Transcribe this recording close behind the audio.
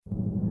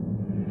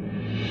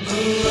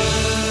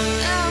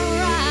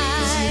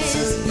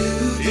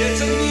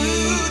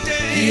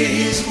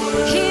His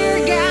word.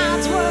 Hear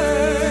God's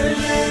word.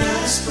 Let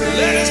us pray.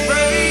 Let us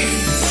pray.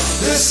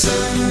 The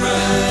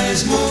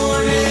Sunrise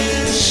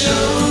Morning Show.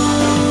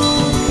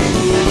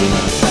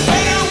 A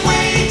better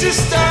way to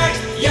start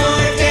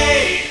your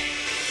day.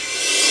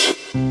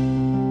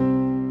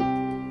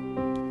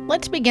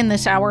 Let's begin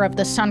this hour of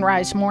the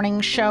Sunrise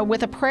Morning Show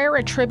with a prayer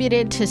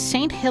attributed to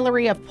Saint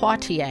Hilary of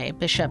Poitiers,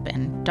 Bishop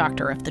and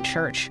Doctor of the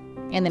Church.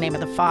 In the name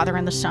of the Father,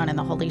 and the Son, and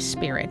the Holy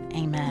Spirit.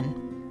 Amen.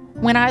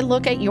 When I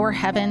look at your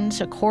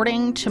heavens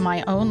according to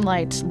my own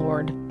lights,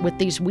 Lord, with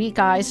these weak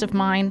eyes of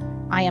mine,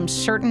 I am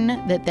certain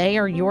that they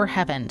are your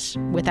heavens,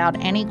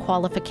 without any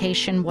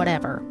qualification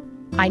whatever.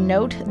 I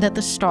note that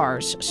the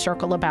stars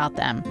circle about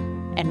them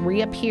and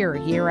reappear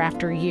year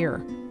after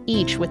year,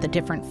 each with a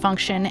different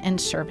function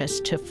and service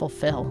to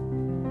fulfill.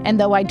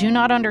 And though I do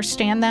not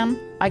understand them,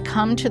 I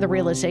come to the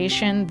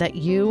realization that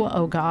you,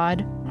 O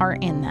God, are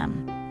in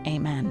them.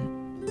 Amen.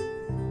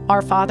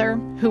 Our Father,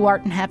 who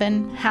art in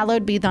heaven,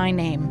 hallowed be thy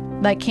name.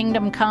 Thy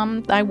kingdom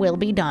come, thy will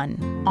be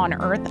done, on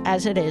earth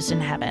as it is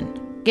in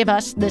heaven. Give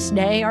us this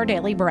day our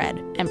daily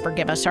bread, and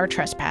forgive us our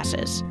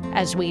trespasses,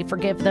 as we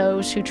forgive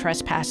those who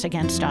trespass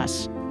against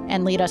us.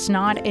 And lead us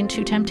not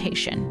into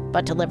temptation,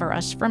 but deliver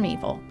us from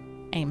evil.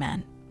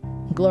 Amen.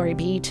 Glory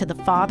be to the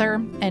Father,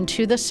 and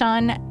to the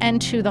Son,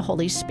 and to the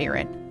Holy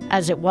Spirit,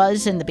 as it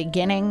was in the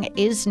beginning,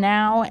 is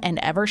now, and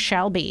ever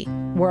shall be,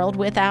 world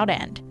without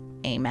end.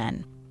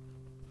 Amen.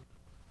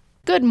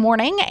 Good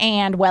morning,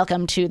 and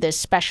welcome to this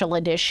special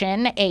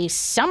edition, a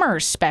summer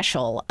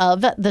special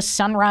of the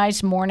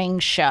Sunrise Morning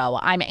Show.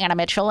 I'm Anna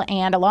Mitchell,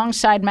 and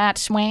alongside Matt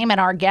Swaim and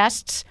our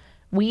guests,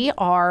 we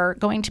are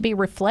going to be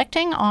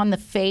reflecting on the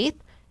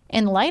faith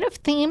in light of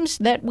themes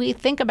that we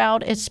think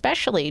about,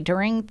 especially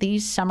during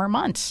these summer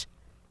months.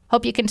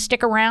 Hope you can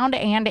stick around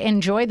and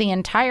enjoy the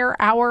entire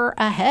hour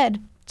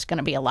ahead. It's going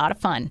to be a lot of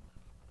fun.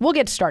 We'll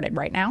get started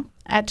right now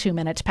at 2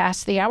 minutes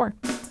past the hour.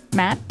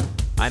 Matt?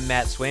 I'm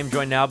Matt Swaim,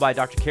 joined now by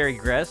Dr. Carrie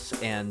Gress,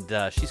 and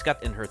she's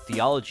got in her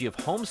Theology of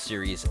Home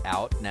series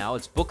out now.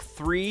 It's book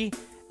 3,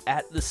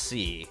 At the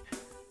Sea.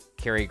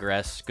 Carrie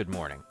Gress, good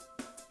morning.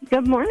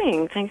 Good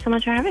morning. Thanks so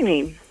much for having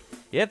me.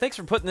 Yeah, thanks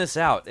for putting this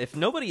out. If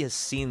nobody has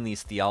seen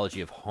these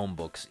Theology of Home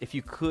books, if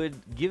you could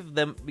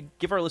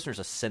give our listeners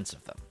a sense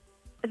of them.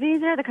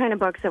 These are the kind of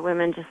books that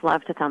women just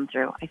love to thumb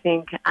through. I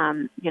think,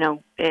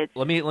 it's...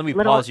 Let me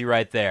pause you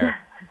right there,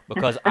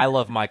 because I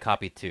love my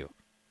copy too.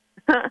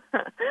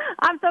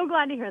 I'm so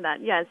glad to hear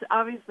that. Yes,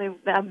 obviously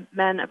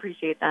men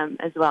appreciate them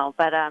as well.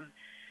 But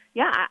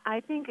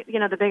I think,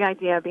 the big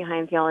idea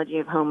behind Theology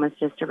of Home was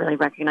just to really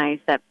recognize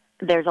that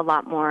there's a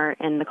lot more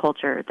in the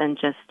culture than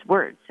just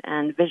words,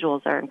 and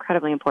visuals are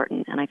incredibly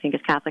important. And I think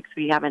as Catholics,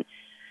 we haven't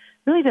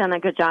really done a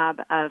good job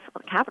of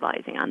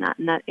capitalizing on that.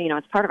 And that,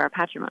 it's part of our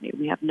patrimony.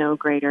 We have no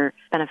greater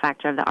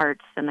benefactor of the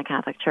arts than the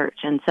Catholic Church.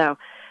 And so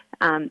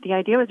the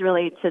idea was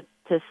really to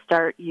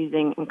start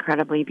using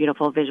incredibly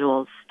beautiful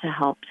visuals to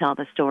help tell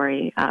the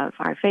story of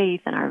our faith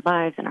and our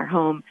lives and our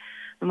home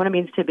and what it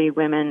means to be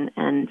women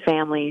and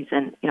families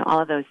and,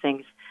 all of those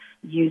things,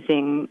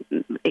 using,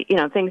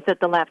 things that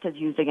the left has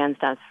used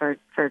against us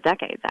for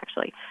decades,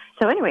 actually.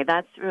 So anyway,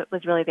 that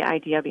was really the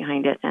idea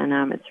behind it,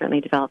 and it's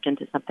certainly developed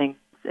into something.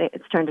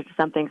 It's turned into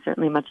something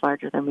certainly much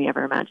larger than we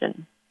ever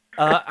imagined.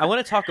 I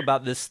want to talk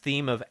about this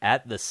theme of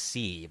At the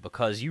Sea,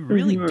 because you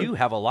really do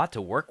have a lot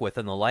to work with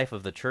in the life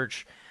of the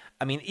church.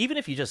 I mean, even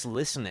if you just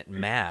listen at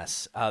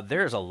Mass,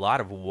 there's a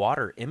lot of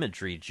water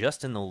imagery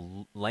just in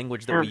the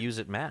language that we use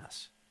at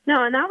Mass.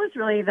 No, and that was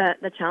really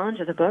the challenge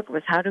of the book,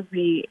 was how do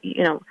we,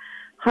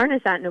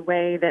 harness that in a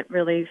way that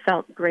really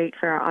felt great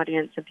for our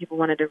audience and people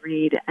wanted to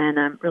read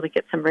and really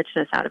get some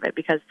richness out of it,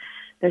 because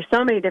there's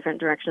so many different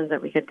directions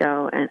that we could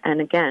go,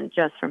 and again,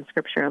 just from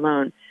Scripture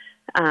alone.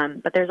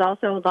 But there's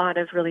also a lot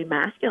of really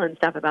masculine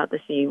stuff about the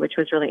sea, which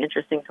was really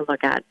interesting to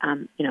look at,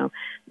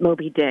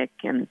 Moby Dick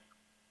and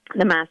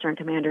the Master and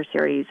Commander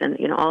series, and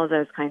all of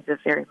those kinds of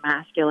very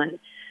masculine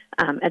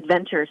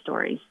adventure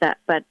stories.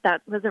 But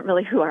that wasn't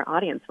really who our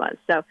audience was.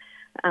 So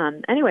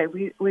anyway,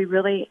 we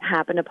really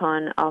happened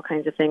upon all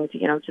kinds of things.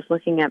 Just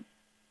looking at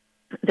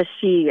the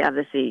she of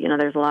the sea.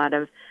 There's a lot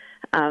of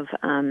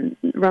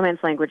Romance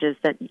languages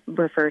that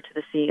refer to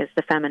the sea as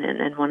the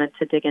feminine, and wanted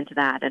to dig into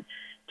that and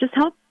just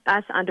help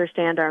us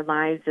understand our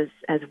lives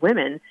as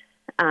women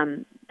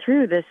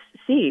through this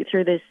sea,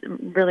 through this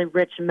really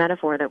rich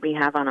metaphor that we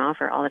have on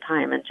offer all the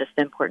time, and just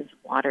the importance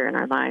of water in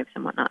our lives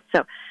and whatnot.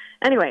 So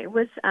anyway, it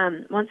was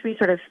once we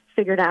sort of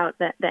figured out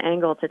the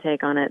angle to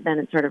take on it, then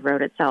it sort of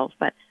wrote itself.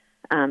 But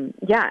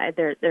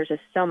there's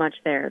just so much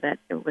there that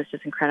it was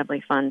just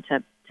incredibly fun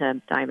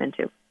to dive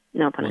into.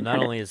 No pun intended. Well,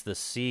 not only is the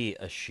sea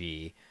a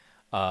she,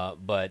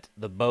 but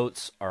the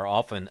boats are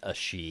often a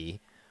she,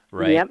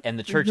 right? Yep. And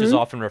the church is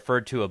often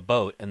referred to a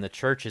boat, and the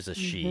church is a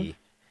she.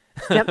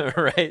 Yep.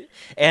 Right?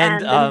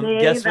 And the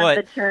nave guess what?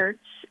 of the church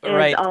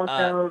is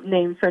also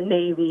named for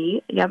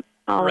Navy. Yep.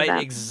 All right, of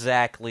that.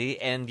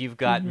 Exactly. And you've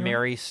got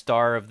Mary,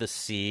 Star of the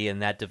Sea,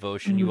 and that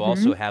devotion. You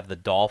also have the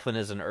dolphin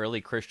as an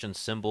early Christian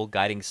symbol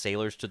guiding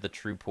sailors to the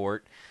true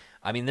port.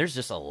 I mean, there's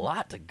just a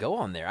lot to go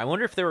on there. I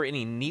wonder if there were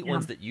any neat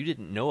ones that you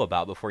didn't know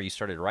about before you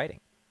started writing.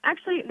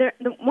 Actually,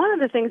 one of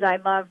the things I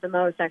loved the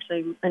most,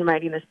 actually, in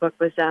writing this book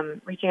was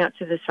reaching out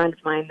to this friend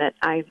of mine that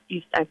I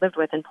lived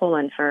with in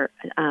Poland for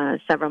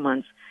several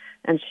months,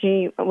 and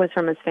she was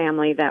from a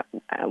family that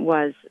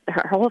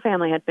her whole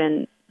family had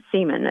been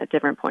seamen at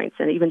different points,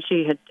 and even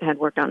she had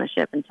worked on a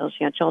ship until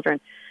she had children.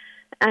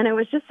 And it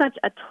was just such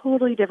a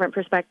totally different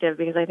perspective,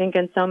 because I think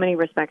in so many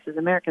respects as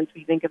Americans,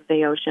 we think of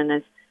the ocean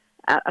as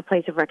a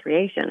place of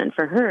recreation. And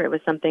for her, it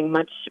was something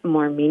much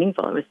more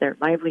meaningful. It was their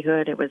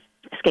livelihood. It was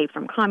escape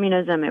from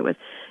communism. It was,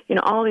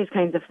 all these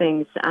kinds of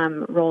things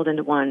rolled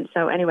into one.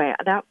 So anyway,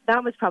 that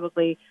was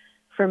probably,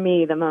 for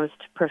me, the most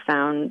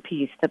profound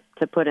piece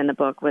to put in the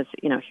book was,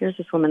 here's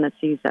this woman that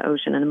sees the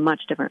ocean in a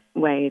much different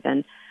way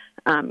than,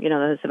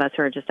 those of us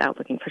who are just out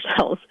looking for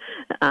shells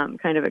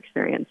kind of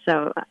experience.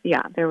 So,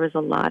 there was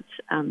a lot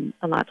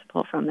to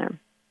pull from there.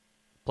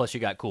 Plus, you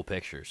got cool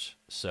pictures.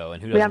 So,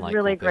 and who we doesn't have like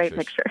really cool great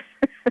pictures?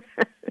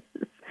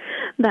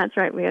 That's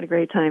right. We had a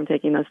great time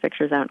taking those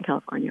pictures out in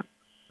California.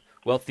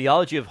 Well,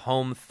 Theology of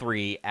Home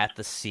 3 at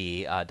the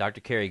Sea.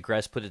 Dr. Carrie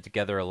Gress put it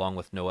together along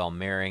with Noelle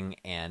Mering,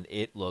 and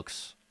it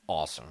looks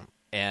awesome.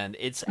 And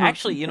it's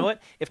actually, you know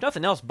what? If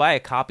nothing else, buy a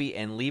copy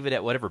and leave it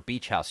at whatever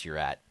beach house you're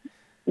at.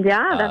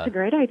 Yeah, that's a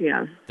great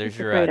idea. There's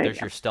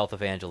your stealth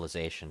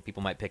evangelization.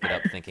 People might pick it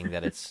up thinking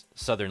that it's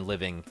Southern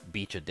Living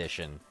Beach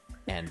Edition,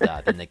 and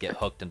then they get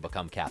hooked and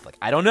become Catholic.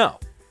 I don't know.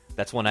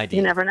 That's one idea.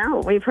 You never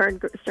know. We've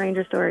heard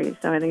stranger stories,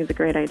 so I think it's a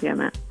great idea,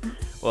 Matt.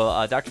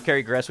 Well, Dr.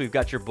 Carrie Gress, we've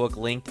got your book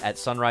linked at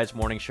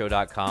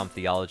sunrisemorningshow.com,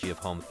 Theology of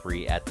Home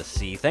 3 at the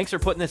Sea. Thanks for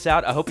putting this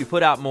out. I hope you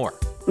put out more.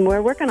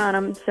 We're working on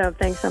them, so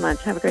thanks so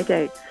much. Have a great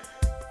day.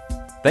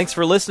 Thanks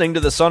for listening to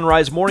the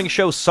Sunrise Morning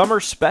Show Summer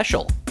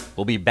Special.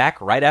 We'll be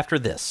back right after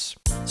this.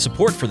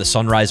 Support for the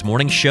Sunrise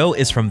Morning Show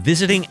is from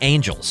Visiting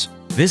Angels.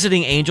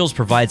 Visiting Angels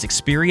provides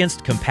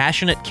experienced,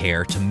 compassionate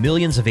care to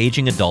millions of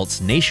aging adults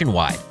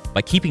nationwide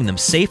by keeping them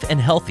safe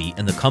and healthy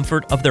in the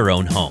comfort of their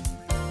own home.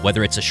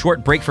 Whether it's a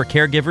short break for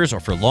caregivers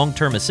or for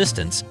long-term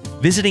assistance,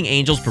 Visiting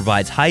Angels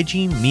provides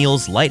hygiene,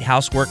 meals, light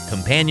housework,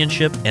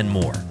 companionship, and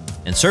more.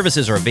 And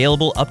services are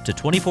available up to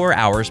 24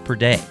 hours per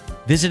day.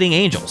 Visiting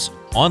Angels,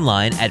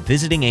 online at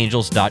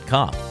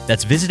visitingangels.com.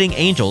 That's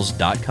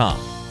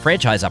visitingangels.com.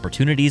 Franchise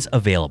opportunities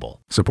available.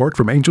 Support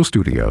from Angel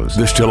Studios.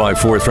 This July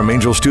 4th from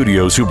Angel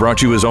Studios, who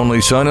brought you His only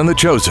Son and the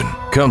Chosen,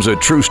 comes a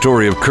true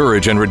story of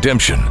courage and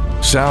redemption.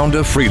 Sound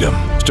of Freedom,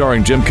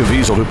 starring Jim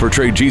Caviezel, who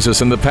portrayed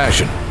Jesus in The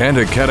Passion, and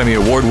Academy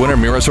Award winner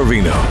Mira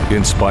Sorvino.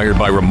 Inspired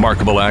by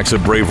remarkable acts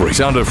of bravery,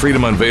 Sound of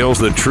Freedom unveils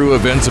the true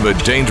events of a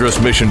dangerous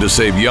mission to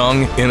save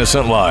young,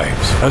 innocent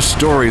lives. A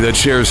story that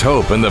shares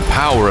hope and the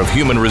power of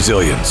human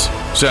resilience.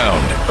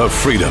 Sound of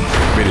Freedom.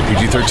 Rated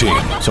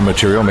PG-13. Some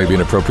material may be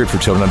inappropriate for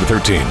children under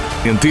 13.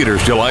 In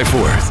theaters July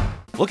 4th.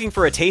 Looking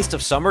for a taste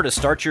of summer to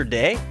start your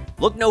day?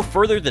 Look no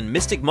further than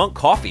Mystic Monk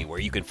Coffee, where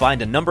you can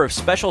find a number of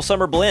special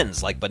summer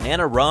blends like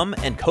banana rum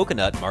and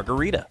coconut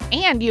margarita.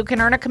 And you can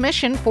earn a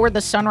commission for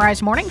the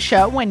Sunrise Morning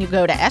Show when you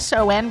go to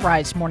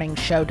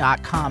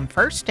sonrisemorningshow.com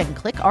first and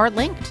click our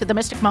link to the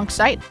Mystic Monk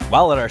site.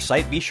 While at our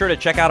site, be sure to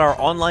check out our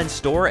online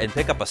store and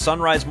pick up a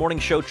Sunrise Morning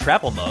Show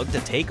travel mug to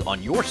take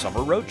on your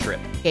summer road trip.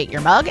 Get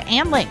your mug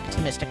and link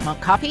to Mystic Monk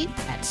Coffee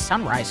at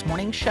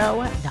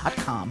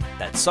sunrisemorningshow.com.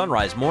 That's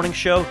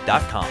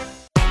sunrisemorningshow.com.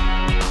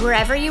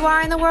 Wherever you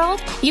are in the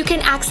world, you can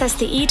access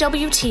the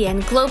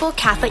EWTN Global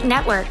Catholic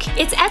Network.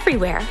 It's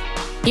everywhere.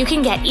 You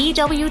can get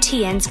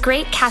EWTN's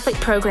great Catholic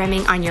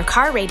programming on your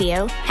car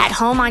radio, at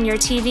home on your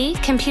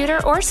TV, computer,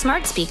 or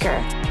smart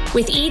speaker.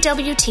 With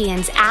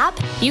EWTN's app,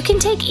 you can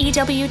take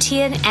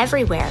EWTN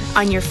everywhere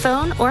on your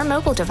phone or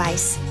mobile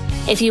device.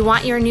 If you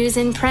want your news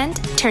in print,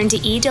 turn to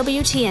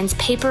EWTN's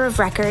paper of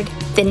record,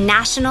 the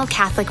National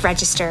Catholic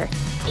Register.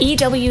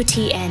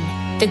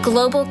 EWTN, the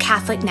Global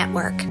Catholic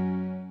Network.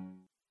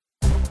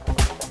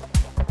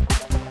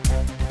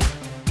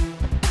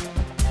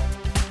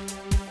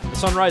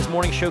 Sunrise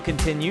Morning Show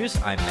continues.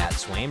 I'm Matt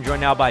Swaim, joined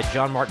now by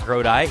John Mark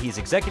Grodi. He's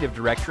Executive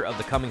Director of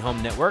the Coming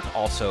Home Network,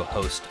 also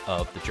host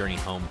of the Journey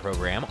Home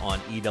program on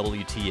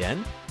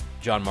EWTN.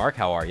 John Mark,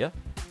 how are you?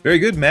 Very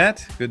good,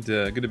 Matt. Good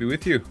to be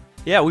with you.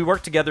 Yeah, we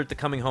work together at the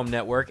Coming Home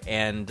Network,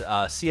 and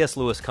C.S.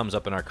 Lewis comes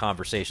up in our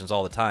conversations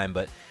all the time,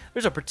 but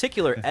there's a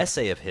particular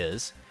essay of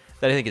his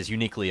that I think is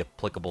uniquely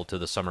applicable to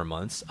the summer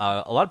months.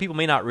 A lot of people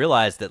may not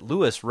realize that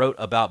Lewis wrote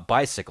about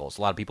bicycles.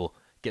 A lot of people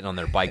getting on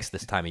their bikes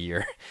this time of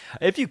year.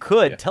 If you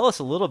could, tell us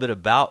a little bit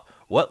about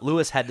what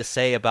Lewis had to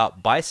say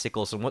about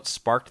bicycles and what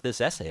sparked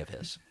this essay of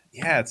his.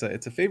 Yeah,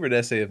 it's a favorite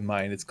essay of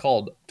mine. It's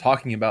called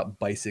Talking About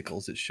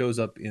Bicycles. It shows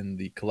up in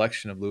the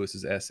collection of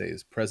Lewis's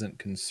essays, Present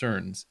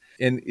Concerns.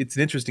 And it's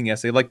an interesting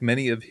essay. Like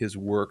many of his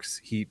works,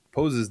 he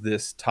poses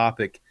this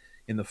topic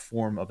in the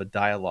form of a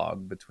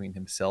dialogue between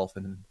himself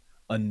and an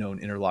unknown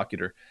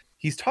interlocutor.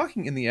 He's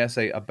talking in the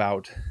essay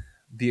about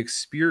the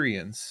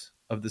experience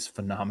of this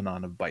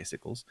phenomenon of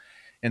bicycles,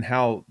 and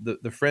how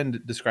the friend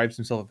describes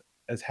himself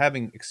as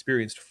having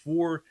experienced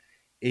four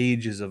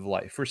ages of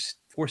life,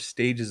 four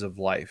stages of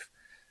life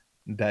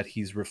that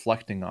he's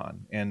reflecting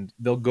on. And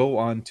they'll go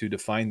on to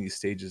define these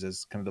stages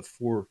as kind of the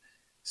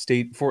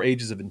four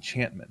ages of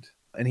enchantment.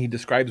 And he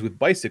describes with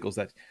bicycles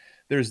that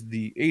there's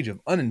the age of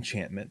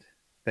unenchantment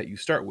that you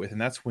start with,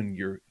 and that's when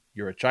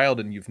you're a child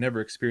and you've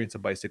never experienced a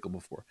bicycle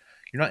before.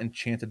 You're not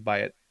enchanted by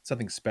it,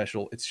 something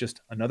special. It's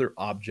just another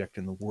object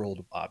in the world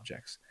of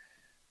objects.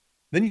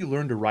 Then you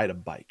learn to ride a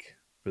bike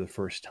for the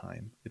first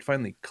time. It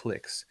finally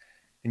clicks,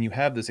 and you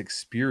have this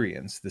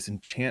experience, this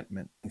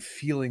enchantment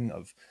feeling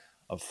of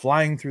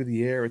flying through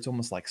the air. It's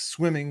almost like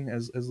swimming,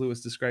 as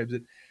Lewis describes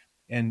it.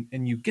 And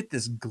you get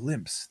this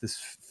glimpse, this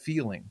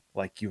feeling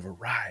like you've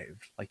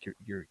arrived, like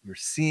you're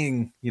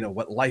seeing,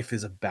 what life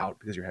is about,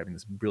 because you're having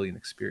this brilliant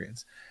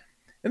experience.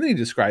 And then he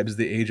describes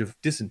the age of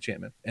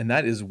disenchantment, and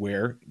that is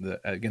where the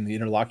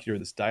interlocutor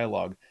of this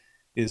dialogue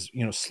is,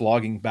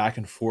 slogging back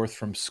and forth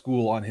from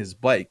school on his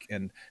bike,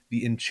 and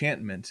the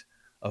enchantment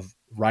of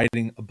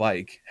riding a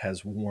bike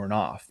has worn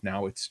off.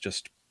 Now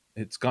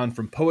it's gone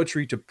from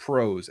poetry to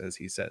prose, as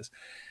he says,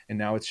 and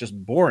now it's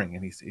just boring.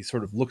 And he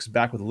sort of looks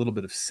back with a little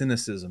bit of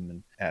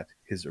cynicism at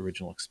his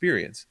original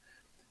experience.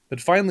 But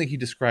finally, he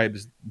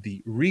describes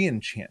the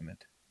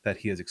re-enchantment that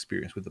he has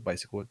experienced with the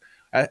bicycle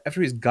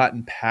after he's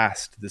gotten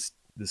past this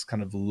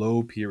kind of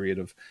low period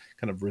of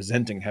kind of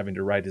resenting having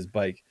to ride his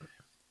bike.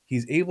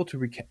 He's able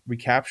to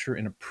recapture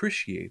and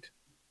appreciate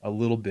a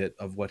little bit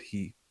of what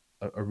he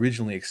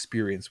originally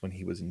experienced when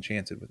he was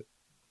enchanted with it.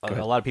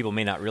 A lot of people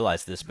may not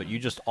realize this, but you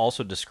just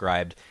also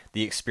described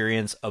the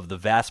experience of the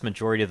vast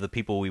majority of the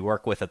people we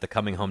work with at the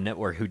Coming Home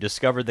Network who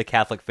discovered the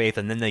Catholic faith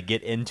and then they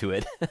get into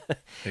it.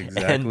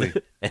 Exactly.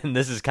 and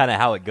this is kind of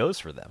how it goes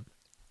for them.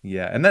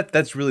 Yeah, and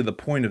that's really the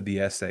point of the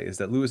essay, is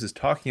that Lewis is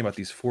talking about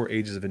these four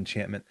ages of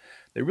enchantment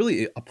that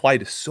really apply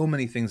to so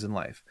many things in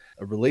life.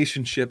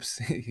 Relationships,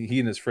 he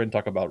and his friend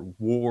talk about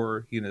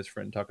war, he and his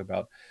friend talk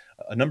about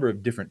a number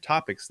of different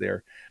topics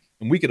there.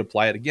 And we could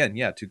apply it again,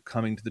 to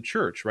coming to the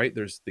church, right?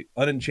 There's the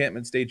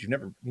unenchantment stage.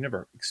 You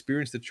never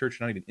experienced the church,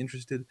 you're not even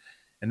interested.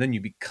 And then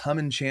you become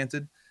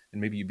enchanted, and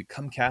maybe you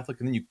become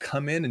Catholic, and then you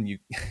come in and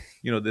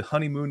the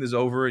honeymoon is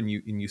over, and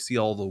you see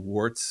all the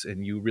warts,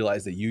 and you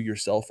realize that you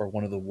yourself are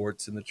one of the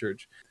warts in the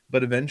church.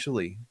 But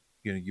eventually,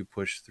 you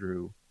push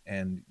through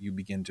and you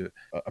begin to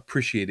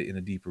appreciate it in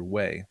a deeper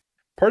way.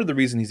 Part of the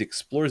reason he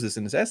explores this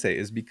in his essay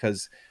is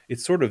because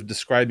it's sort of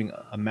describing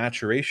a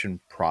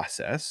maturation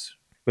process.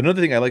 But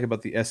another thing I like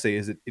about the essay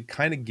is it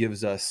kind of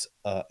gives us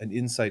an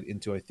insight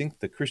into, I think,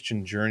 the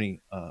Christian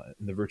journey and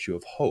the virtue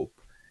of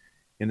hope,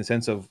 in the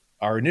sense of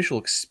our initial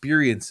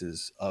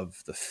experiences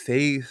of the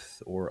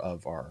faith or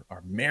of our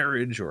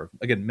marriage, or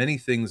again, many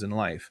things in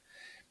life,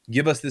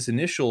 give us this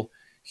initial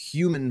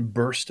human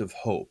burst of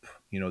hope,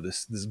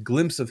 this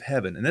glimpse of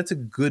heaven. And that's a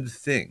good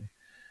thing.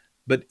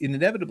 But it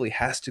inevitably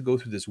has to go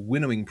through this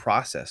winnowing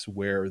process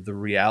where the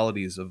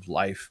realities of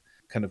life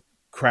kind of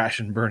crash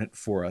and burn it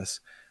for us,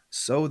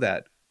 so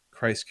that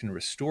Christ can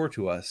restore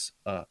to us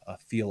a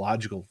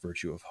theological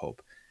virtue of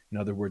hope. In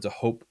other words, a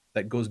hope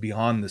that goes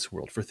beyond this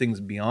world, for things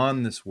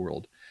beyond this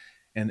world.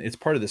 And it's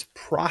part of this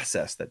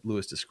process that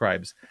Lewis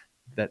describes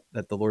that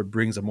the Lord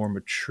brings a more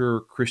mature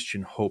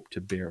Christian hope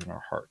to bear in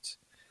our hearts.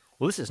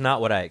 Well, this is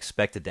not what I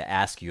expected to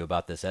ask you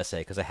about this essay,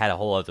 because I had a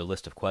whole other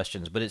list of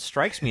questions. But it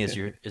strikes me as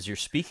you're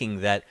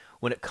speaking that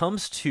when it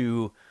comes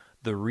to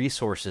the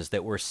resources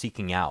that we're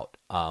seeking out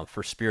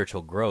for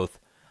spiritual growth,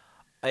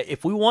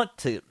 if we want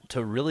to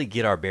really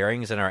get our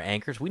bearings and our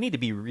anchors, we need to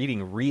be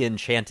reading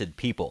re-enchanted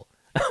people.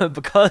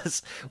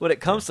 Because when it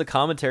comes to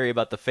commentary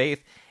about the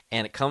faith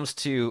and it comes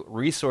to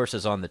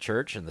resources on the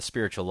church and the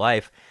spiritual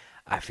life,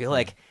 I feel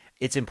like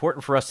it's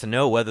important for us to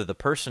know whether the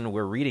person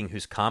we're reading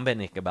who's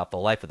commenting about the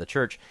life of the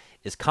church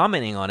is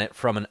commenting on it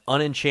from an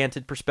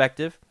unenchanted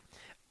perspective,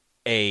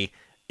 a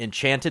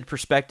enchanted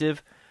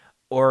perspective,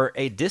 or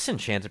a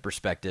disenchanted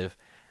perspective,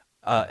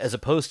 as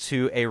opposed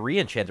to a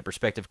re-enchanted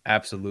perspective.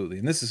 Absolutely.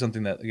 And this is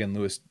something that, again,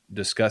 Lewis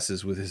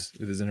discusses with his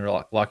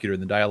interlocutor in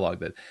the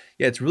dialogue, that,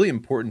 it's really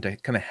important to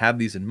kind of have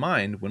these in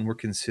mind when we're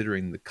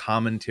considering the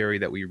commentary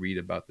that we read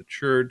about the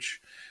church,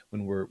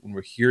 when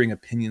we're hearing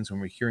opinions, when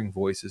we're hearing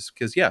voices.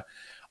 Because, a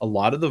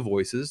lot of the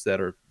voices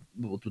that are,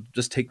 we'll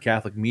just take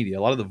Catholic media,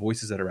 a lot of the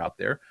voices that are out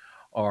there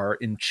are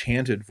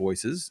enchanted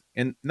voices,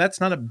 and that's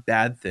not a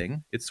bad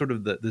thing. It's sort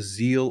of the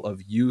zeal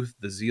of youth,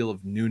 the zeal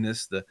of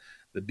newness, the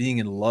being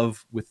in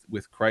love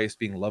with Christ,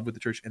 being in love with the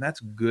church, and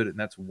that's good and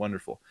that's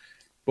wonderful.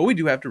 But we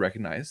do have to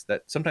recognize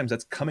that sometimes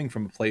that's coming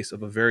from a place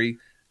of a very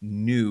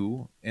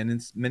new and in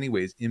many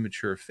ways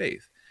immature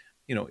faith.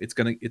 It's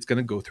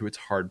gonna go through its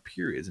hard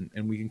periods,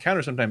 and we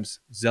encounter sometimes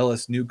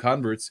zealous new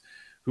converts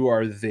who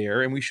are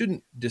there, and we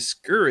shouldn't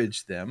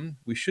discourage them.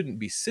 We shouldn't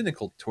be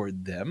cynical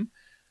toward them,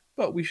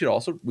 but we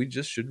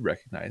just should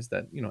recognize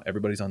that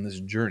everybody's on this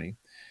journey.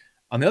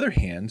 On the other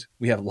hand,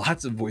 we have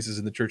lots of voices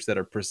in the church that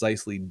are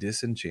precisely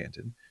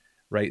disenchanted,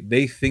 right?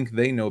 They think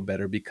they know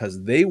better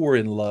because they were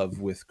in love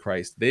with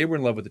Christ. They were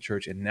in love with the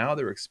church, and now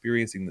they're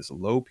experiencing this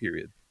low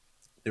period.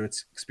 They're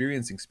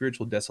experiencing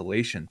spiritual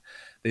desolation.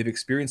 They've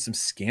experienced some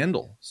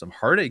scandal, some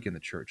heartache in the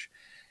church.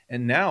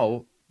 And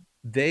now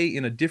they,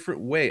 in a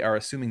different way, are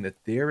assuming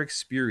that their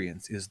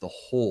experience is the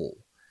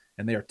whole,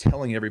 and they are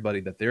telling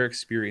everybody that their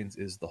experience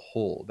is the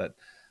whole.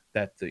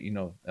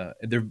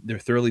 They're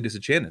thoroughly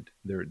disenchanted.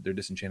 They're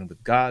disenchanted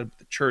with God, with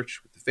the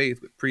church, with the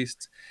faith, with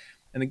priests.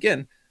 And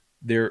again,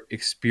 their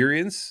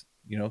experience,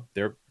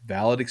 they're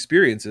valid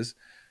experiences,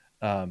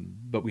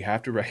 but we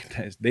have to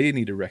recognize, they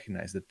need to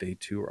recognize that they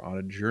too are on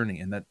a journey,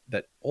 and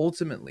that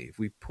ultimately, if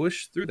we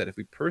push through that, if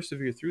we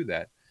persevere through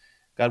that,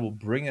 God will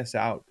bring us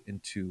out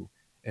into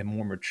a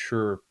more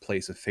mature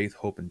place of faith,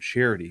 hope, and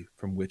charity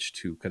from which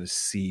to kind of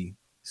see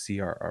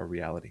our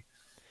reality.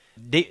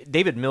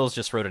 David Mills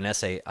just wrote an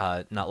essay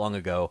not long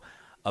ago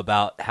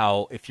about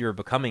how if you're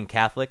becoming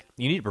Catholic,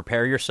 you need to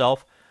prepare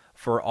yourself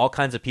for all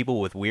kinds of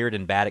people with weird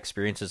and bad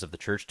experiences of the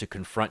church to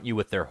confront you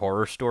with their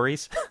horror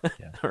stories,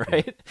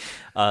 right?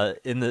 Yeah.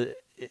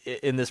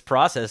 In this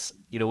process,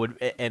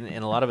 and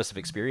a lot of us have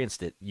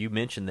experienced it. You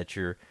mentioned that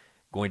you're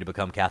going to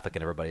become Catholic,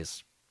 and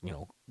everybody's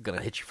going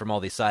to hit you from all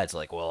these sides,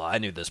 like, well, I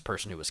knew this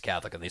person who was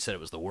Catholic and they said it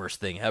was the worst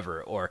thing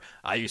ever, or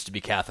I used to be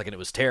Catholic and it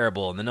was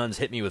terrible and the nuns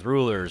hit me with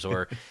rulers,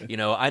 or,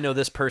 I know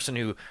this person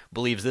who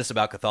believes this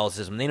about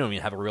Catholicism, they don't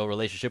even have a real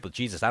relationship with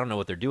Jesus, I don't know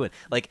what they're doing.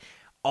 Like,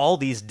 all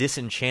these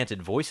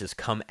disenchanted voices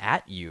come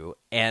at you,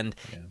 and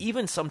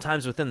even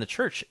sometimes within the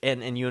church,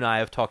 and you and I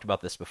have talked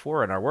about this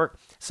before in our work,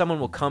 someone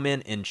will come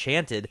in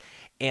enchanted,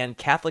 and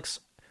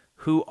Catholics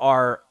who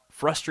are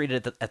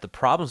frustrated at the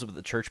problems of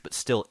the church but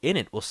still in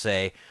it will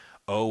say,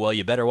 oh, well,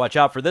 you better watch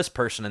out for this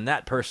person and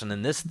that person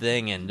and this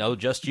thing, and no,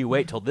 just you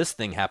wait till this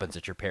thing happens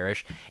at your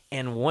parish,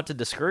 and want to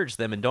discourage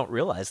them and don't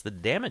realize the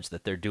damage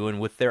that they're doing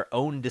with their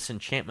own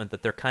disenchantment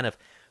that they're kind of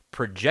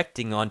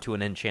projecting onto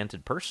an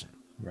enchanted person.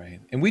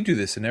 Right. And we do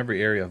this in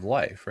every area of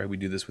life, right? We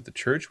do this with the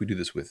church. We do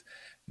this with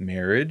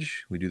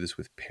marriage. We do this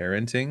with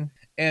parenting.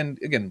 And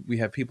again, we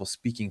have people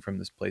speaking from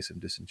this place of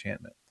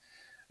disenchantment.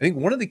 I think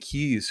one of the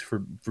keys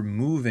for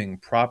moving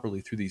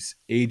properly through these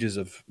ages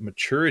of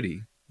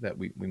maturity that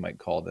we might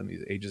call them,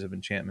 these ages of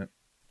enchantment,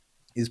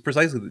 is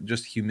precisely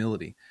just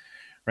humility,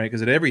 right?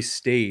 Because at every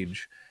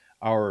stage,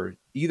 our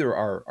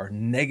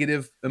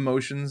negative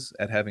emotions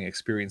at having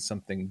experienced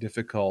something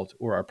difficult,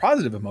 or our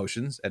positive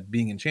emotions at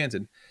being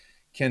enchanted,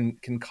 can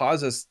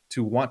cause us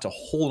to want to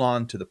hold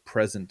on to the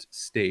present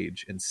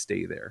stage and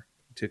stay there,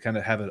 to kind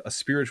of have a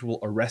spiritual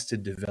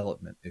arrested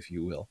development, if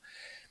you will.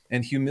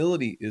 And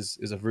humility is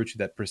a virtue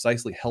that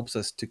precisely helps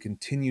us to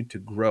continue to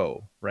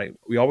grow, right?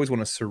 We always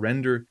want to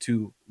surrender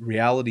to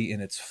reality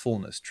in its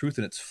fullness, truth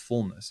in its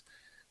fullness.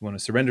 We want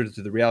to surrender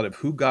to the reality of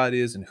who God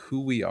is and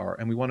who we are,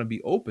 and we want to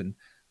be open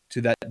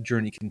to that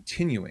journey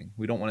continuing.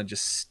 We don't want to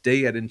just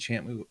stay at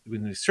enchantment.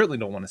 We certainly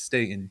don't want to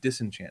stay in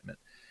disenchantment.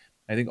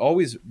 I think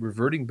always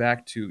reverting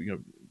back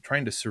to,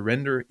 trying to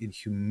surrender in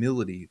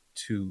humility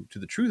to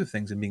the truth of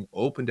things and being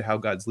open to how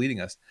God's leading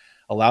us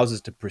allows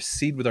us to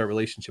proceed with our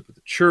relationship with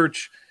the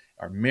church,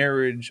 our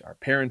marriage, our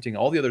parenting,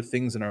 all the other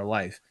things in our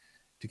life,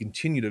 to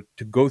continue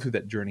to go through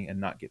that journey and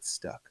not get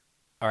stuck.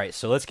 All right,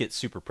 so let's get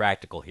super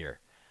practical here.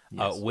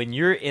 Yes. When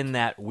you're in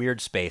that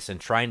weird space and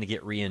trying to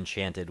get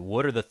re-enchanted,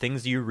 what are the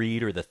things you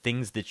read or the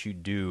things that you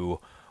do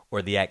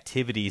or the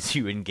activities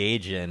you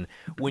engage in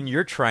when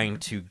you're trying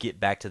to get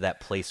back to that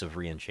place of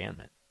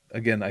re-enchantment?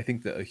 Again, I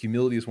think that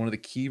humility is one of the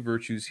key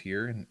virtues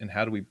here. And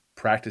how do we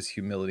practice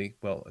humility?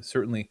 Well,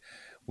 certainly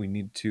we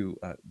need to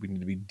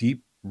be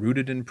deep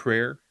rooted in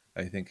prayer.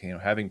 I think,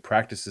 having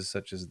practices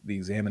such as the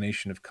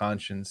examination of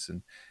conscience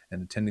and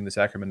attending the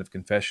sacrament of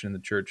confession in the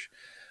church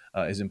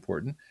is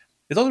important.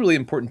 It's also really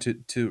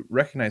important to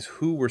recognize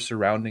who we're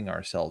surrounding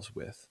ourselves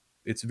with.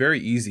 It's very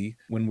easy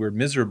when we're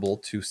miserable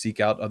to seek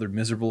out other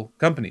miserable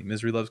company.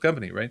 Misery loves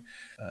company, right?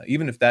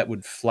 Even if that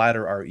would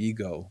flatter our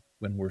ego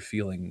when we're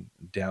feeling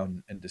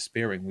down and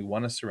despairing, we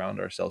want to surround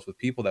ourselves with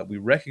people that we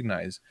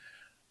recognize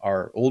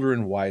are older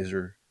and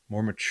wiser,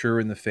 more mature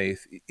in the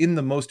faith in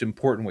the most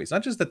important ways.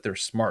 Not just that they're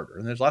smarter,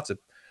 and there's lots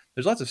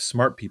of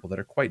smart people that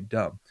are quite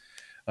dumb.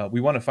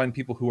 We want to find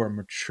people who are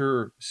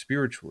mature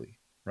spiritually,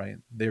 right?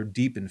 They're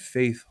deep in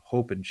faith,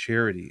 hope, and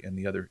charity, and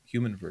the other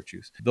human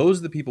virtues. Those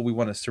are the people we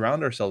want to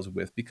surround ourselves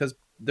with, because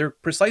they're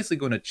precisely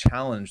going to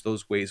challenge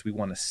those ways we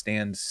want to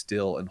stand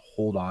still and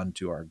hold on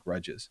to our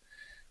grudges.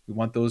 We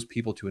want those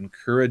people to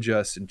encourage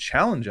us and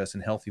challenge us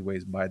in healthy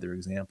ways by their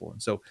example.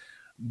 And so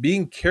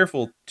being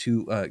careful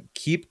to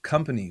keep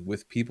company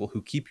with people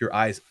who keep your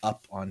eyes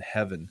up on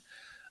heaven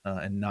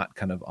and not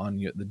kind of on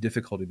the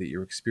difficulty that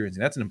you're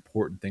experiencing. That's an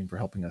important thing for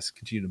helping us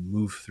continue to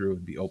move through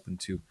and be open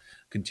to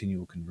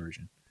continual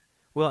conversion.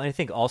 Well, I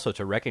think also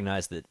to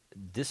recognize that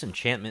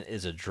disenchantment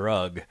is a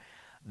drug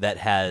that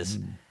has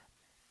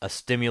a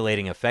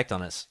stimulating effect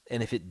on us.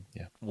 And if it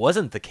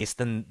wasn't the case,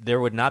 then there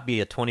would not be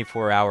a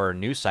 24-hour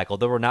news cycle.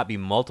 There would not be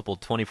multiple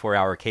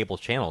 24-hour cable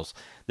channels.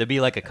 There'd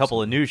be like a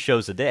couple of news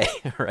shows a day,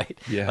 right?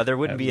 Yeah, there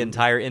wouldn't be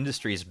entire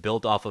industries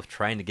built off of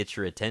trying to get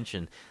your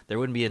attention. There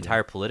wouldn't be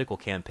entire political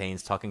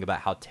campaigns talking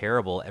about how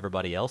terrible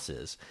everybody else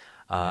is.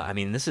 I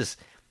mean,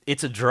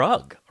 it's a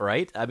drug,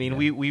 right? I mean,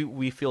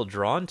 we feel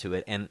drawn to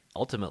it, and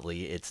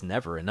ultimately it's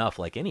never enough,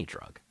 like any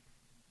drug.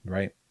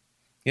 Right.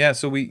 Yeah,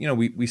 so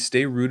we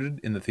stay rooted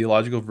in the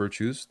theological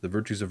virtues, the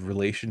virtues of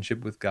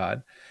relationship with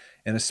God,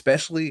 and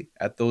especially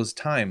at those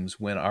times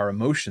when our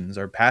emotions,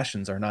 our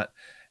passions are not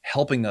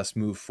helping us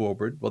move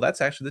forward. Well, that's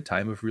actually the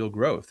time of real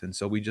growth. And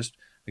so we just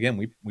again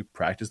we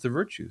practice the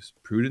virtues: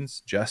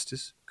 prudence,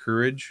 justice,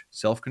 courage,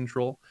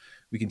 self-control.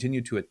 We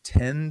continue to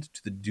attend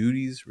to the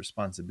duties,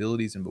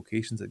 responsibilities, and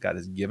vocations that God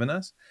has given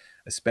us,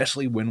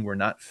 especially when we're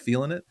not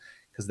feeling it,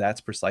 because that's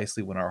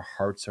precisely when our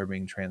hearts are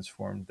being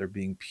transformed, they're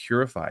being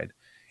purified.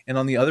 And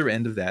on the other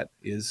end of that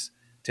is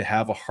to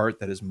have a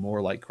heart that is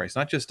more like Christ,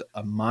 not just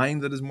a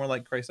mind that is more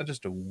like Christ, not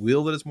just a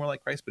will that is more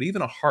like Christ, but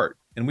even a heart.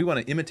 And we want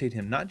to imitate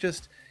him, not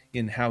just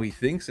in how he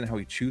thinks and how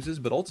he chooses,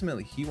 but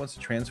ultimately he wants to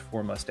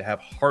transform us to have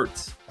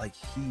hearts like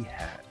he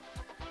had.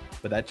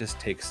 But that just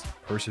takes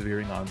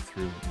persevering on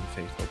through in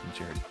faith, hope, and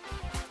charity.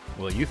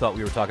 Well, you thought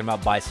we were talking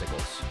about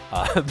bicycles.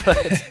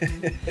 But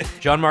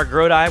John Mark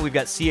Grodi, we've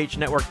got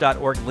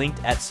chnetwork.org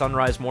linked at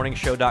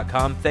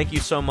sunrisemorningshow.com. Thank you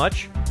so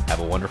much.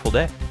 Have a wonderful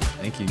day.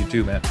 Thank you. You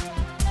too, Matt.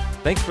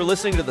 Thanks for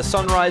listening to the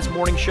Sunrise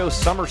Morning Show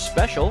Summer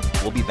Special.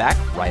 We'll be back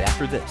right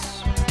after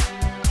this.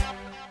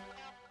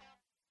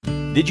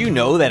 Did you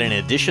know that in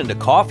addition to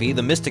coffee,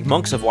 the Mystic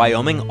Monks of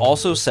Wyoming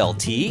also sell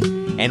tea?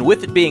 And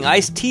with it being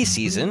iced tea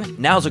season,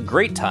 now's a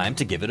great time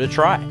to give it a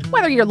try.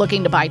 Whether you're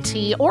looking to buy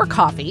tea or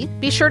coffee,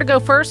 be sure to go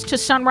first to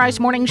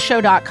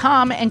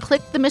sunrisemorningshow.com and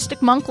click the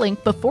Mystic Monk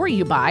link before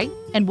you buy,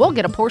 and we'll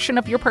get a portion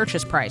of your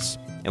purchase price.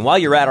 And while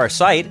you're at our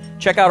site,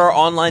 check out our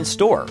online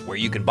store where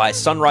you can buy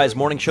Sunrise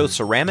Morning Show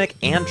ceramic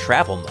and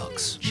travel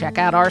mugs. Check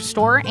out our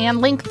store and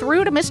link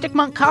through to Mystic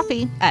Monk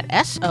Coffee at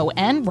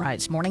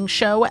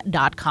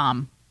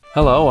sonrisemorningshow.com.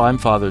 Hello, I'm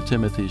Father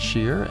Timothy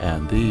Shear,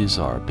 and these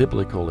are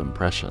Biblical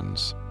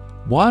Impressions.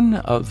 One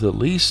of the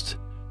least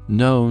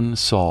known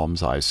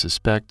psalms, I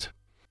suspect,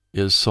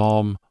 is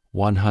Psalm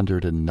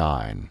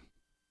 109.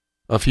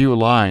 A few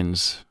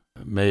lines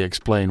may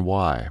explain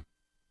why.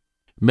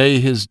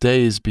 May his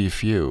days be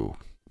few.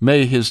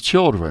 May his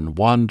children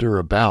wander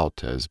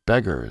about as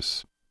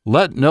beggars.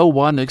 Let no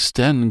one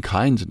extend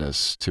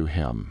kindness to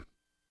him.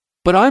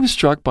 But I'm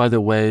struck by the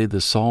way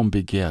the psalm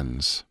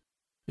begins.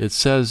 It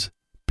says,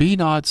 "Be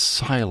not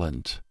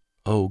silent,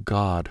 O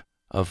God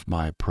of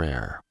my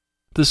prayer."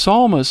 The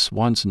psalmist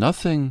wants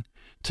nothing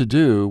to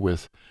do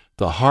with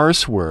the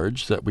harsh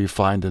words that we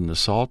find in the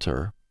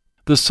Psalter.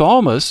 The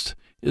psalmist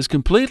is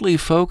completely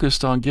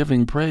focused on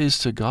giving praise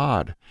to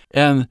God,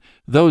 and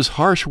those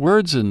harsh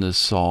words in this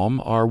psalm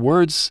are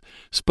words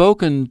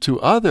spoken to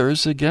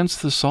others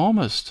against the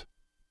psalmist.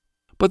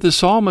 But the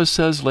psalmist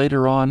says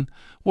later on,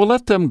 well,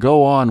 let them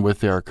go on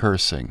with their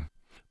cursing,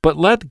 but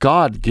let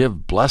God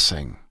give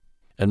blessing.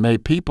 And may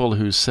people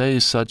who say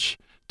such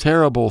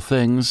terrible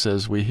things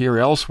as we hear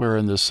elsewhere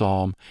in the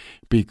psalm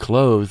be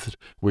clothed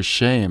with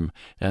shame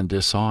and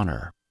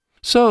dishonor.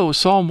 So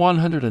Psalm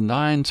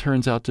 109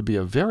 turns out to be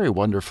a very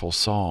wonderful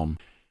psalm,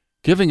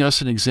 giving us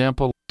an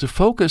example to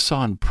focus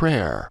on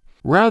prayer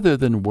rather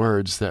than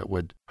words that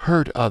would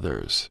hurt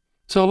others.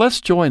 So let's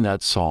join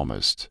that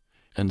psalmist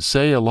and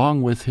say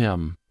along with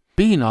him,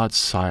 "Be not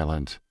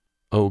silent,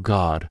 O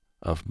God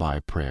of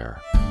my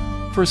prayer."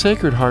 For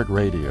Sacred Heart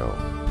Radio,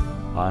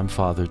 I'm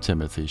Father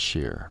Timothy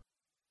Shear.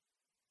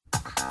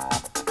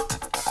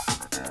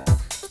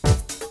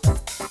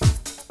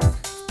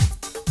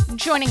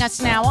 Joining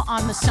us now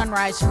on the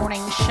Sunrise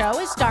Morning Show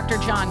is Dr.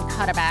 John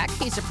Cuddeback.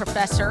 He's a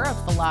professor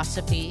of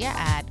philosophy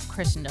at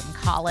Christendom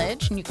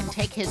College, and you can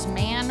take his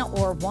Man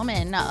or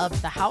Woman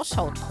of the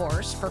Household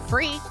course for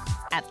free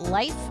at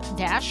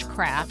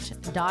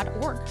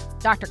life-craft.org.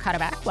 Dr.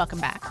 Cuddeback,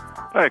 welcome back.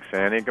 Thanks,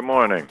 Annie. Good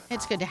morning.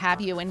 It's good to have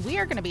you, and we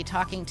are going to be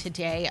talking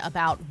today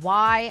about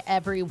why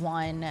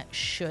everyone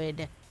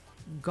should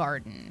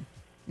garden.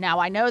 Now,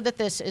 I know that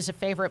this is a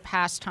favorite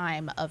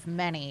pastime of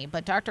many,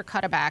 but Dr.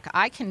 Cuddeback,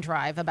 I can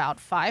drive about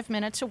 5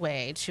 minutes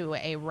away to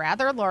a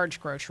rather large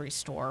grocery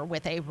store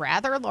with a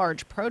rather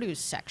large produce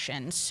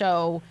section.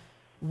 So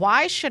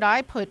why should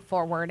I put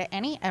forward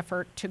any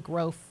effort to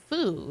grow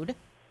food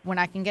when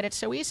I can get it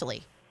so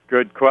easily?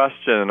 Good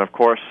question. And of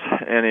course,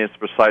 Annie, it's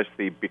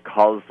precisely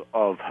because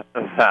of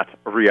that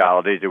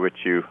reality to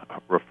which you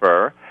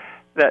refer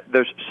that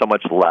there's so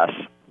much less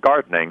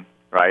gardening,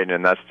 right?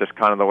 And that's just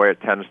kind of the way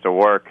it tends to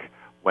work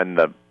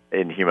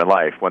in human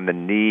life. When the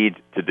need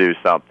to do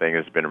something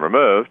has been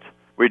removed,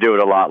 we do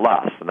it a lot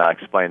less, and that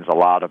explains a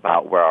lot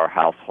about where our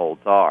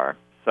households are.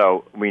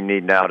 So we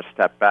need now to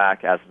step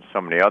back, as in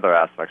so many other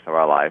aspects of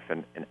our life,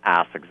 and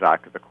ask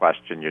exactly the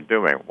question you're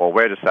doing. Well,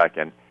 wait a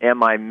second.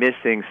 Am I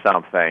missing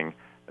something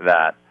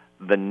that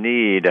the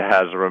need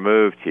has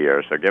removed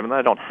here? So given that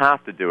I don't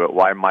have to do it,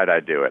 why might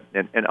I do it?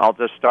 And I'll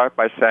just start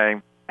by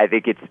saying I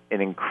think it's an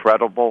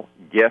incredible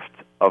gift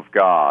of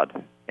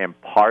God and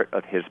part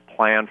of his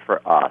plan for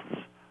us.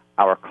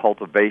 Our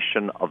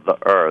cultivation of the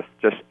earth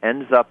just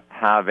ends up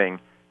having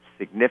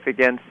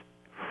significance,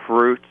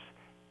 fruits,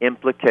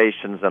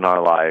 implications in our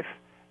life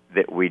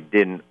that we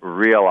didn't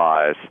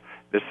realize.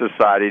 The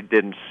society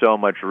didn't so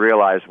much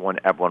realize when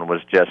everyone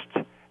was just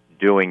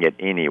doing it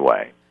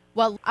anyway.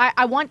 Well,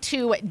 I want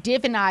to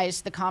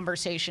divinize the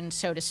conversation,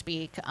 so to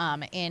speak,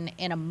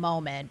 in a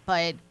moment.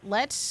 But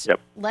let's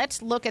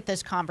look at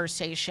this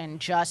conversation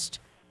just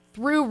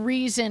through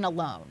reason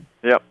alone.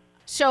 Yep.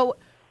 So,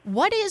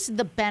 what is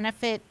the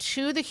benefit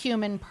to the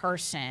human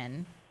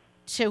person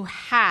to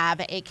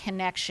have a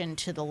connection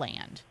to the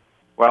land?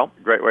 Well,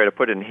 great way to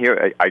put it in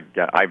here.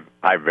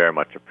 I very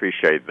much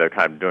appreciate the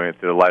kind of doing it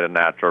through the light of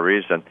natural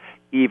reason.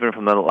 Even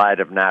from the light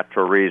of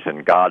natural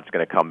reason, God's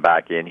going to come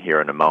back in here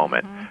in a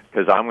moment,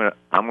 because I'm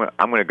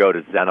going to go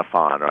to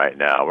Xenophon right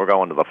now. We're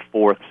going to the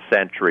 4th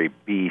century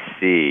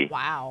BC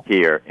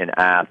here in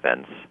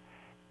Athens,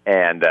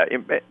 and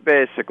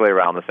basically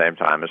around the same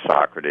time as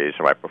Socrates,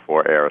 right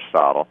before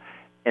Aristotle.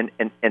 And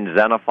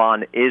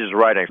Xenophon is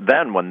writing.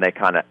 Then, when they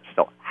kind of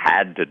still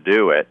had to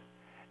do it,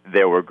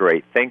 there were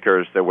great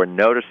thinkers that were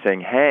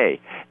noticing,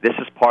 hey, this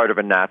is part of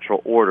a natural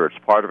order. It's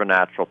part of a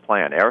natural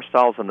plan.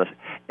 Aristotle's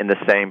in the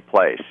same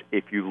place.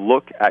 If you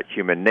look at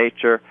human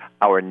nature,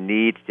 our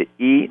need to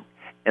eat,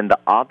 and the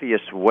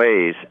obvious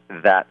ways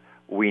that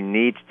we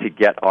need to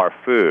get our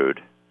food,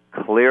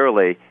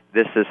 clearly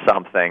this is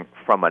something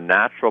from a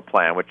natural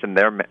plan, which in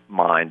their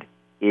mind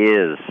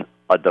is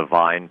a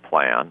divine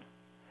plan,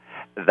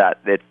 that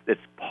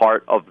it's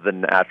part of the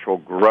natural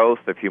growth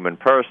of human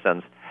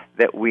persons,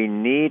 that we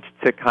need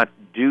to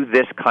do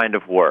this kind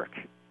of work,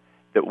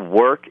 that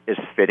work is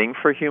fitting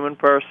for human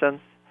persons,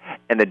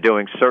 and that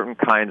doing certain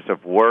kinds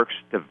of works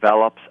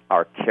develops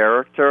our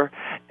character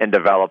and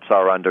develops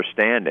our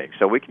understanding.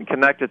 So we can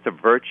connect it to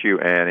virtue,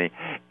 Annie,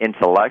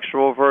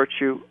 intellectual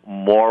virtue,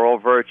 moral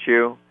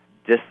virtue,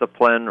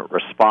 discipline,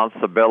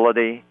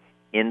 responsibility,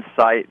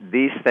 insight.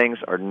 These things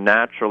are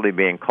naturally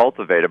being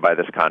cultivated by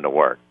this kind of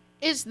work.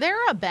 Is there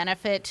a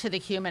benefit to the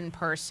human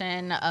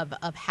person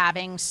of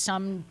having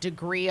some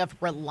degree of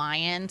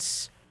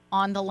reliance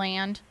on the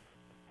land?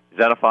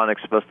 Xenophon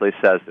explicitly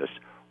says this: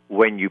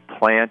 when you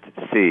plant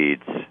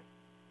seeds,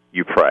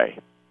 you pray.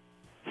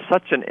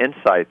 Such an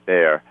insight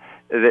there.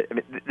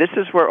 This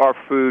is where our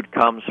food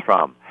comes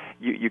from.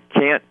 You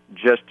can't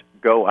just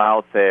go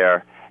out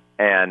there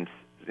and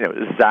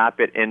zap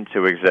it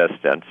into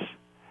existence.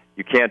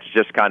 You can't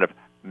just kind of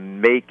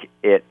make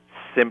it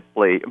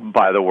simply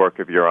by the work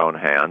of your own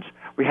hands.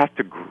 We have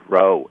to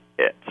grow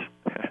it.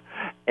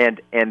 And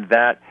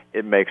that,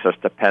 it makes us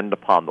depend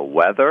upon the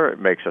weather. It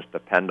makes us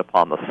depend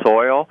upon the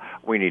soil.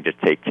 We need to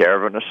take care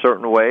of it in a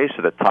certain way.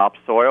 So the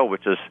topsoil,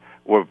 which is,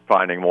 we're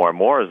finding more and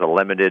more, is a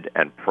limited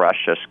and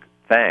precious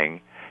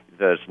thing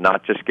that's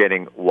not just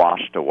getting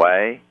washed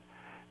away.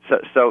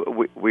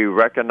 So we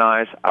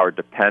recognize our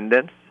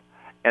dependence,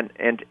 and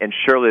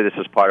surely this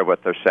is part of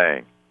what they're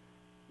saying.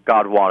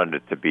 God wanted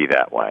it to be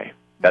that way.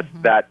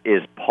 That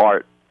is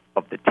part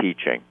of the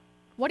teaching.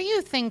 What do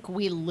you think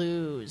we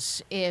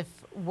lose if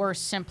we're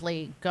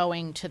simply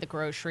going to the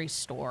grocery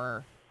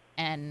store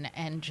and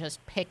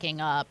just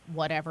picking up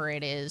whatever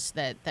it is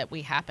that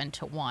we happen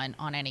to want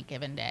on any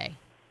given day?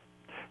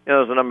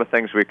 There's a number of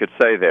things we could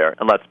say there,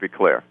 and let's be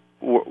clear.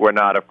 We're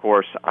not, of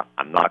course,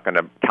 I'm not going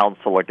to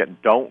counsel again,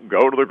 don't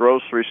go to the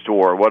grocery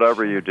store,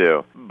 whatever you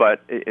do.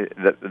 But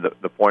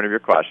the point of your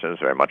question is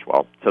very much,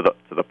 to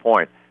the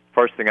point.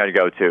 First thing I'd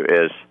go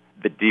to is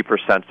the deeper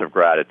sense of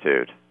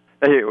gratitude.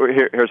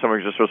 Here's someone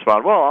who just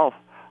responded, well,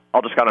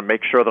 I'll just kind of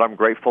make sure that I'm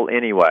grateful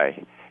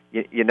anyway.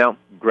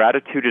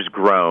 Gratitude is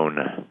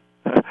grown.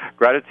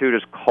 Gratitude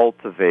is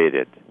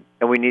cultivated,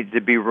 and we need to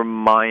be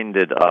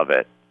reminded of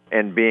it.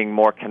 And being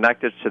more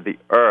connected to the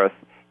earth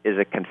is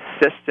a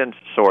consistent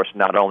source,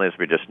 not only, as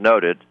we just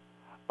noted,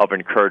 of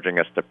encouraging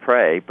us to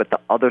pray, but the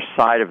other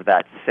side of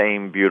that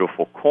same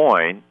beautiful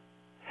coin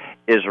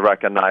is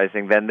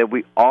recognizing then that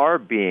we are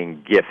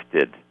being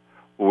gifted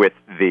with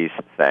these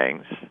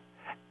things.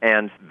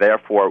 And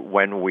therefore,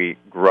 when we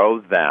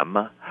grow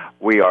them,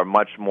 we are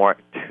much more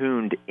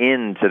tuned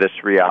into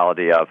this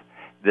reality of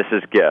this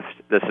is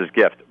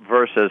gift,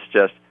 versus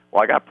just,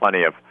 well, I got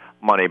plenty of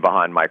money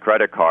behind my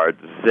credit card,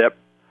 zip.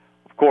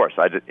 Of course,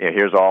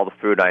 here's all the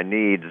food I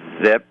need,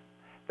 zip.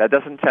 That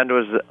doesn't tend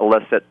to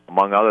elicit,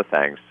 among other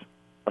things,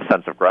 a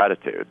sense of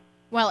gratitude.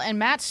 Well, and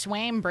Matt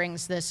Swaim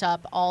brings this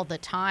up all the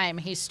time.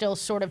 He's still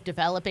sort of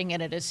developing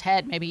it in his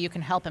head. Maybe you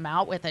can help him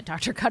out with it,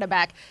 Dr.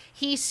 Cuddeback.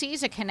 He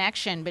sees a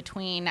connection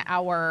between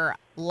our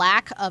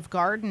lack of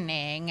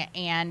gardening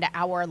and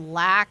our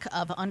lack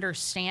of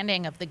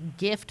understanding of the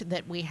gift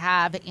that we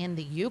have in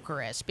the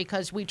Eucharist,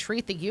 because we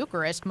treat the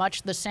Eucharist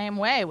much the same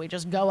way. We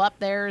just go up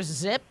there,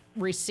 zip,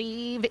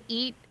 receive,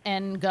 eat,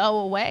 and go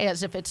away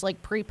as if it's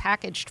like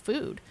prepackaged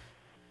food.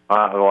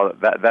 Well,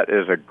 that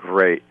is a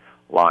great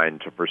line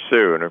to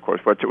pursue, and of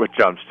course, what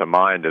jumps to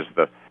mind is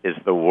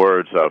the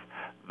words of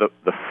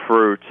the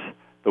fruit,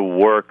 the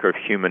work of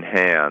human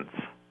hands.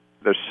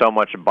 There's so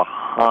much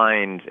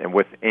behind and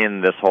within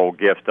this whole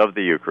gift of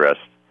the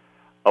Eucharist,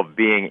 of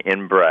being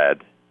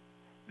inbred,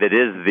 that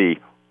is the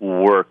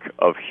work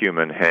of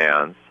human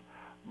hands.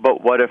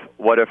 But what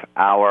if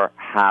our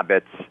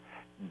habits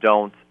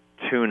don't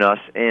tune us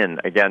in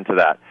again to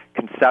that?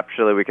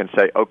 Conceptually, we can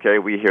say, okay,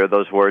 we hear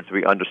those words,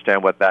 we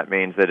understand what that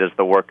means. It is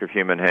the work of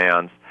human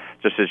hands.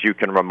 Just as you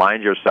can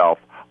remind yourself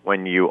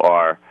when you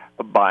are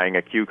buying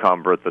a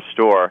cucumber at the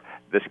store.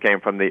 This came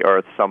from the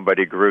earth.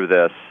 Somebody grew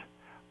this.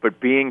 But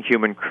being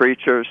human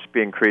creatures,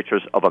 being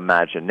creatures of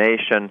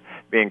imagination,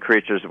 being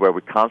creatures where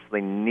we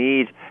constantly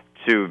need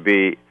to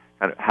be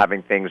kind of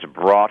having things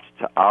brought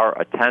to our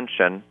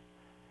attention,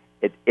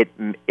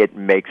 it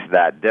makes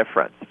that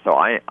difference. So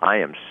I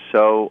am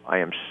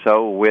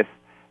so with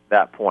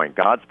that point.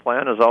 God's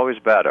plan is always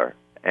better,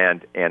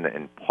 and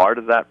part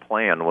of that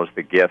plan was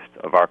the gift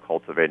of our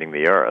cultivating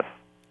the earth.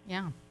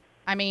 Yeah,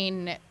 I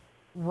mean,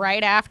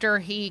 right after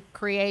he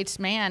creates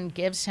man,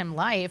 gives him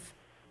life,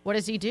 what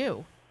does he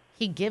do?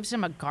 He gives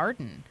him a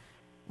garden.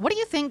 What do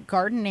you think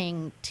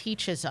gardening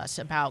teaches us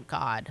about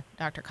God,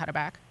 Dr.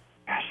 Cuddeback?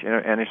 Gosh,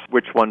 and it's,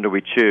 which one do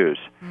we choose?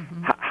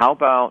 Mm-hmm. How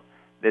about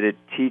that it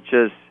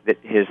teaches that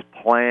his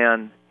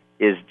plan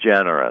is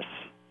generous,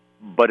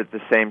 but at the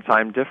same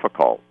time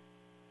difficult?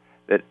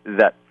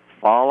 That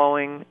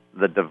following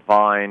the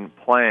divine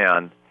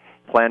plan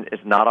is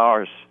not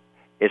ours.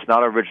 It's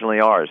not originally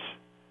ours.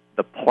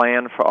 The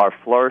plan for our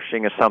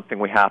flourishing is something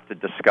we have to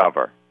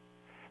discover.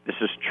 This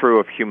is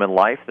true of human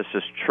life. This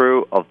is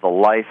true of the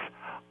life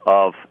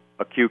of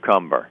a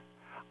cucumber.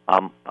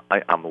 I'm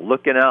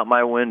looking out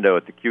my window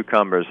at the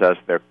cucumbers as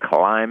they're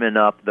climbing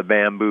up the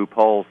bamboo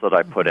poles that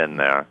I put in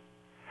there.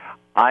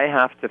 I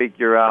have to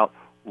figure out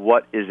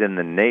what is in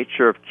the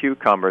nature of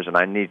cucumbers, and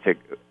I need to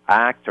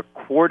act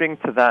according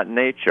to that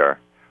nature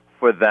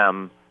for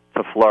them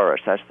to flourish.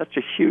 That's such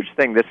a huge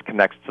thing. This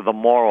connects to the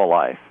moral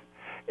life.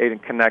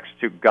 It connects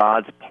to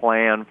God's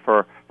plan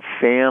for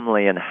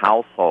family and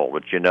household,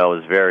 which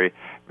is very,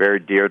 very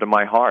dear to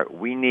my heart.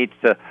 We need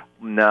to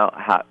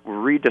now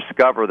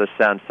rediscover the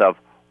sense of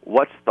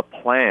what's the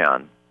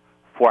plan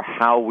for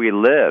how we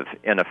live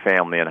in a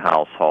family and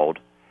household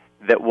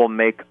that will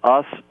make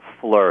us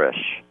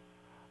flourish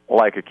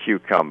like a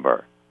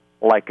cucumber,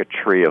 like a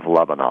tree of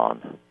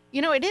Lebanon.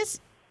 It is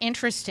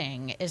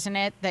interesting, isn't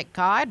it, that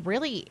God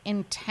really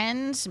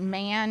intends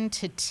man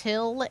to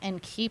till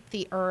and keep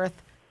the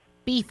earth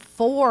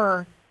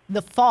before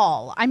the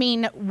fall. I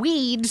mean,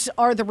 weeds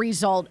are the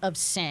result of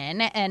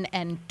sin,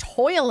 and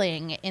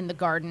toiling in the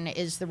garden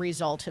is the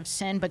result of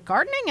sin, but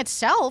gardening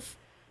itself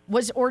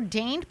was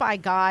ordained by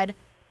God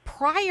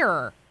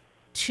prior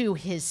to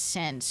his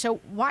sin. So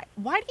why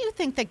do you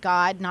think that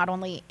God not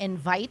only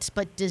invites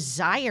but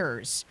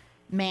desires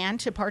man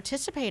to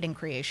participate in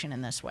creation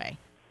in this way?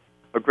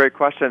 A great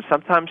question.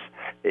 Sometimes,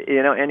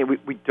 Annie,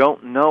 we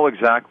don't know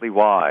exactly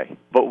why,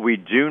 but we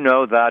do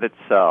know that it's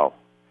so.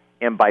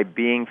 And by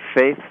being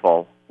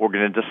faithful, we're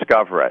going to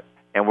discover it.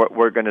 And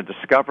we're going to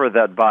discover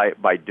that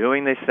by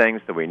doing these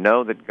things that we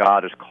know that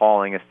God is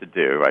calling us to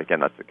do. Right? Again,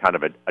 that's kind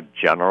of a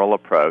general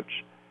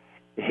approach.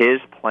 His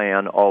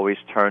plan always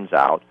turns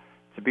out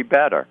to be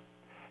better.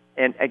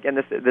 And again,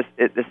 this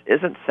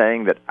isn't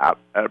saying that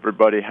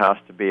everybody has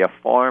to be a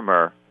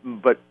farmer,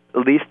 but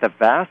at least the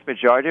vast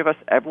majority of us,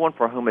 everyone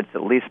for whom it's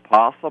at least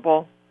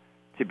possible,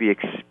 to be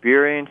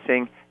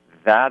experiencing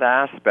that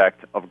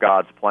aspect of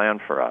God's plan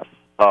for us,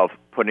 of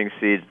putting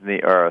seeds in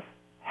the earth,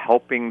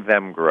 helping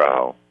them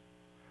grow,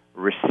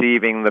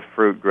 receiving the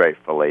fruit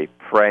gratefully,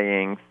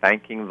 praying,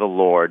 thanking the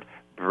Lord,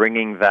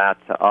 bringing that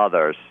to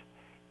others.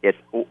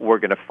 We're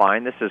going to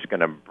find this is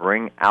going to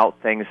bring out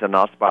things in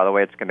us. By the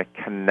way, it's going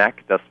to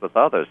connect us with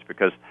others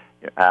because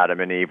Adam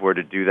and Eve were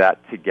to do that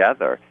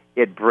together.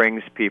 It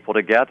brings people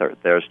together.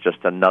 There's just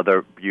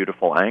another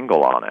beautiful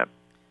angle on it.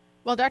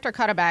 Well, Dr.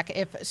 Cuddeback,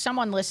 if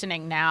someone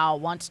listening now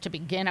wants to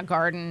begin a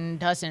garden,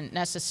 doesn't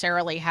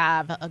necessarily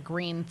have a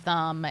green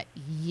thumb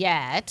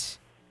yet,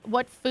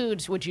 what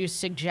foods would you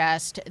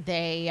suggest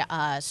they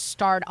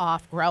start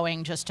off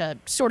growing just to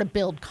sort of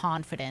build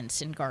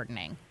confidence in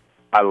gardening?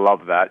 I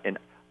love that. And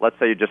let's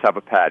say you just have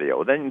a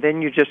patio.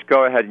 Then you just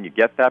go ahead and you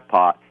get that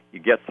pot, you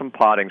get some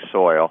potting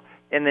soil,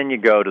 and then you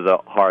go to the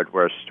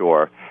hardware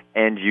store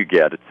and you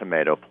get a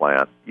tomato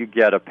plant, you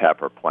get a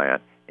pepper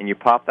plant, and you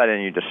pop that in,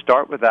 and you just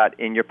start with that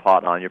in your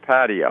pot on your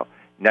patio.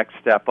 Next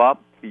step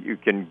up, you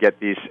can get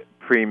these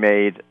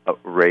pre-made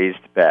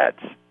raised beds,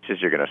 which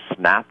is you're going to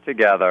snap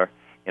together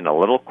in a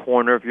little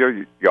corner of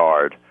your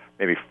yard,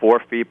 maybe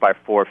 4 feet by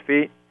 4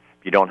 feet.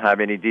 If you don't have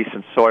any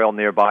decent soil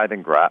nearby,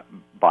 then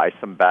buy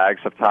some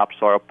bags of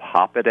topsoil,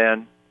 pop it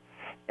in,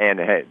 and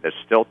hey, there's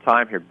still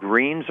time here.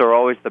 Greens are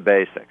always the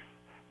basics.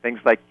 Things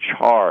like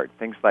chard,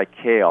 things like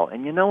kale.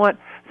 And you know what?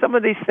 Some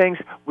of these things,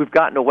 we've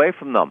gotten away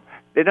from them.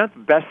 They're not the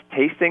best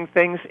tasting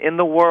things in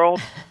the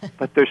world,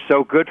 but they're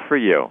so good for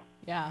you.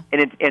 Yeah.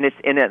 And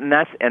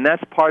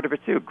that's part of it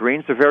too.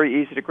 Greens are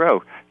very easy to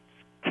grow.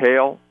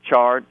 Kale,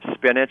 chard,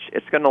 spinach,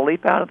 it's going to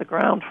leap out of the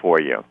ground for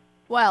you.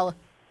 Well,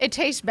 it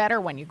tastes better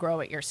when you grow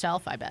it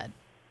yourself, I bet.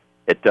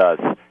 It does.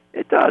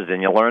 It does.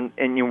 And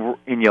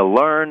you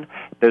learn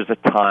there's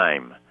a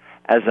time.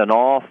 As in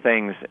all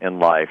things in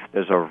life,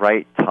 there's a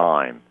right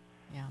time.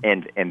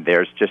 Yeah. And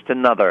there's just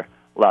another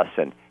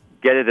lesson.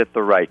 Get it at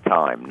the right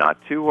time. Not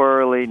too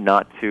early,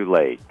 not too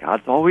late.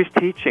 God's always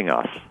teaching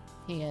us.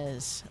 He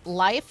is.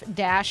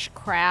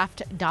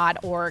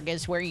 life-craft.org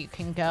is where you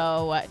can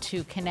go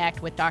to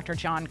connect with Dr.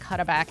 John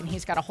Cuddeback, and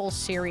he's got a whole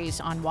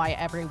series on why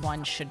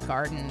everyone should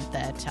garden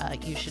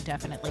that you should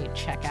definitely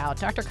check out.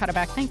 Dr.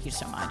 Cuddeback, thank you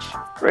so much.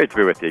 Great to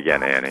be with you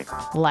again, Annie.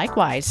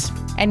 Likewise.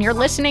 And you're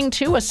listening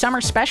to a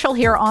summer special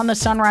here on the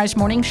Sunrise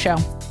Morning Show.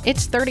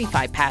 It's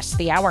 35 past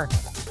the hour.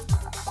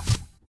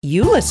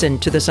 You listen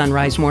to the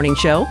Sunrise Morning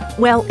Show?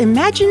 Well,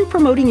 imagine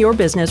promoting your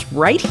business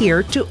right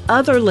here to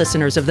other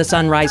listeners of the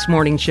Sunrise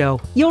Morning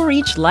Show. You'll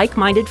reach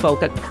like-minded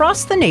folk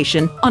across the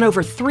nation on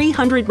over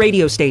 300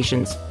 radio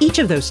stations, each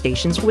of those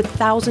stations with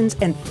thousands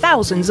and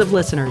thousands of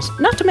listeners,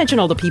 not to mention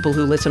all the people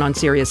who listen on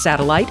Sirius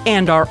Satellite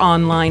and our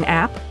online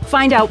app.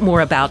 Find out more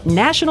about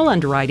national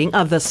underwriting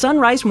of the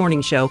Sunrise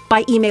Morning Show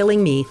by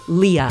emailing me,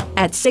 Leah,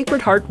 at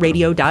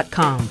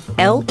sacredheartradio.com.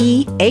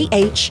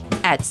 Leah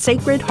at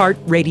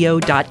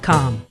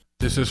sacredheartradio.com.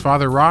 This is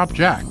Father Rob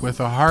Jack with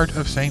the Heart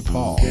of St.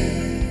 Paul.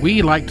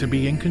 We like to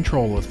be in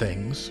control of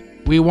things.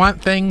 We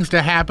want things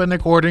to happen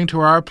according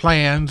to our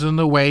plans and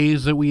the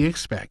ways that we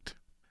expect.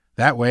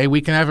 That way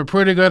we can have a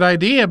pretty good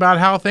idea about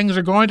how things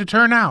are going to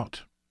turn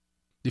out.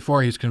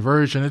 Before his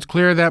conversion, it's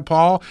clear that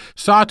Paul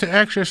sought to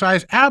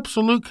exercise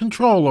absolute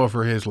control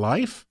over his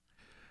life.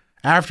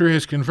 After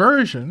his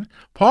conversion,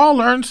 Paul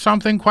learned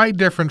something quite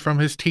different from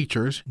his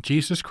teachers,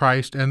 Jesus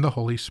Christ and the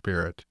Holy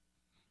Spirit.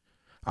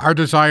 Our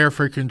desire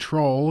for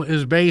control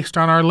is based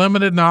on our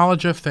limited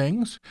knowledge of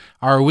things,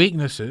 our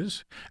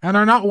weaknesses, and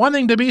our not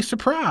wanting to be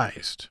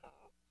surprised.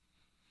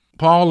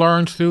 Paul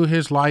learns through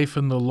his life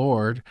in the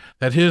Lord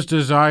that his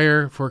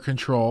desire for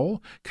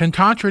control can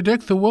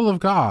contradict the will of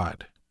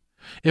God.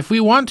 If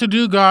we want to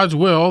do God's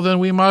will, then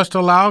we must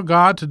allow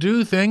God to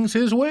do things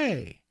his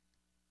way.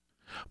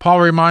 Paul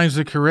reminds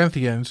the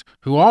Corinthians,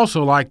 who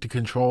also like to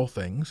control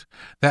things,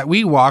 that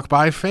we walk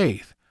by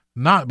faith,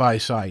 not by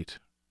sight.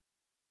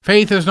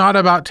 Faith is not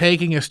about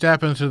taking a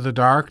step into the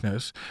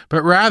darkness,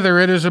 but rather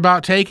it is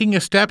about taking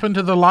a step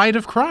into the light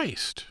of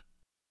Christ.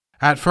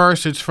 At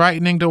first, it's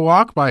frightening to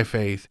walk by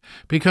faith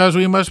because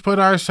we must put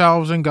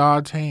ourselves in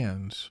God's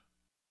hands.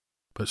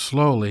 But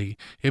slowly,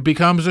 it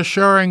becomes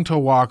assuring to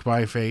walk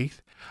by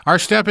faith. Our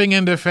stepping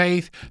into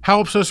faith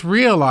helps us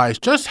realize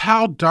just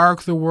how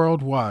dark the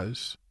world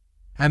was,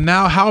 and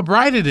now how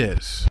bright it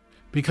is,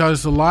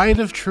 because the light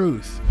of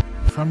truth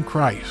from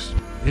Christ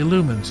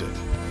illumines it.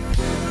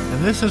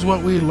 And this is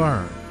what we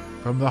learn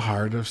from the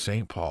heart of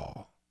St.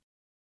 Paul.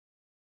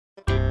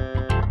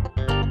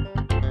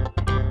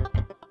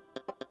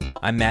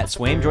 I'm Matt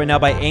Swaim, joined now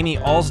by Amy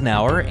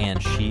Alsnauer, and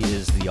she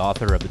is the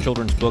author of the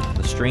children's book,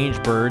 The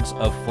Strange Birds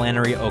of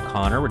Flannery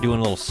O'Connor. We're doing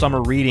a little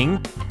summer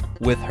reading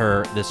with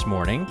her this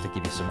morning to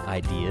give you some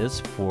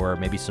ideas for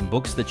maybe some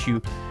books that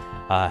you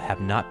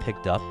have not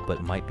picked up,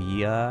 but might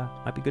be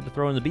good to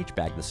throw in the beach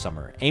bag this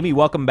summer. Amy,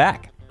 welcome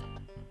back.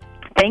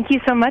 Thank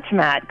you so much,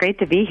 Matt. Great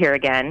to be here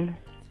again.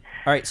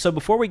 All right, so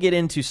before we get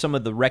into some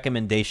of the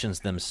recommendations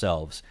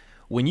themselves,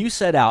 when you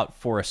set out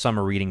for a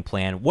summer reading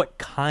plan, what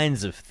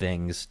kinds of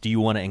things do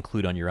you want to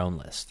include on your own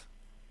list?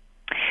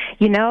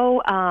 You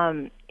know,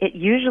 it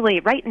usually,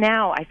 right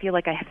now, I feel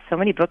like I have so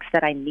many books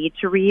that I need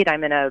to read.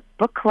 I'm in a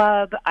book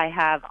club. I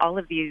have all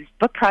of these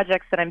book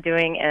projects that I'm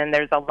doing, and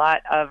there's a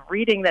lot of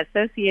reading that's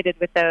associated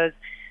with those.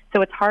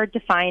 So it's hard to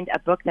find a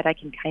book that I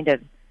can kind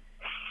of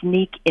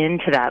sneak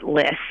into that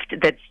list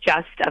that's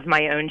just of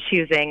my own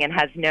choosing and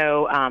has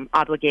no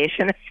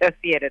obligation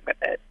associated with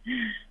it.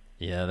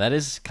 Yeah, that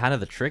is kind of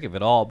the trick of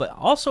it all. But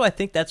also I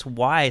think that's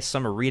why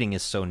summer reading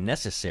is so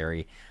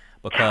necessary,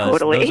 because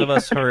those of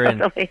us who are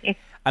in...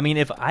 I mean,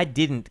 if I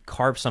didn't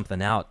carve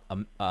something out,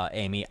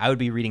 Amy, I would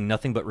be reading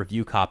nothing but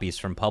review copies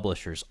from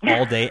publishers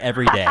all day,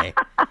 every day.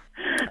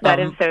 That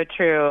is so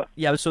true.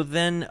 Yeah, so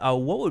then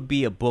what would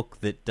be a book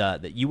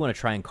that you want to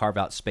try and carve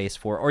out space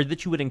for, or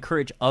that you would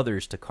encourage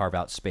others to carve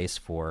out space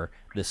for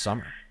this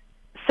summer?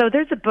 So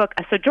there's a book.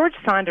 So George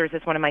Saunders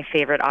is one of my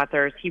favorite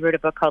authors. He wrote a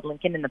book called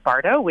Lincoln in the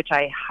Bardo, which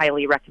I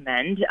highly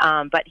recommend.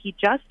 But he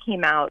just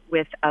came out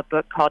with a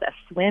book called A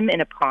Swim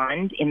in a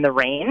Pond in the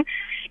Rain.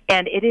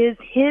 And it is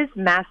his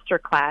master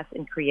class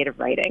in creative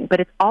writing, but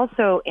it's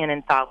also an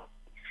anthology.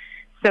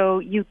 So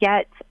you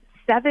get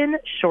 7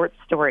 short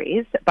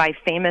stories by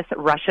famous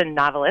Russian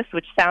novelists,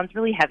 which sounds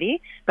really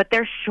heavy, but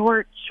they're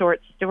short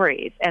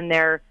stories, and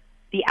they're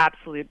the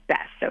absolute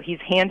best. So he's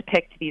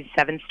handpicked these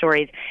 7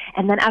 stories,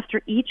 and then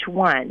after each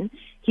one,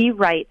 he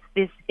writes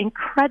this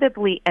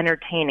incredibly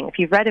entertaining, if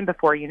you've read him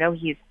before, you know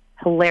he's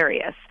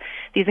hilarious,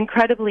 these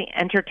incredibly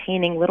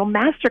entertaining little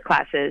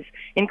masterclasses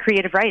in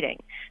creative writing.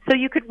 So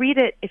you could read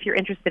it if you're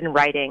interested in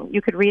writing.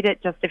 You could read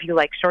it just if you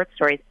like short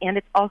stories, and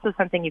it's also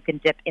something you can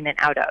dip in and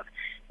out of.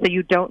 So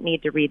you don't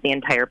need to read the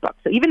entire book.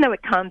 So even though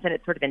it comes and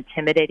it's sort of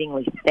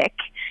intimidatingly thick,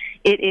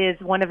 it is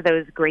one of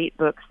those great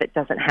books that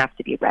doesn't have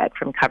to be read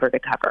from cover to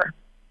cover.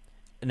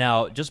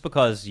 Now, just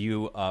because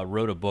you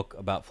wrote a book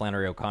about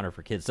Flannery O'Connor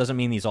for kids doesn't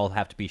mean these all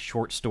have to be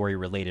short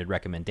story-related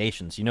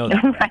recommendations. You know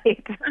that,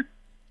 right? Right.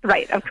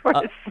 Right, of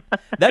course.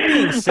 That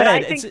being said, but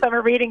I think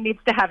summer reading needs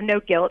to have no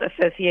guilt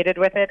associated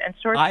with it, and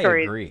short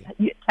stories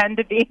tend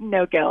to be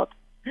no guilt.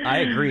 I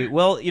agree.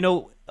 Well, you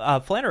know,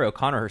 Flannery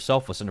O'Connor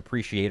herself was an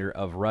appreciator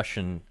of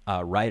Russian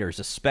writers,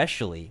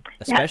 especially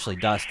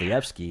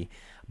Dostoevsky.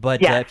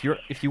 But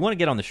if you want to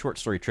get on the short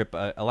story trip,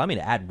 allow me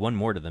to add one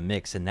more to the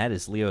mix, and that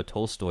is Leo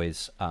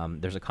Tolstoy's.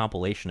 There's a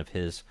compilation of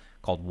his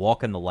called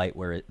 "Walk in the Light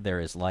Where There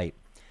Is Light."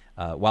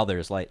 While There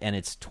Is Light, and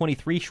it's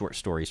 23 short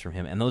stories from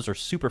him, and those are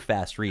super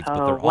fast reads,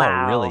 but they're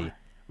all really,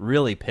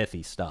 really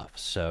pithy stuff.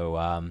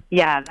 So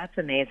yeah, that's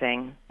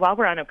amazing. While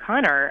we're on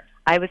O'Connor,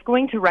 I was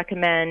going to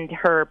recommend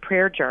her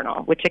prayer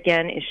journal, which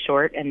again is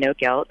short and no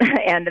guilt.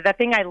 And the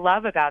thing I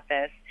love about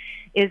this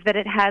is that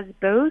it has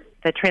both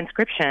the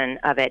transcription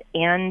of it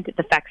and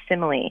the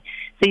facsimile.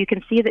 So you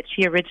can see that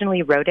she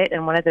originally wrote it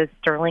in one of those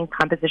sterling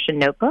composition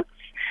notebooks,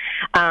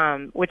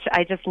 which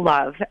I just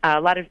love. A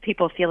lot of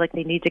people feel like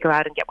they need to go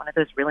out and get one of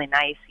those really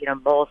nice,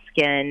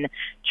 moleskin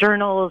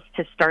journals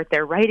to start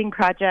their writing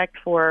project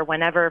for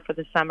whenever, for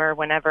the summer,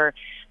 whenever.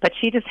 But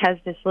she just has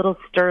this little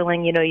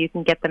sterling, you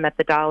can get them at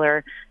the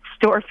dollar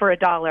store for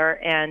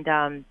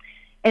 $1,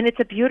 and it's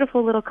a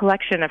beautiful little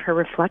collection of her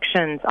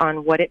reflections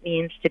on what it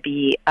means to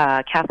be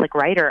a Catholic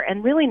writer,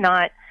 and really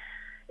not,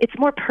 it's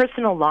more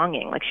personal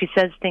longing. Like she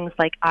says things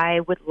like,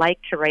 I would like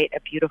to write a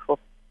beautiful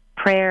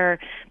prayer.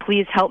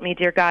 Please help me,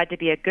 dear God, to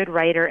be a good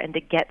writer and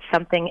to get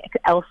something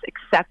else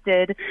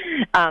accepted.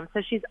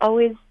 So she's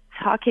always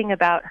talking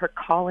about her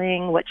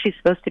calling, what she's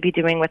supposed to be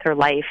doing with her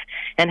life,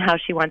 and how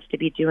she wants to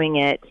be doing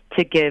it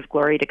to give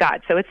glory to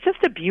God. So it's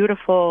just a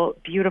beautiful,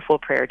 beautiful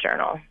prayer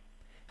journal.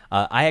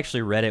 I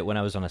actually read it when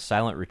I was on a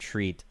silent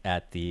retreat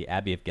at the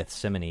Abbey of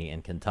Gethsemane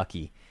in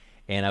Kentucky,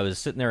 and I was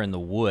sitting there in the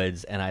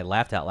woods, and I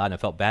laughed out loud, and I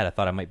felt bad. I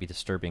thought I might be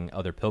disturbing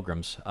other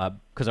pilgrims,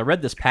 because I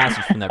read this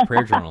passage from that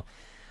prayer journal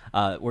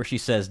where she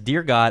says,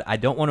 Dear God, I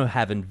don't want to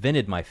have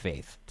invented my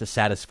faith to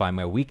satisfy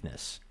my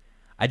weakness.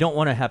 I don't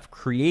want to have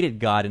created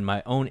God in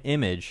my own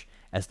image,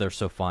 as they're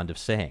so fond of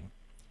saying.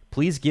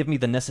 Please give me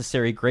the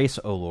necessary grace,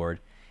 O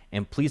Lord,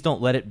 and please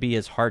don't let it be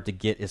as hard to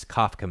get as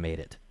Kafka made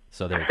it.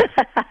 So there you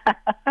go.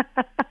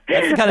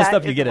 That's the kind of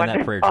stuff you get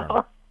wonderful. In that prayer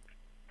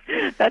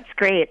journal. That's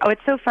great. Oh,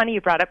 it's so funny you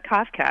brought up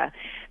Kafka,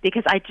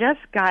 because I just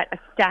got a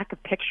stack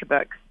of picture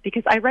books,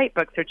 because I write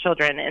books for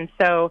children, and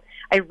so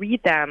I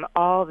read them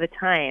all the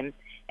time.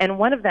 And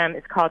one of them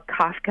is called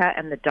Kafka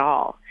and the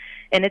Doll.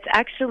 And it's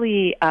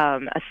actually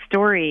a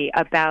story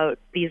about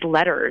these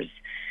letters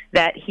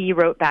that he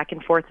wrote back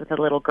and forth with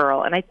a little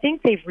girl. And I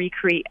think they've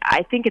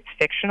I think it's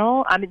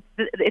fictional. I mean,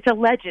 it's a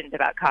legend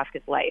about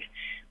Kafka's life.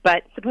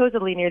 But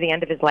supposedly near the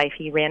end of his life,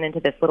 he ran into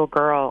this little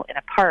girl in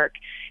a park,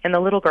 and the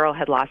little girl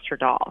had lost her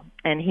doll.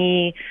 And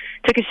he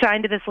took a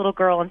shine to this little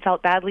girl and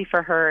felt badly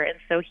for her, and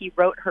so he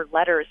wrote her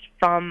letters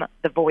from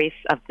the voice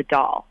of the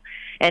doll.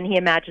 And he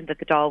imagined that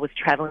the doll was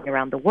traveling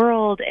around the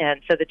world, and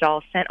so the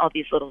doll sent all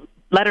these little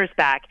letters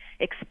back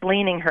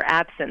explaining her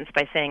absence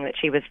by saying that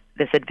she was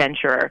this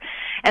adventurer.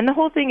 And the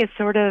whole thing is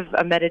sort of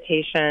a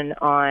meditation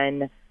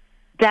on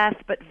death,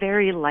 but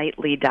very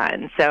lightly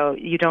done. So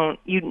you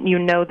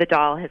know the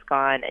doll has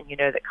gone, and you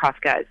know that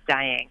Kafka is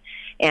dying,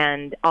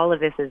 and all of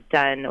this is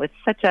done with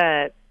such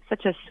a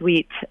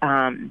sweet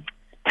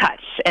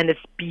touch, and it's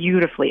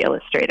beautifully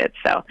illustrated.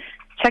 So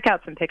check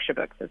out some picture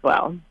books as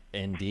well.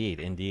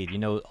 Indeed.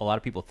 A lot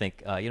of people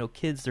think,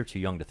 kids, they're too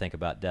young to think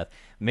about death.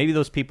 Maybe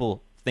those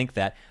people think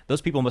that.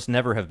 Those people must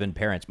never have been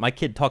parents. My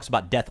kid talks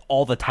about death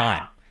all the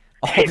time.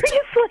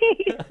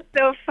 Seriously?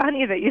 So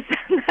funny that you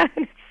said that.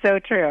 It's so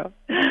true.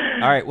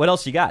 All right, what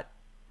else you got?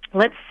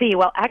 Let's see.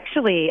 Well,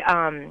 actually,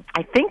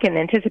 I think in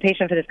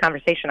anticipation for this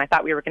conversation, I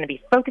thought we were going to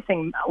be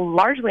focusing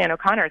largely on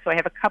O'Connor, so I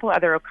have a couple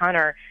other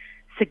O'Connor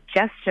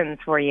suggestions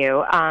for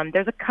you.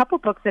 There's a couple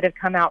books that have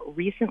come out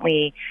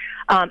recently,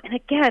 and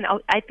again,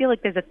 I feel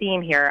like there's a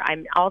theme here.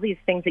 All these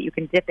things that you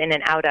can dip in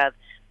and out of.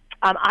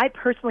 I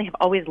personally have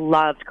always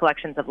loved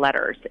collections of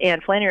letters,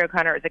 and Flannery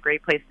O'Connor is a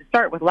great place to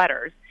start with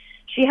letters.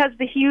 She has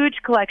the huge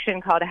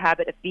collection called A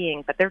Habit of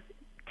Being, but there's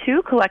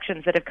two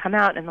collections that have come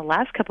out in the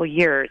last couple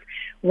years.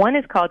 One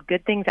is called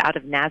Good Things Out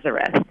of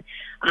Nazareth,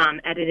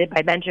 edited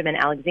by Benjamin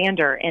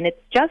Alexander, and it's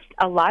just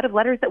a lot of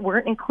letters that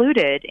weren't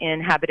included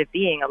in Habit of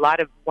Being, a lot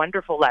of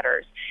wonderful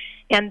letters.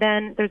 And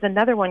then there's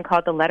another one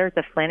called The Letters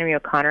of Flannery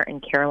O'Connor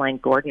and Caroline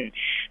Gordon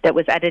that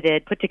was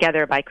put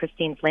together by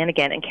Christine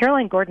Flanagan. And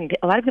Caroline Gordon,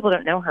 a lot of people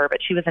don't know her, but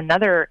she was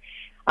another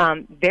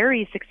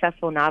very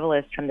successful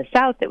novelist from the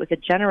South that was a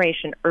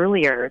generation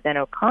earlier than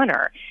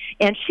O'Connor.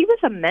 And she was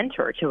a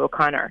mentor to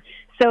O'Connor.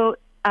 So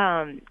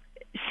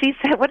she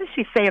said, what does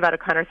she say about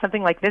O'Connor?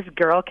 Something like, this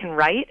girl can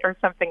write, or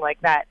something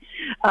like that.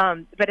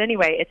 But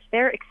anyway, it's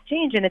their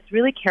exchange, and it's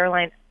really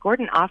Caroline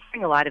Gordon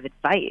offering a lot of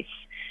advice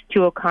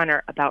to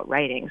O'Connor about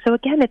writing. So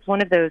again, it's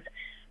one of those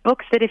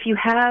books that if you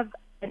have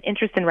an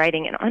interest in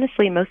writing, and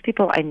honestly, most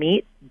people I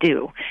meet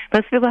do.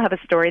 Most people have a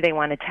story they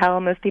want to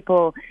tell. Most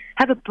people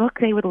have a book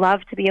they would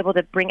love to be able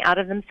to bring out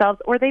of themselves,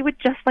 or they would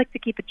just like to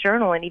keep a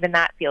journal, and even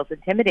that feels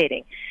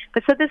intimidating.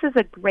 But so this is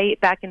a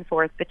great back and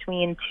forth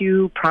between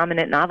two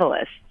prominent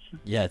novelists.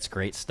 Yeah, it's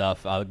great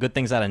stuff. Good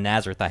Things Out of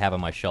Nazareth I have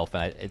on my shelf,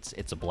 and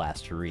it's a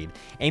blast to read.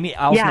 Amy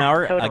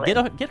Alsnauer,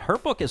 totally. Get her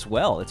book as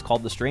well. It's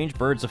called The Strange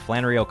Birds of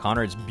Flannery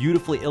O'Connor. It's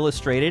beautifully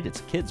illustrated. It's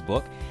a kid's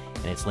book,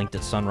 and it's linked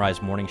at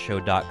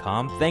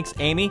sunrisemorningshow.com. Thanks,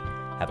 Amy.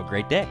 Have a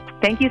great day.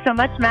 Thank you so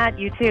much, Matt.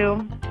 You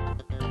too.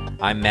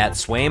 I'm Matt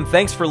Swaim.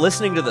 Thanks for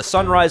listening to the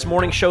Sunrise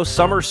Morning Show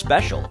Summer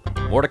Special.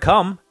 More to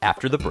come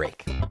after the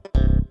break.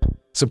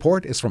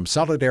 Support is from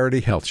Solidarity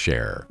Health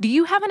Share. Do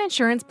you have an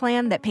insurance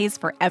plan that pays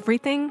for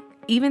everything,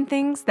 even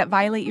things that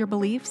violate your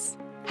beliefs?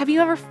 Have you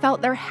ever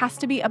felt there has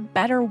to be a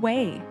better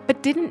way,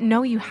 but didn't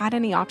know you had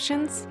any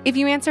options? If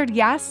you answered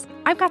yes,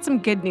 I've got some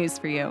good news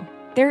for you.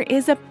 There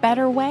is a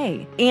better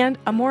way and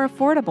a more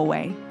affordable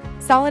way.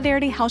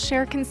 Solidarity Health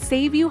Share can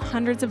save you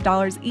hundreds of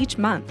dollars each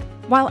month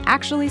while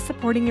actually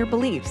supporting your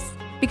beliefs.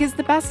 Because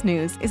the best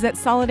news is that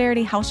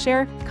Solidarity Health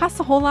Share costs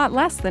a whole lot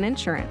less than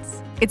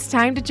insurance. It's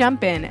time to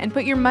jump in and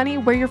put your money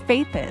where your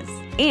faith is,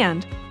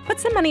 and put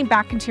some money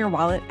back into your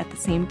wallet at the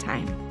same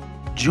time.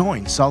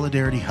 Join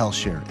Solidarity Health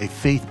Share, a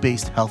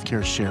faith-based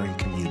healthcare sharing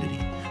community.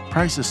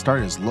 Prices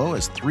start as low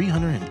as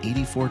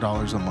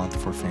 $384 a month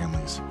for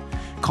families.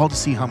 Call to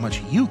see how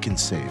much you can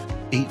save.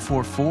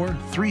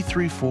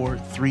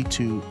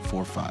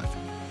 844-334-3245.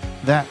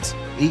 That's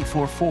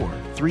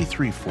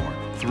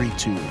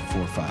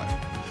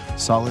 844-334-3245.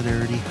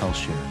 Solidarity Health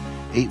Share.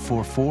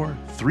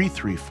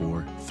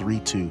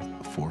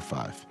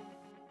 844-334-3245.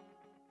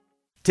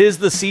 'Tis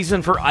the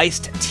season for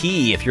iced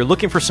tea. If you're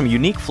looking for some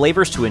unique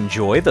flavors to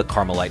enjoy, the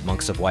Carmelite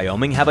Monks of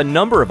Wyoming have a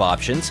number of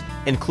options,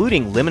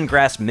 including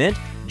lemongrass mint,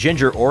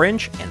 ginger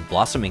orange, and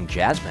blossoming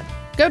jasmine.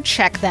 Go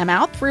check them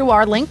out through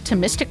our link to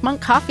Mystic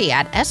Monk Coffee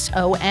at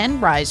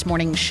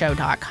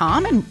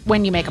sonrisemorningshow.com. And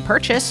when you make a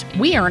purchase,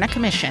 we earn a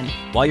commission.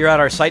 While you're at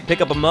our site, pick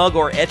up a mug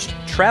or etched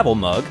travel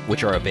mug,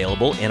 which are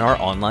available in our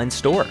online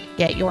store.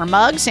 Get your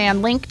mugs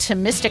and link to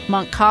Mystic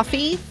Monk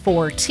Coffee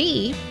for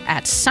tea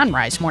at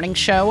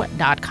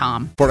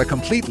sunrisemorningshow.com. For a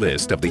complete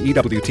list of the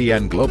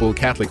EWTN Global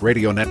Catholic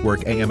Radio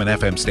Network AM and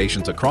FM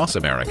stations across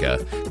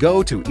America,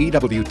 go to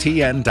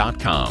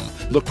EWTN.com.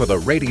 Look for the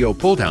radio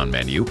pull-down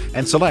menu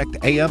and select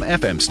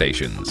AM/FM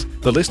stations.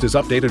 The list is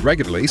updated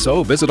regularly,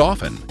 so visit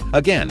often.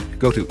 Again,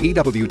 go to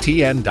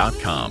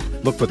EWTN.com.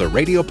 Look for the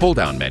radio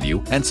pull-down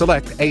menu and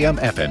select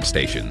AM/FM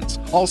stations.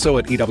 Also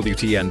at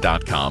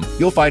EWTN.com,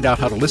 you'll find out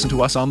how to listen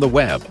to us on the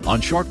web,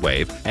 on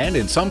shortwave, and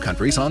in some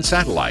countries on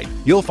satellite.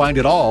 You'll find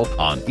it all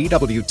on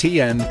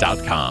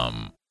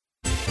EWTN.com.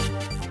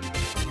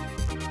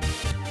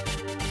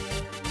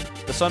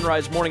 The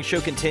Sunrise Morning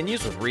Show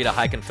continues with Rita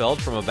Heikenfeld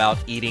from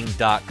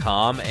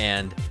AboutEating.com,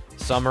 and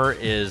summer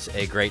is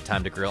a great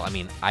time to grill. I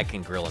mean, I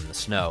can grill in the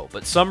snow,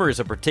 but summer is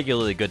a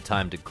particularly good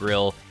time to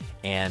grill,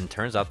 and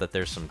turns out that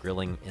there's some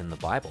grilling in the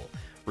Bible.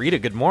 Rita,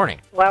 good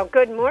morning. Well,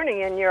 good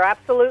morning, and you're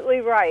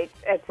absolutely right.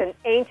 It's an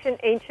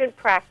ancient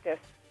practice.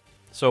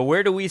 So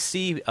where do we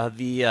see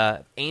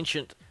the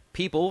ancient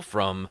people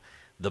from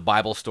the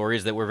Bible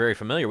stories that we're very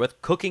familiar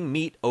with cooking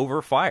meat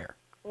over fire?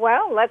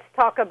 Well, let's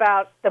talk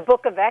about the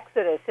book of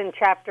Exodus in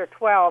chapter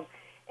 12.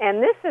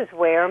 And this is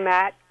where,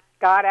 Matt,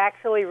 God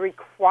actually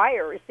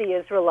requires the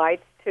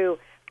Israelites to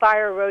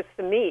fire roast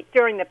the meat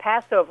during the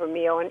Passover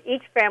meal. And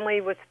each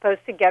family was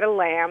supposed to get a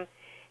lamb,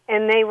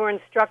 and they were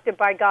instructed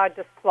by God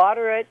to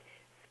slaughter it,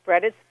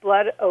 spread its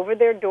blood over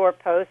their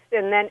doorposts,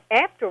 and then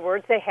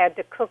afterwards they had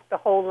to cook the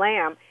whole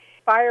lamb,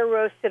 fire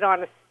roasted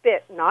on a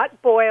spit,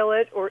 not boil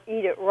it or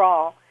eat it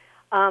raw.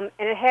 And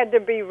it had to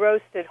be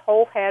roasted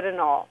whole head and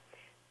all.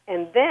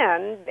 And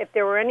then, if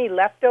there were any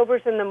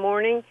leftovers in the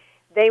morning,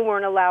 they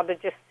weren't allowed to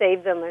just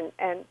save them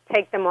and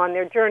take them on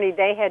their journey.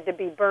 They had to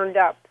be burned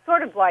up,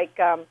 sort of like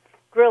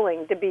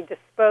grilling, to be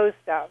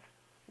disposed of.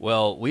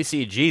 Well, we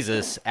see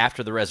Jesus,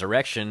 after the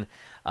resurrection,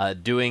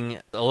 doing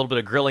a little bit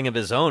of grilling of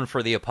his own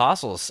for the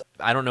apostles.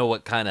 I don't know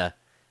what kind of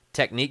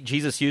technique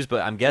Jesus used,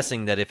 but I'm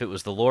guessing that if it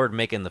was the Lord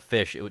making the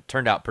fish, it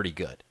turned out pretty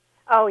good.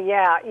 Oh,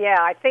 yeah.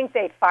 I think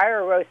they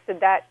fire roasted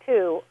that,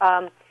 too.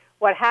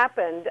 What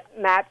happened,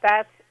 Matt,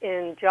 that's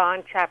in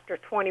John chapter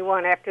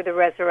 21 after the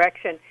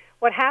resurrection.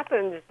 What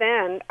happens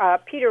then,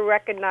 Peter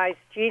recognized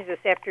Jesus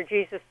after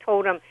Jesus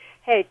told him,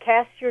 hey,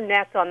 cast your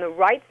nets on the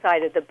right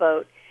side of the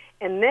boat.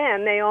 And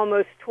then they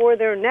almost tore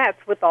their nets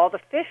with all the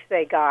fish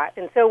they got.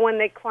 And so when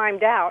they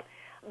climbed out,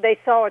 they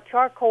saw a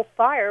charcoal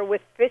fire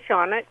with fish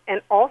on it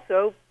and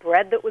also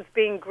bread that was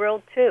being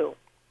grilled too.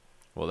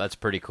 Well, that's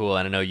pretty cool.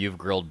 And I know you've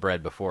grilled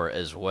bread before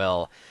as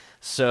well.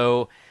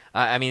 So,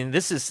 I mean,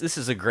 this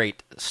is a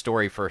great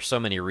story for so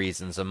many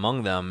reasons.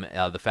 Among them,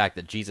 the fact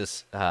that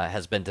Jesus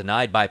has been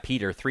denied by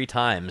Peter 3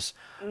 times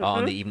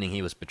on the evening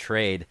he was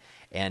betrayed.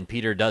 And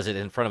Peter does it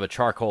in front of a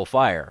charcoal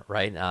fire,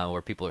 right,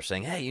 where people are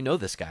saying, hey, you know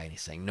this guy. And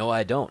he's saying, no,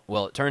 I don't.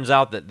 Well, it turns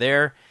out that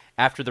there,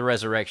 after the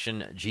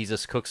resurrection,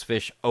 Jesus cooks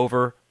fish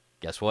over,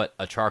 guess what,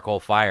 a charcoal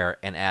fire,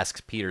 and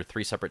asks Peter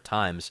 3 separate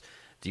times,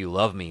 do you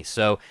love me?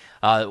 So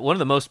one of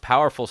the most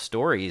powerful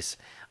stories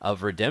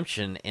of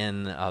redemption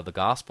in the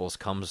Gospels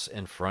comes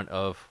in front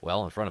of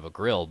a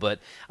grill. But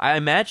I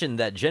imagine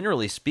that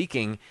generally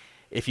speaking,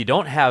 if you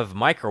don't have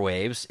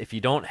microwaves, if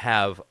you don't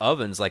have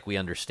ovens like we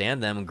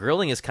understand them,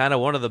 grilling is kind of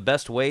one of the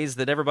best ways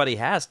that everybody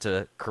has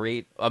to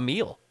create a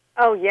meal.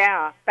 Oh,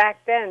 yeah.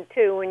 Back then,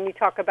 too, when you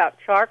talk about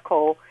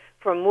charcoal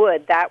from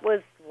wood, that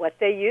was what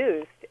they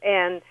used.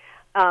 And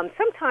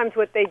sometimes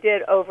what they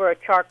did over a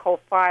charcoal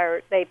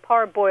fire, they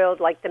parboiled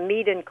like the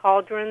meat in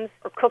cauldrons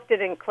or cooked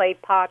it in clay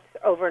pots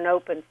over an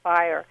open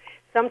fire.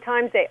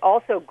 Sometimes they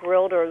also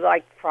grilled or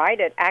like fried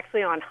it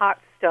actually on hot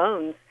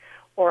stones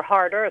or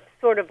hard earth,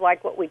 sort of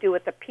like what we do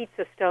with the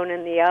pizza stone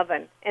in the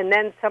oven. And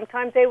then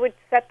sometimes they would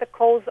set the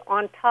coals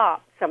on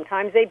top.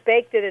 Sometimes they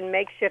baked it in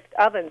makeshift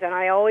ovens. And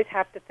I always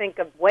have to think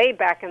of way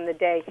back in the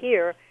day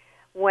here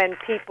when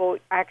people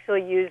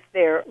actually used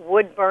their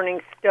wood-burning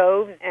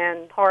stoves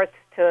and hearths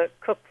to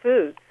cook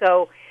food.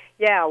 So,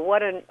 yeah,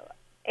 what an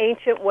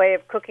ancient way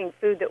of cooking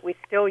food that we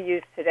still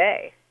use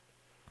today.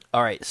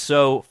 All right,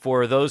 so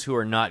for those who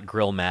are not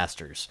grill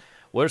masters,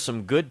 what are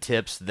some good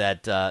tips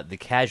that the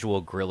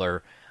casual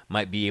griller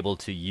might be able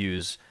to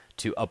use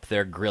to up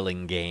their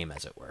grilling game,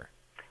 as it were?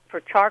 For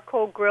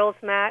charcoal grills,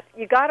 Matt,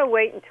 you got to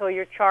wait until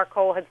your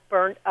charcoal has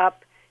burned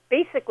up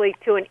basically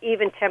to an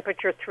even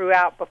temperature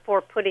throughout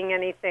before putting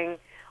anything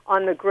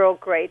on the grill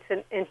grates.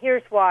 And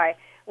here's why.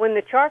 When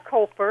the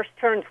charcoal first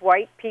turns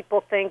white,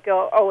 people think,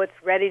 oh, it's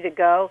ready to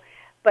go.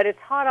 But it's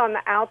hot on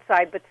the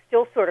outside, but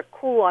still sort of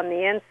cool on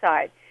the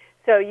inside.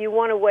 So you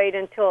want to wait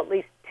until at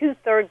least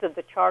two-thirds of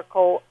the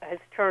charcoal has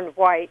turned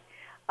white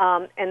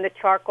and the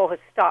charcoal has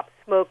stopped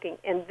smoking.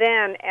 And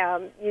then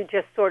you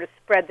just sort of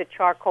spread the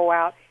charcoal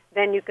out.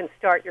 Then you can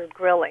start your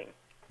grilling.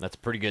 That's a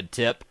pretty good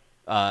tip.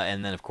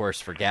 And then, of course,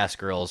 for gas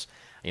grills,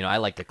 I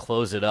like to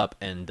close it up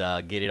and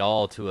get it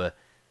all to a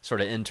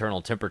sort of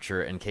internal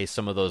temperature in case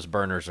some of those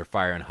burners are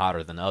firing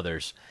hotter than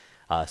others.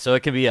 So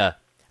it can be a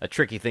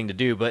tricky thing to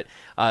do. But,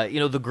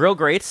 the grill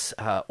grates,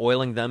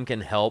 oiling them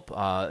can help.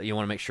 You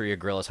want to make sure your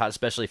grill is hot,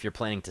 especially if you're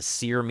planning to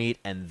sear meat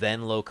and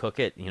then low cook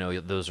it.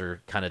 Those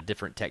are kind of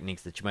different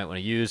techniques that you might want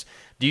to use.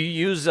 Do you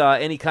use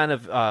any kind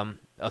of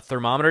a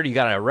thermometer? Do you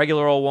got a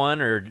regular old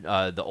one or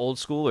the old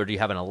school, or do you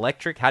have an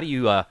electric? How do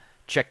you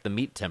check the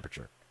meat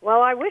temperature?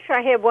 Well, I wish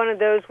I had one of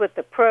those with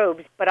the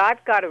probes, but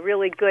I've got a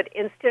really good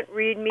instant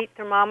read meat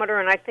thermometer,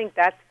 and I think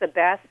that's the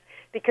best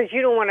because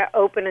you don't want to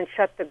open and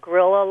shut the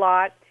grill a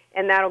lot,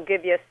 and that'll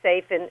give you a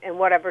safe in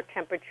whatever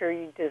temperature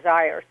you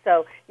desire.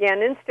 So, yeah,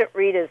 an instant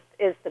read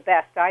is the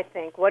best, I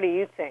think. What do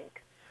you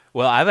think?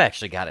 Well, I've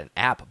actually got an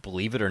app,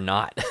 believe it or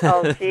not,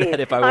 oh, geez. that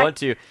if I want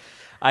to,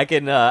 I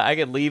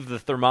can leave the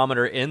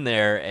thermometer in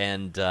there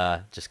and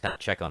just kind of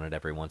check on it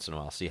every once in a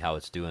while, see how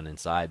it's doing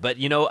inside. But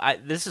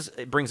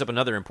it brings up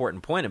another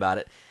important point about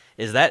it,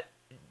 is that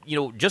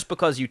just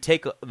because you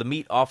take the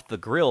meat off the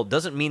grill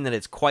doesn't mean that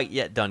it's quite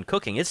yet done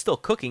cooking. It's still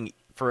cooking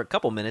for a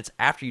couple minutes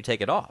after you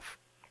take it off.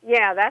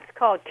 Yeah, that's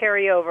called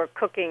carryover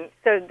cooking.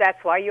 So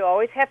that's why you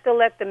always have to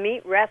let the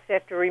meat rest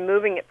after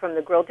removing it from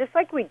the grill, just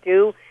like we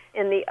do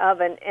in the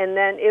oven, and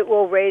then it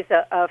will raise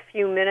a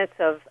few minutes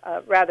of,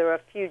 a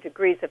few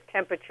degrees of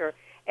temperature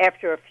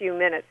after a few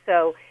minutes.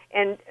 So,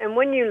 and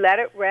when you let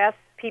it rest,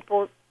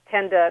 people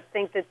tend to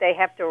think that they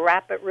have to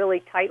wrap it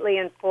really tightly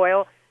in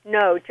foil.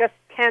 No, just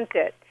tent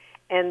it,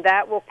 and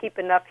that will keep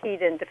enough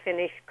heat in to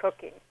finish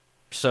cooking.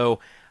 So,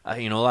 a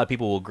lot of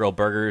people will grill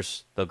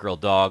burgers, they'll grill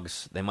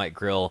dogs, they might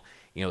grill,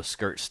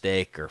 skirt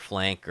steak or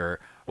flank or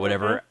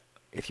whatever.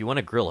 Mm-hmm. If you want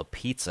to grill a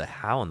pizza,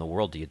 how in the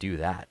world do you do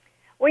that?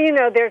 Well,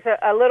 there's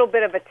a little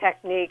bit of a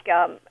technique,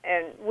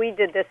 and we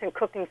did this in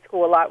cooking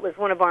school a lot. It was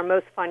one of our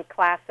most fun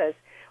classes.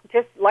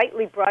 Just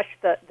lightly brush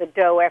the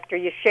dough after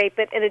you shape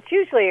it, and it's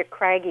usually a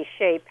craggy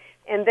shape.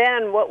 And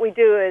then what we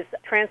do is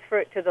transfer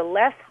it to the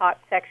less hot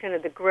section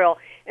of the grill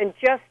and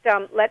just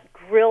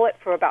grill it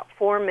for about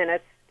 4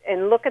 minutes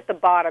and look at the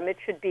bottom. It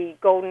should be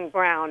golden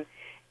brown.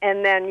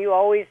 And then you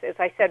always, as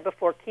I said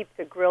before, keep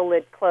the grill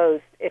lid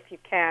closed if you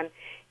can.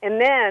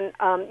 And then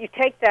you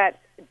take that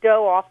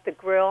dough off the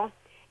grill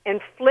and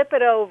flip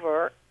it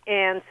over,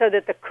 and so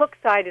that the cooked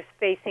side is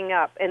facing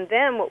up. And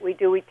then what we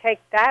do, we take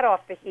that off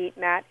the heat,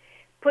 Matt,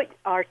 put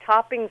our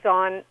toppings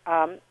on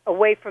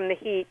away from the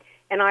heat,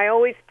 and I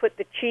always put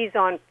the cheese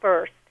on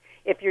first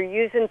if you're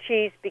using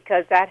cheese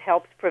because that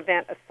helps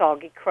prevent a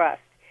soggy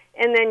crust.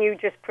 And then you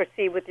just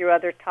proceed with your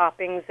other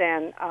toppings,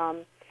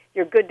 and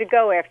you're good to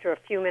go after a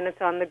few minutes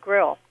on the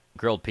grill.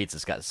 Grilled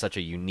pizza's got such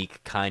a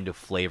unique kind of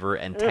flavor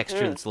and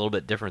texture that's a little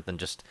bit different than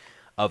just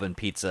oven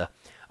pizza.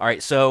 All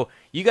right, so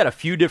you got a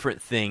few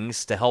different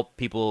things to help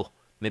people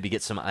maybe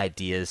get some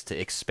ideas to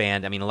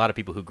expand. I mean, a lot of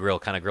people who grill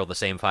kind of grill the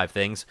same 5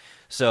 things.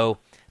 So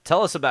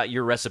tell us about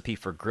your recipe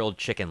for grilled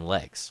chicken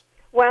legs.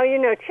 Well,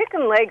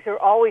 chicken legs are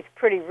always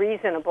pretty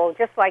reasonable,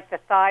 just like the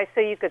thighs,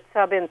 so you could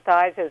sub in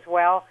thighs as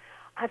well.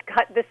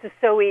 This is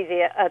so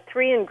easy, a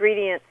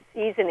 3-ingredient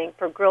seasoning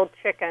for grilled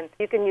chicken.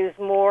 You can use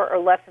more or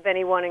less of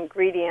any one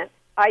ingredient.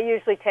 I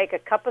usually take a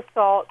cup of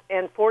salt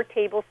and 4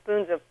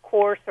 tablespoons of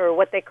coarse, or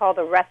what they call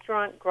the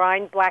restaurant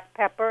grind black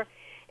pepper,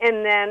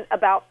 and then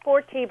about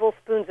 4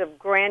 tablespoons of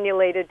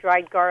granulated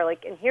dried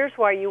garlic. And here's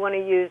why you want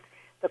to use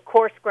the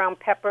coarse ground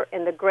pepper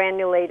and the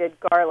granulated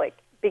garlic.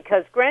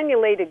 because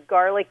granulated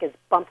garlic is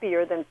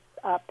bumpier than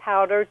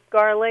powdered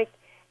garlic,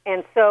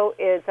 and so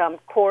is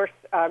coarse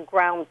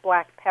ground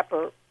black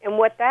pepper. And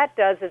what that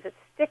does is it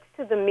sticks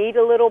to the meat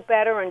a little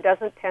better and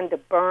doesn't tend to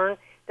burn,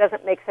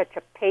 doesn't make such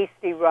a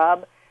pasty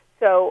rub.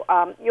 So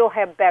you'll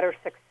have better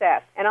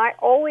success. And I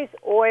always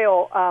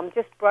oil,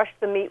 just brush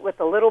the meat with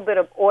a little bit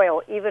of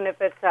oil, even if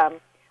it's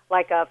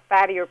like a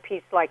fattier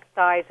piece like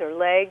thighs or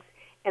legs,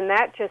 and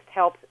that just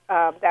helps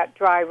that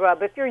dry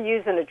rub. If you're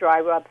using a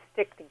dry rub,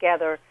 stick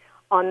together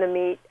on the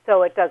meat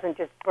so it doesn't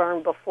just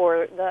burn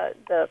before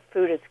the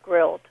food is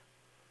grilled.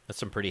 That's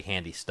some pretty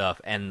handy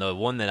stuff. And the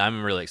one that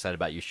I'm really excited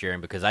about you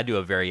sharing, because I do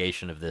a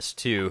variation of this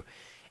too,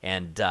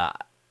 and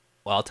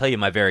well, I'll tell you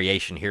my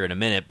variation here in a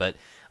minute, but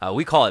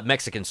we call it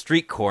Mexican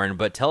street corn,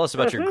 but tell us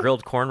about your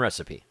grilled corn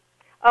recipe.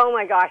 Oh,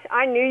 my gosh.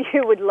 I knew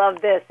you would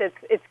love this.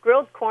 It's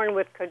grilled corn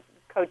with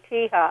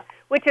cotija,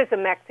 which is a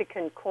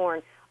Mexican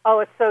corn. Oh,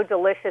 it's so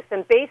delicious.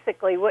 And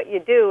basically what you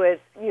do is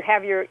you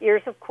have your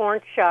ears of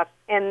corn shucked,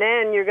 and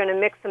then you're going to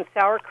mix some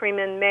sour cream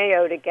and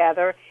mayo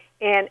together.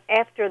 And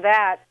after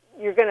that,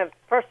 you're going to,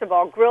 first of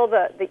all, grill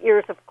the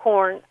ears of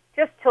corn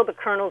just till the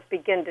kernels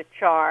begin to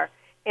char.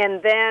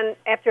 And then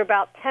after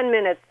about 10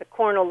 minutes, the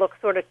corn will look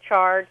sort of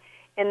charred.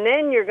 And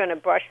then you're going to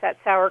brush that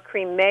sour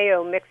cream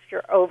mayo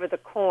mixture over the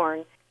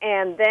corn.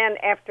 And then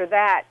after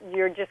that,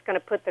 you're just going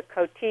to put the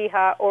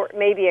cotija or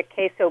maybe a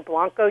queso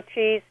blanco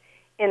cheese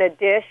in a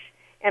dish.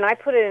 And I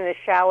put it in a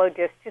shallow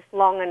dish just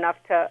long enough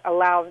to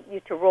allow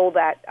you to roll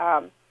that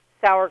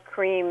sour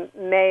cream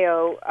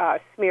mayo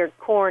smeared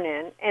corn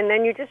in. And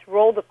then you just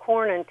roll the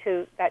corn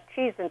into that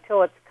cheese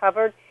until it's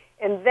covered.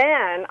 And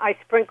then I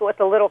sprinkle with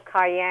a little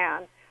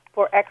cayenne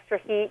for extra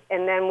heat.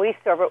 And then we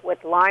serve it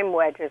with lime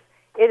wedges.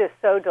 It is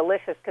so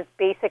delicious because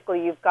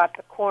basically you've got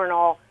the corn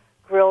all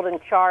grilled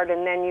and charred,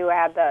 and then you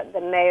add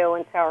the mayo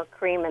and sour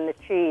cream and the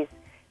cheese.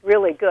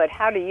 Really good.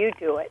 How do you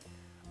do it?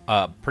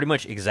 Pretty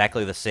much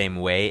exactly the same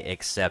way,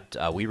 except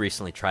we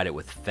recently tried it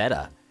with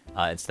feta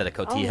instead of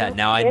cotija. Oh,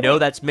 now, I know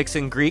that's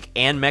mixing Greek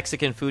and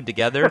Mexican food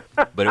together,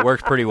 but it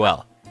works pretty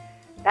well.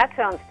 That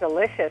sounds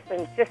delicious.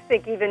 And just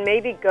think even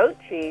maybe goat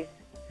cheese.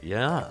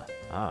 Yeah.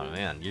 Oh,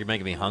 man. You're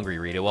making me hungry,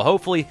 Rita. Well,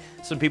 hopefully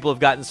some people have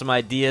gotten some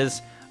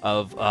ideas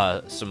of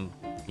some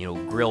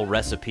grill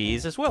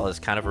recipes, as well as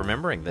kind of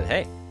remembering that,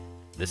 hey,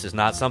 this is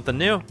not something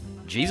new.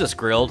 Jesus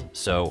grilled,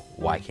 so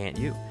why can't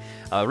you?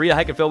 Rita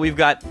Heikenfeld, we've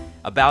got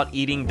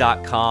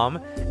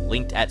abouteating.com,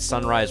 linked at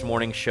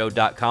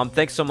sunrisemorningshow.com.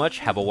 Thanks so much.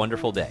 Have a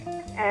wonderful day.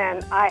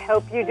 And I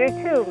hope you do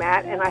too,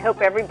 Matt, and I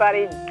hope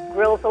everybody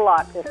grills a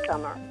lot this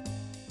summer.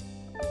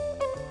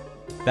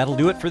 That'll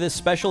do it for this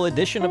special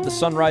edition of the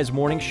Sunrise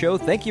Morning Show.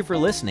 Thank you for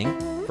listening.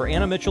 For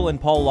Anna Mitchell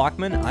and Paul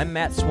Lockman, I'm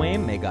Matt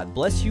Swaim. May God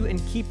bless you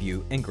and keep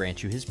you and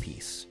grant you his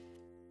peace.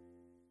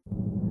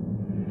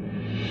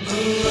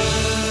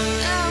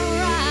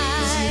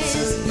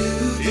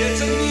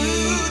 It's a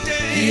new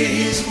day. Hear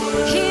His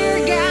word.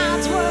 Hear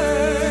God's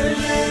word.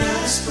 Let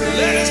us pray.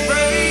 Let us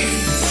pray.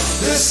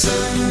 The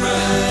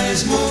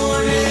Sunrise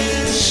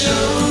Morning Show.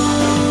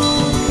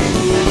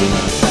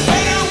 A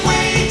better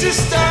way to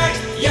start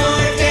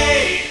your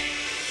day.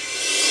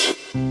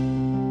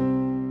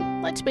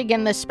 Let's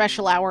begin this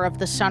special hour of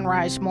the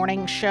Sunrise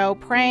Morning Show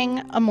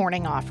praying a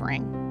morning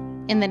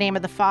offering. In the name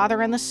of the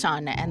Father, and the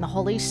Son, and the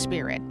Holy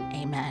Spirit.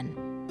 Amen.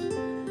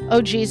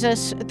 O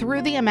Jesus,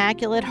 through the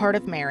Immaculate Heart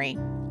of Mary,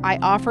 I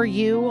offer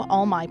you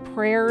all my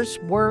prayers,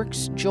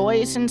 works,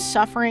 joys, and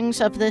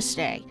sufferings of this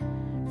day,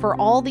 for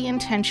all the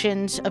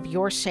intentions of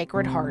your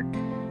Sacred Heart,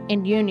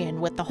 in union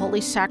with the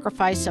holy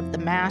sacrifice of the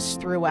Mass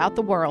throughout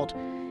the world,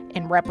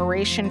 in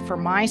reparation for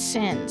my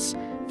sins,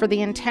 for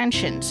the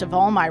intentions of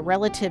all my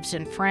relatives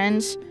and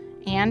friends,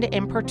 and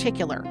in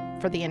particular,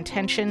 for the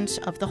intentions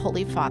of the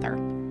Holy Father.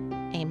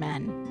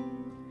 Amen.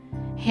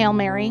 Hail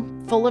Mary,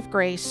 full of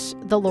grace,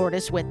 the Lord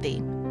is with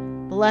thee.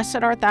 Blessed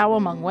art thou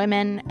among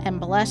women,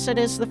 and blessed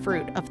is the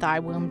fruit of thy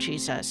womb,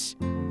 Jesus.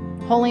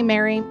 Holy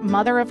Mary,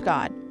 Mother of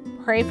God,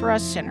 pray for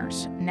us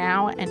sinners,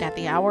 now and at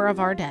the hour of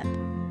our death.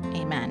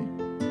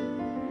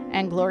 Amen.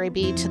 And glory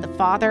be to the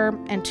Father,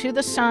 and to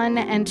the Son,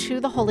 and to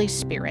the Holy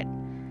Spirit,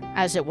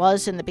 as it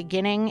was in the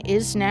beginning,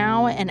 is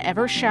now, and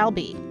ever shall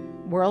be,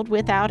 world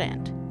without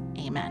end.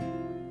 Amen.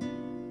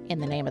 In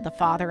the name of the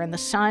Father, and the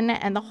Son,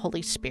 and the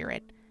Holy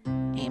Spirit.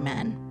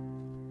 Amen.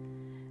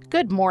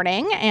 Good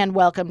morning, and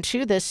welcome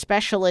to this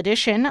special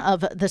edition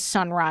of the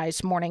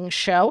Sunrise Morning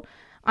Show.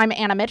 I'm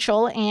Anna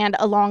Mitchell, and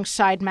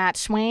alongside Matt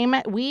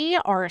Swaim, we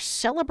are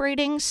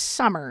celebrating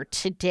summer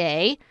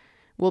today.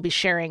 We'll be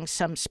sharing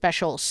some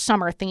special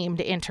summer-themed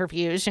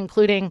interviews,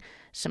 including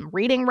some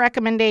reading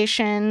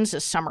recommendations, a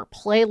summer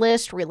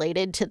playlist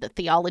related to the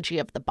theology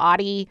of the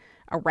body,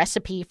 a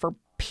recipe for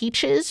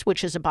peaches,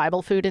 which is a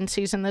Bible food in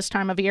season this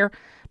time of year,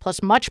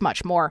 plus much,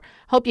 much more.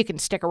 Hope you can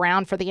stick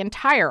around for the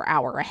entire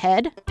hour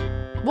ahead.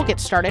 We'll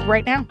get started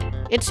right now.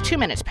 It's 2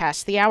 minutes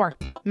past the hour.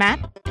 Matt?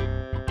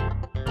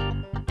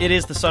 It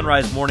is the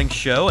Sunrise Morning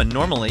Show, and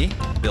normally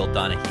Bill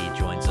Donahue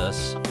joins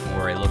us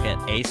where I look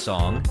at a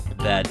song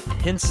that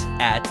hints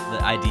at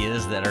the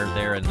ideas that are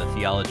there in the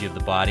theology of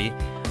the body,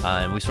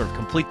 and we sort of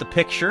complete the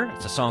picture.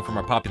 It's a song from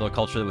our popular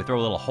culture that we throw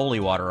a little holy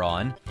water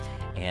on.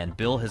 And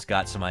Bill has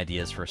got some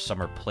ideas for a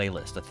summer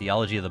playlist, a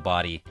theology of the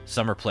body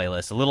summer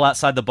playlist. A little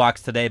outside the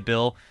box today,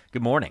 Bill.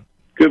 Good morning.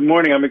 Good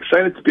morning. I'm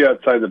excited to be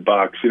outside the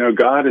box. You know,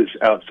 God is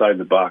outside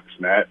the box,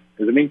 Matt,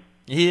 isn't he?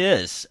 He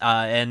is,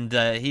 and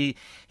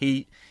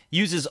he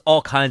uses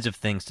all kinds of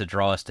things to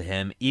draw us to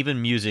him,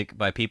 even music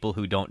by people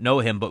who don't know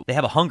him, but they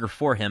have a hunger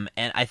for him.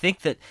 And I think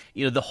that,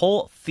 you know, the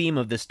whole theme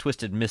of this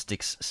Twisted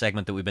Mystics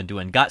segment that we've been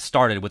doing got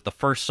started with the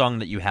first song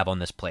that you have on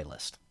this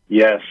playlist.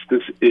 Yes,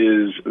 this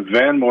is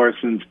Van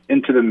Morrison's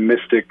Into the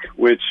Mystic,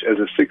 which, as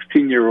a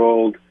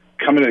 16-year-old,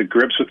 coming to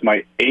grips with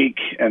my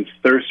ache and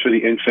thirst for the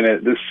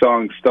infinite, this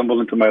song stumbled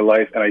into my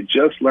life, and I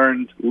just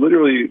learned,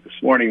 literally this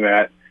morning,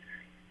 Matt,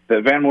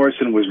 that Van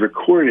Morrison was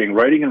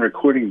writing and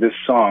recording this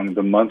song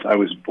the month I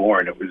was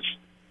born. It was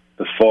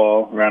the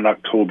fall, around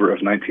October of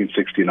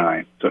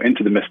 1969. So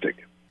Into the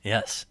Mystic.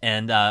 Yes,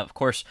 and of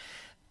course,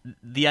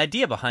 the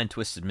idea behind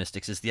Twisted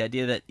Mystics is the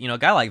idea that, you know, a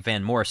guy like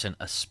Van Morrison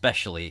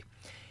especially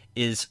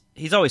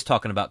he's always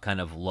talking about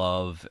kind of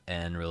love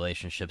and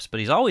relationships, but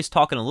he's always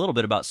talking a little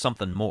bit about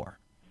something more.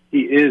 He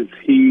is.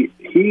 He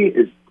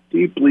is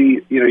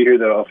deeply, you know, you hear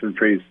that often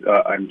phrase,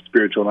 I'm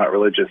spiritual, not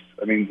religious.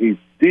 I mean, he's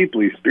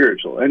deeply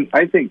spiritual. And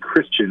I think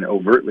Christian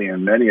overtly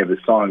in many of his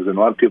songs, and a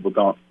lot of people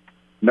don't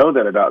know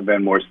that about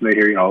Van Morrison. They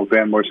hear, you know,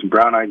 Van Morrison,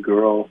 Brown Eyed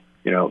Girl,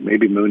 you know,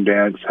 maybe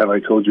Moondance, Have I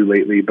Told You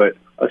Lately? But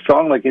a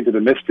song like Into the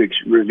Mystics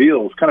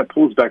reveals, kind of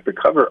pulls back the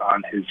cover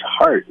on his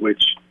heart,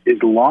 which is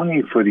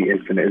longing for the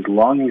infinite, is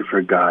longing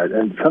for God,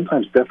 and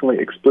sometimes definitely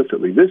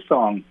explicitly. This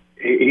song,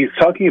 he's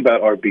talking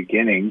about our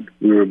beginning.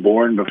 We were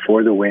born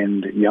before the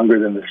wind, younger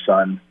than the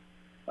sun.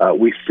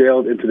 We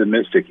sailed into the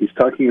mystic. He's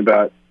talking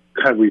about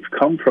kind of we've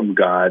come from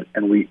God,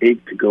 and we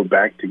ache to go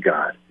back to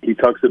God. He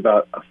talks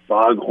about a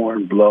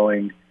foghorn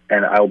blowing,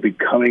 and I'll be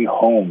coming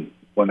home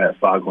when that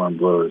foghorn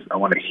blows. I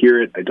want to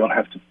hear it. I don't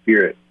have to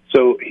fear it.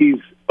 So he's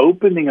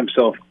opening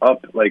himself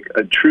up like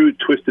a true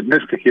twisted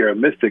mystic here, a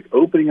mystic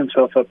opening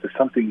himself up to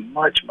something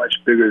much, much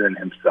bigger than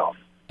himself.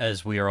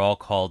 As we are all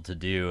called to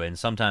do. And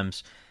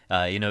sometimes,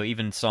 you know,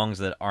 even songs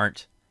that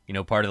aren't, you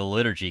know, part of the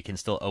liturgy can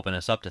still open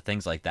us up to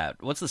things like that.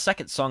 What's the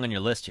second song on your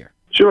list here?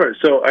 Sure.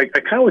 So I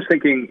kind of was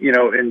thinking, you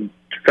know, in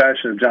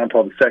fashion of John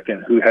Paul II,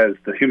 who has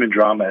the human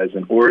drama as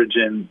an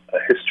origin,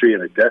 a history,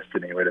 and a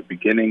destiny, right? A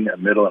beginning, a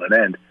middle, and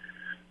an end.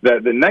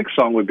 That the next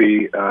song would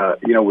be,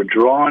 you know, we're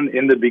drawn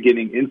in the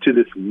beginning into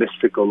this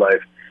mystical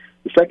life.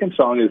 The second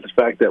song is the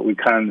fact that we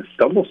kind of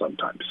stumble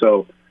sometimes.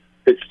 So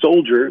it's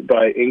Soldier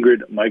by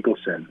Ingrid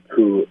Michaelson,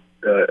 who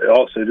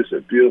also just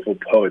a beautiful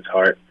poet's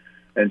heart.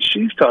 And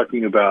she's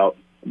talking about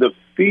the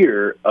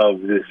fear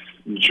of this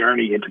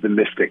journey into the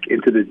mystic,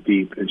 into the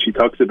deep. And she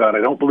talks about,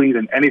 I don't believe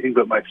in anything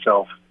but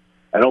myself.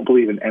 I don't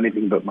believe in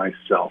anything but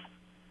myself.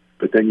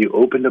 But then you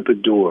opened up a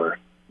door.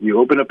 You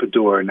open up a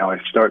door, and now I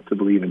start to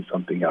believe in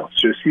something else.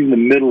 So she's in the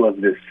middle of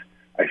this.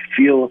 I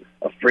feel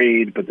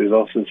afraid, but there's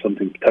also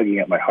something tugging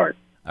at my heart.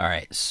 All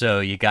right,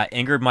 so you got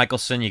Ingrid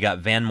Michaelson, you got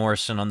Van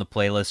Morrison on the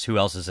playlist. Who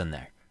else is in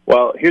there?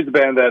 Well, here's a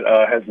band that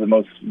has the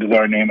most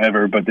bizarre name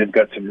ever, but they've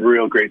got some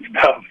real great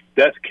stuff.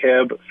 Death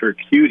Cab for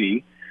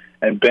Cutie,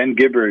 and Ben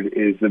Gibbard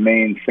is the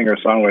main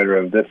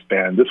singer-songwriter of this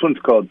band. This one's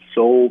called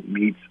Soul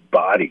Meets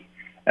Body.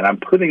 And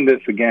I'm putting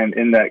this, again,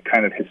 in that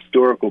kind of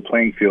historical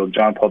playing field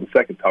John Paul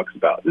II talks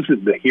about. This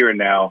is the here and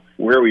now,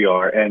 where we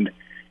are. And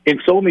in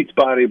Soul Meets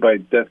Body by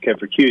Death Cab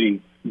for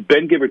Cutie,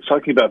 Ben Gibbard's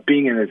talking about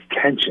being in this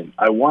tension.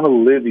 I want to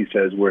live, he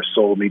says, where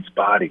soul meets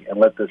body, and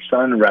let the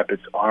sun wrap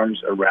its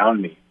arms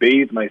around me,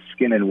 bathe my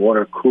skin in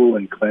water cool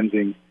and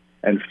cleansing,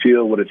 and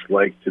feel what it's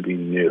like to be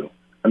new.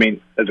 I mean,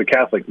 as a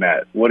Catholic,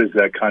 Matt, what is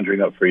that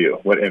conjuring up for you?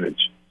 What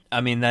image? I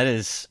mean, that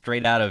is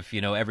straight out of,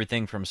 you know,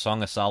 everything from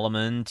Song of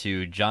Solomon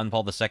to John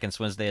Paul II's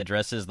Wednesday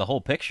addresses, the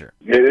whole picture.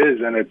 It is,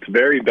 and it's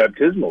very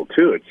baptismal,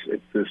 too.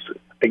 It's this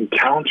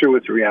encounter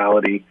with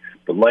reality,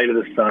 the light of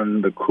the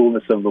sun, the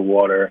coolness of the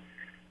water,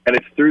 and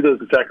it's through those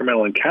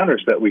sacramental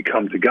encounters that we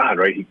come to God,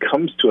 right? He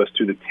comes to us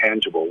through the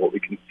tangible, what we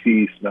can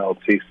see, smell,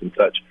 taste, and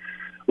touch.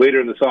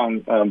 Later in the song,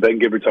 Ben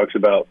Gibbard talks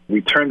about,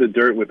 we turn the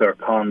dirt with our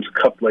palms,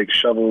 cupped like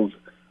shovels.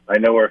 I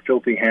know our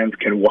filthy hands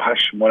can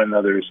wash one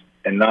another's,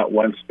 and not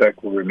one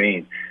speck will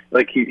remain.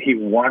 Like he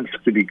wants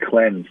to be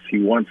cleansed. He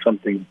wants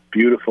something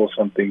beautiful,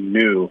 something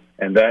new,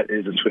 and that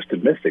is a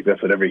twisted mystic.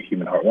 That's what every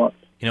human heart wants.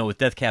 You know, with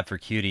Death Cab for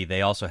Cutie,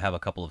 they also have a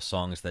couple of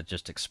songs that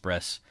just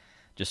express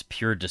just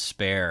pure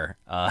despair.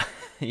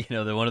 You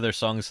know, one of their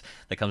songs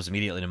that comes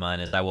immediately to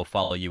mind is I Will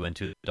Follow You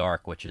Into the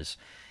Dark, which is,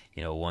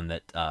 you know, one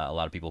that a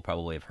lot of people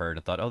probably have heard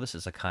and thought, oh, this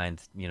is a kind,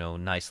 you know,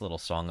 nice little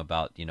song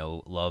about, you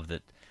know, love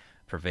that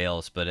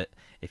prevails. But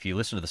if you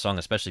listen to the song,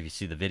 especially if you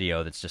see the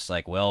video, that's just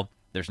like, well,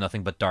 there's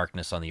nothing but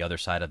darkness on the other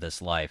side of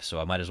this life, so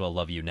I might as well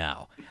love you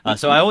now.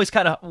 So I always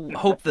kind of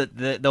hope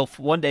that they'll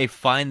one day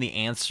find the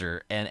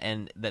answer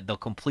and that they'll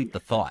complete the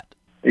thought.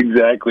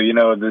 Exactly. You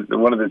know,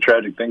 one of the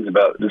tragic things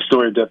about the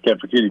story of Death Cab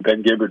for Cutie,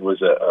 Ben Gibbard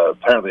was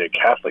apparently a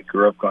Catholic,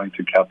 grew up going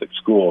to Catholic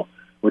school,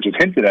 which is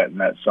hinted at in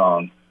that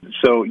song.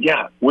 So,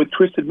 yeah, with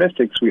Twisted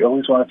Mystics, we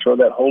always want to throw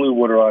that holy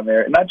water on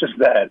there. And not just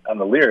that on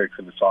the lyrics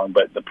of the song,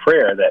 but the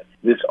prayer that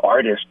this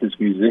artist, this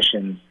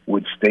musician,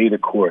 would stay the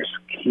course.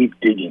 Keep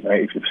digging,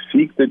 right? If you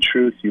seek the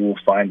truth, you will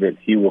find it.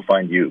 He will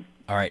find you.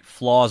 All right,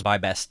 Flaws by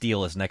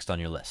Bastille is next on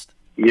your list.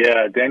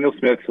 Yeah, Daniel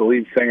Smith's the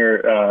lead singer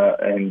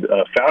and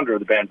founder of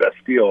the band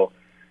Bastille,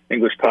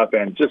 English pop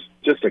band.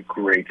 Just a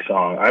great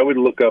song. I would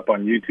look up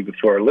on YouTube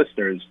for our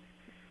listeners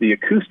the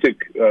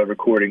acoustic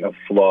recording of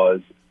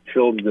Flaws,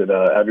 filmed at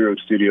Abbey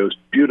Road Studios,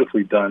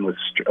 beautifully done with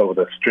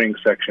a string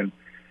section.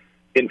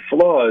 In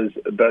Flaws,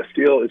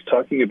 Bastille is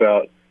talking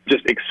about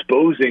just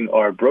exposing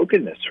our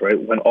brokenness, right?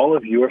 When all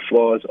of your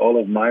flaws, all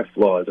of my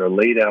flaws are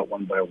laid out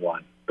one by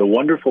one. The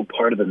wonderful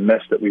part of the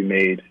mess that we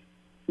made,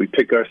 we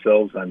pick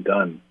ourselves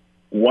undone.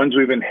 Ones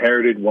we've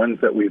inherited, ones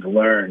that we've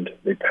learned,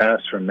 they pass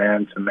from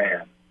man to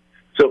man.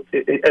 So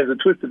as a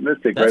Twisted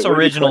Mystic, that's right,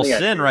 original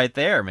sin right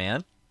there,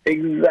 man.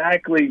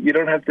 Exactly. You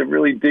don't have to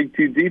really dig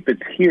too deep.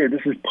 It's here.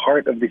 This is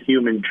part of the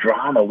human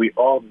drama. We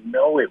all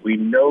know it. We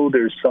know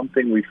there's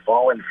something we've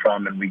fallen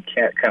from, and we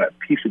can't kind of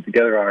piece it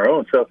together on our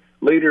own. So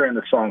later in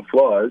the song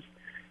Flaws,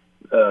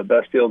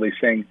 Bastille, they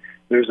sing,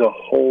 "There's a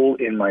hole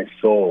in my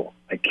soul.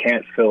 I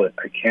can't fill it.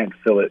 I can't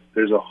fill it.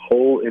 There's a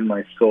hole in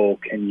my soul.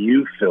 Can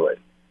you fill it?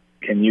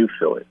 Can you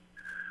fill it?"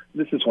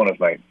 This is one of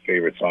my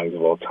favorite songs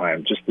of all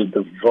time. Just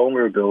the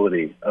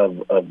vulnerability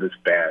of this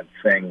band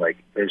saying, like,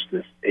 there's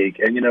this ache.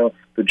 And, you know,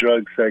 the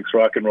drugs, sex,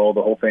 rock and roll,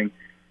 the whole thing,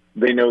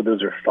 they know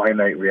those are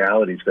finite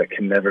realities that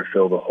can never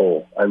fill the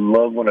hole. I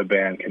love when a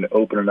band can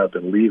open it up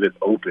and leave it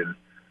open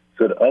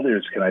so that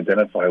others can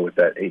identify with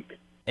that ache.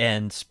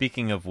 And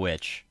speaking of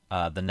which,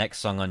 the next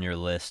song on your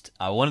list,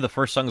 one of the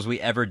first songs we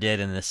ever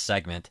did in this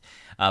segment,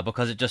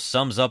 because it just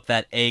sums up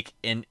that ache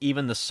in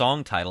even the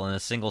song title in a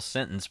single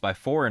sentence by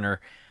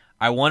Foreigner,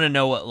 I Want to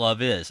Know What Love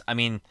Is. I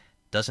mean,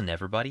 doesn't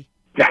everybody?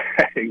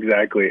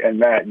 Exactly. And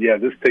Matt, yeah,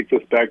 this takes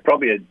us back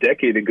probably a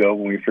decade ago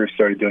when we first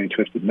started doing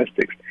Twisted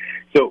Mystics.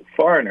 So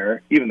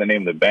Foreigner, even the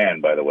name of the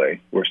band, by the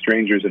way, we're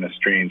strangers in a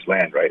strange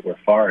land, right? We're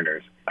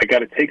foreigners. I got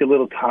to take a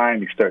little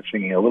time, you start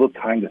singing, a little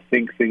time to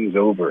think things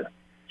over.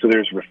 So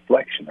there's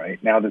reflection,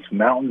 right? Now this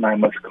mountain I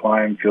must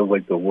climb feels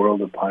like the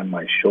world upon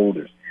my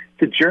shoulders.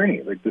 It's a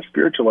journey. Like the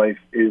spiritual life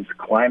is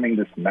climbing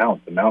this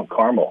mount, the Mount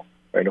Carmel,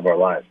 right, of our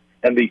lives.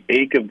 And the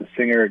ache of the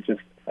singer,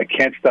 just, I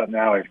can't stop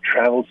now. I've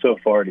traveled so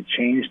far to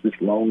change this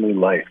lonely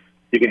life.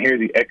 You can hear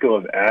the echo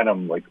of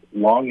Adam, like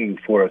longing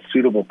for a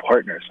suitable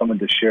partner, someone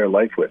to share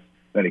life with.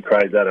 Then he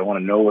cries out, I want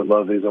to know what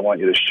love is. I want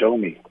you to show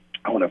me.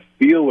 I want to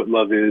feel what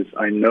love is.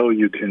 I know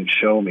you can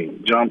show me.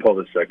 John Paul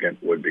II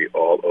would be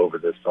all over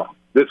this song.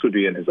 This would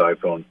be in his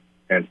iPhone,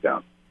 hands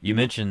down. You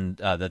mentioned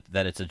that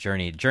it's a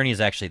journey. Journey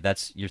is actually,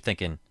 you're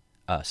thinking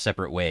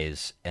separate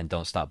ways and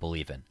Don't Stop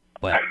Believing.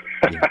 But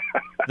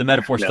the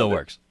metaphor still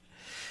works.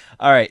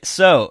 All right,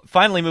 so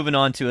finally moving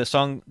on to a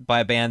song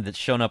by a band that's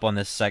shown up on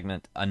this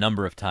segment a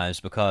number of times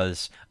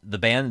because the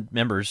band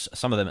members,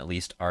 some of them at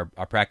least, are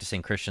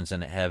practicing Christians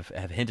and have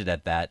hinted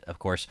at that. Of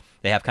course,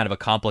 they have kind of a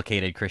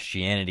complicated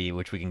Christianity,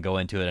 which we can go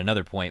into at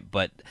another point.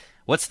 But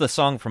what's the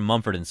song from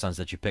Mumford & Sons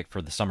that you picked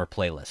for the summer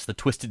playlist, the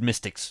Twisted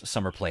Mystics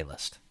summer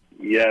playlist?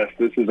 Yes,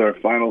 this is our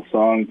final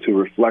song to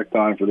reflect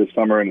on for this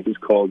summer, and it is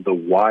called The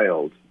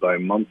Wild by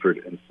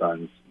Mumford &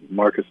 Sons,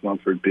 Marcus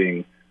Mumford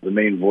being the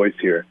main voice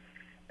here.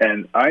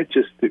 And I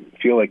just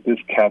feel like this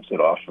caps it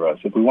off for us.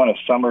 If we want a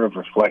summer of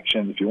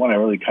reflection, if you want to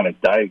really kind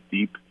of dive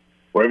deep,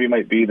 wherever you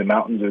might be, the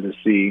mountains or the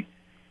sea,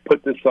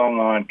 put this song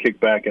on, kick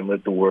back, and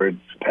let the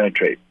words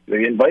penetrate.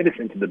 They invite us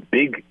into the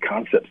big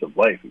concepts of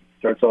life. It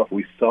starts off,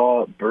 we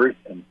saw birth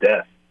and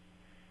death.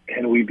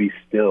 Can we be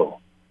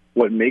still?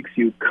 What makes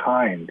you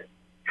kind?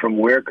 From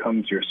where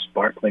comes your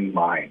sparkling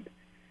mind?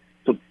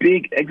 So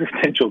big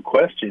existential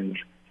questions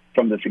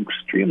from this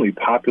extremely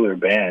popular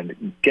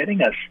band,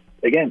 getting us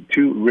again,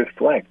 to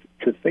reflect,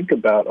 to think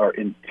about our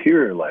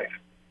interior life.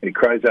 And he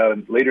cries out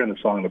later in the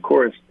song, in the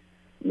chorus,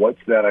 what's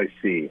that I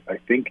see? I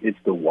think it's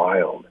the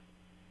wild.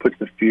 Puts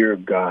the fear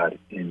of God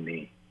in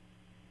me.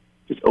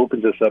 Just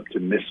opens us up to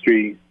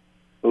mystery,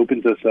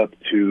 opens us up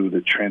to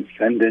the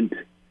transcendent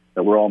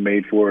that we're all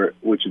made for,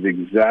 which is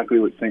exactly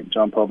what St.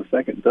 John Paul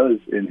II does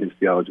in his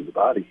Theology of the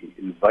Body. He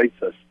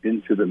invites us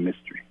into the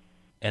mystery.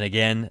 And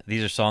again,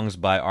 these are songs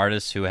by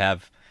artists who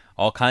have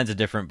all kinds of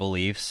different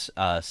beliefs.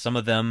 Some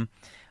of them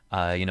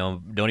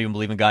don't even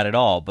believe in God at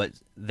all, but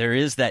there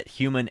is that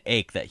human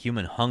ache, that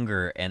human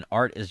hunger, and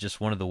art is just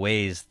one of the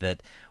ways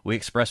that we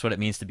express what it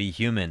means to be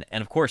human.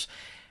 And of course,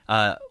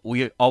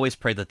 we always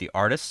pray that the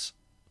artists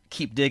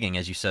keep digging,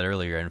 as you said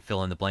earlier, and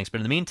fill in the blanks. But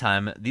in the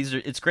meantime,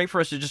 it's great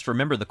for us to just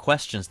remember the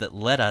questions that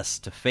led us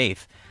to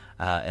faith,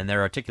 and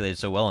they're articulated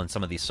so well in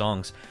some of these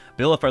songs.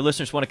 Bill, if our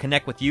listeners want to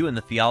connect with you and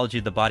the Theology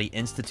of the Body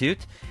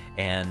Institute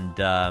and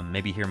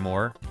maybe hear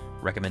more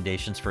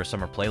recommendations for a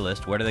summer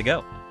playlist, where do they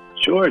go?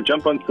 Sure.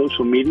 Jump on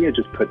social media.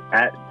 Just put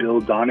 @Bill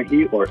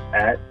Donaghy or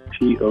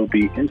 @TOB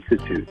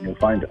Institute, and you'll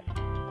find us.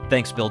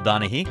 Thanks, Bill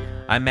Donaghy.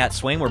 I'm Matt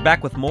Swaim. We're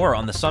back with more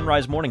on the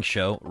Sunrise Morning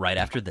Show right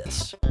after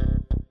this.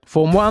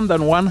 For more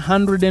than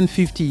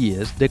 150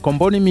 years, the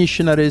Comboni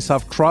missionaries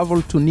have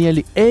traveled to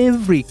nearly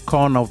every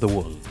corner of the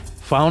world.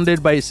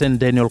 Founded by St.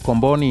 Daniel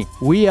Comboni,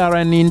 we are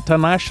an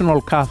international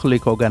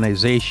Catholic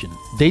organization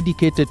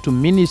dedicated to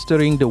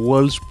ministering the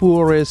world's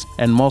poorest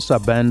and most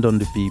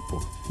abandoned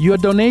people. Your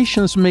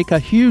donations make a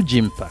huge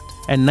impact,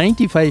 and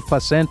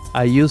 95%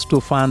 are used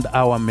to fund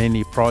our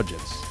many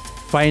projects.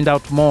 Find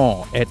out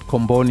more at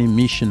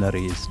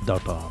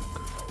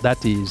combonimissionaries.org.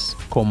 That is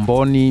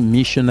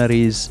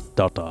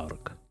combonimissionaries.org.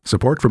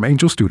 Support from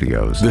Angel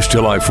Studios. This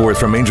July 4th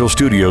from Angel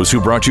Studios,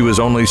 who brought you His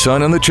only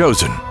Son and the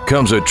Chosen,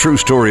 comes a true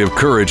story of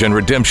courage and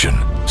redemption.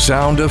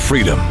 Sound of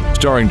Freedom,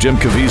 starring Jim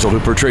Caviezel, who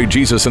portrayed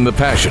Jesus in The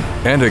Passion,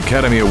 and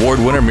Academy Award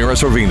winner Mira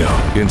Sorvino.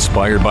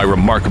 Inspired by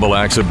remarkable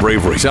acts of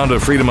bravery, Sound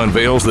of Freedom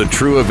unveils the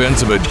true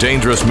events of a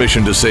dangerous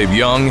mission to save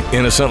young,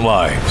 innocent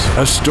lives.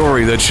 A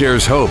story that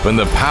shares hope and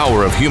the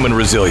power of human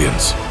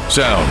resilience.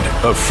 Sound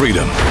of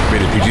Freedom.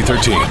 Rated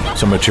PG-13.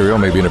 Some material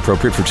may be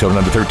inappropriate for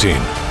children under 13.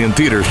 In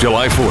theaters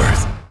July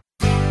 4th.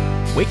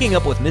 Waking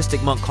up with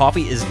Mystic Monk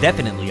coffee is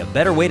definitely a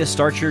better way to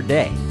start your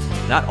day.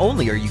 Not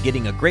only are you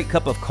getting a great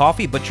cup of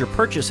coffee, but your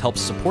purchase helps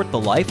support the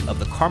life of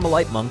the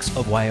Carmelite monks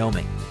of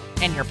Wyoming.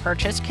 And your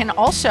purchase can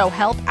also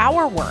help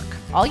our work.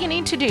 All you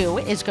need to do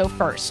is go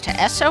first to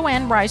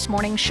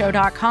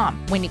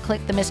sonrisemorningshow.com. When you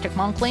click the Mystic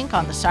Monk link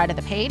on the side of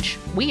the page,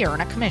 we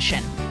earn a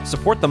commission.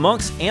 Support the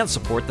monks and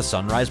support the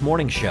Sunrise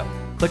Morning Show.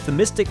 Click the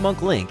Mystic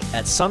Monk link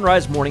at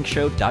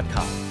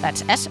sonrisemorningshow.com.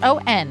 That's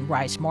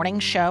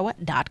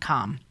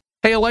sonrisemorningshow.com.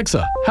 Hey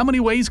Alexa, how many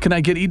ways can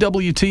I get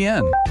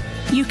EWTN?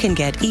 You can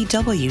get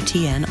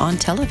EWTN on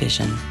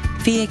television,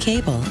 via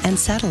cable and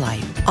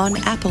satellite, on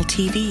Apple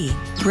TV,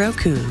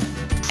 Roku,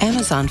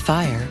 Amazon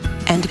Fire,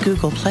 and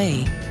Google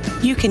Play.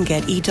 You can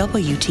get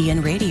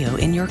EWTN radio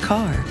in your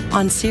car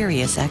on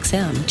Sirius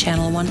XM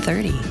Channel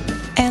 130,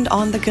 and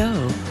on the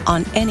go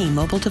on any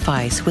mobile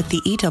device with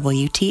the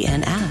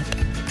EWTN app.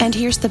 And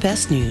here's the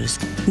best news.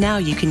 Now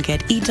you can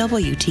get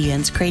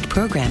EWTN's great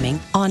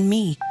programming on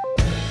Me.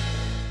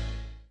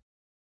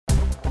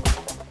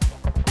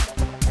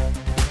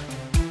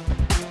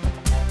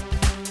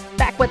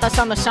 With us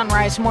on the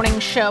Sunrise Morning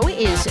Show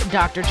is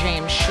Dr.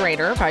 James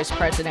Schroeder, Vice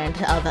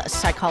President of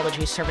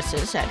Psychology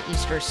Services at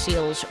Easter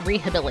Seals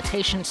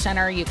Rehabilitation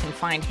Center. You can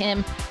find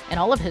him and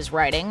all of his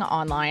writing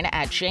online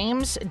at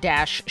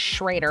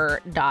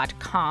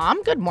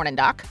james-schroeder.com. Good morning,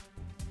 Doc.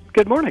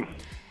 Good morning.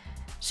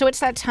 So it's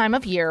that time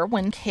of year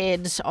when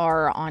kids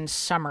are on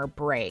summer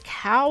break.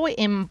 How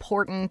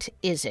important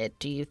is it,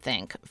 do you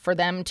think, for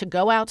them to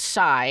go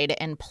outside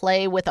and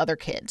play with other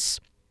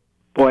kids?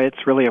 Boy,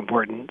 it's really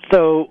important.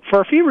 So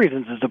for a few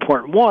reasons it's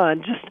important.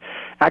 One, just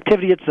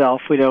activity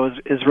itself, we know,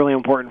 is really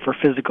important for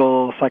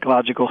physical,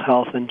 psychological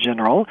health in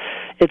general.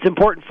 It's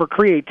important for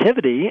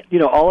creativity. You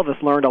know, all of us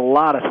learned a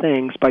lot of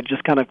things by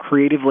just kind of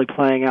creatively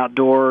playing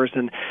outdoors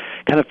and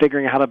kind of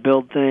figuring out how to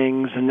build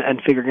things and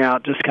figuring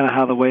out just kind of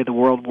how the way the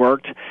world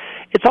worked.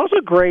 It's also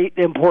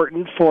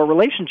important for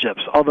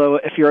relationships, although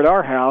if you're at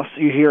our house,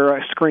 you hear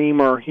a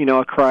scream or,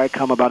 a cry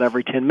come about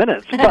every 10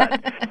 minutes. But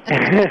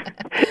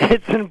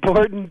it's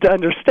important to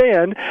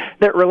understand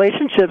that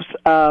relationships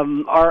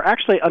are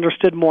actually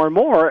understood more and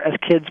more as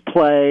kids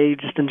play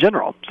just in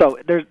general. So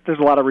there's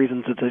a lot of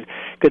reasons it's a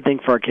good thing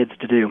for our kids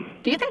to do.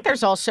 Do you think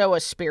there's also a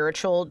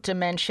spiritual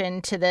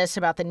dimension to this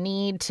about the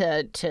need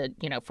to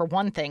for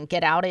one thing,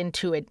 get out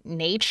into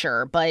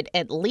nature, but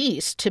at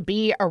least to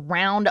be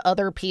around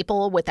other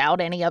people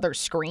without any other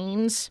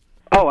screens?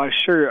 Oh, I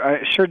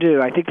sure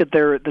do. I think that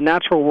the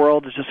natural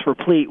world is just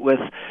replete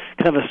with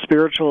kind of a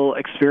spiritual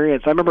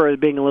experience. I remember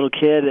being a little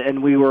kid,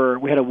 and we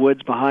had a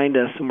woods behind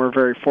us, and we're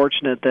very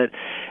fortunate that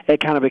it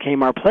kind of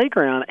became our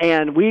playground.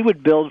 And we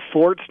would build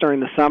forts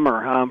during the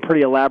summer, pretty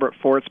elaborate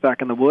forts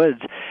back in the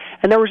woods.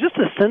 And there was just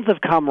a sense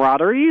of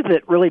camaraderie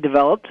that really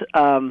developed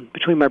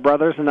between my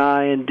brothers and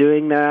I in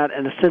doing that,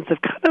 and a sense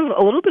of kind of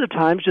a little bit of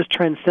times just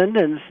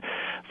transcendence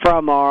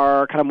from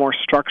our kind of more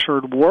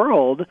structured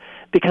world,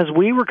 because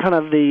we were kind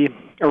of the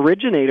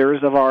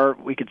originators of our,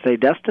 we could say,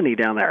 destiny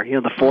down there.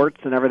 The forts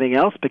and everything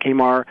else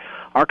became our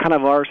kind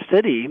of our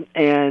city,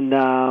 and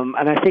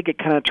I think it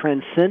kind of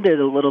transcended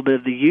a little bit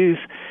of the youth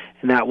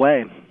in that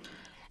way.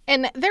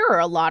 And there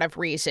are a lot of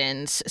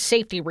reasons,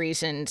 safety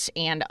reasons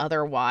and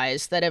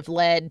otherwise, that have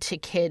led to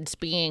kids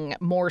being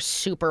more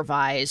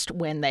supervised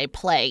when they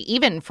play,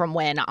 even from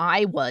when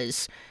I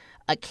was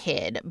a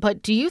kid.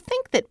 But do you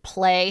think that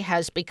play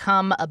has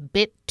become a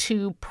bit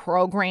too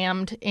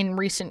programmed in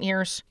recent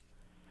years?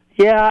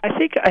 Yeah, I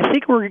think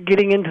we're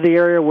getting into the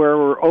area where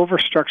we're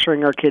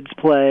overstructuring our kids'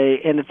 play,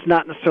 and it's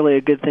not necessarily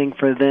a good thing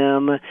for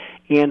them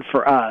and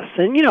for us.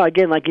 And,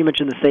 again, like you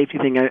mentioned, the safety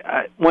thing,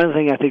 one of the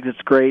things I think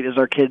that's great is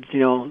our kids,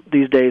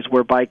 these days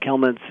wear bike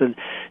helmets and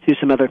do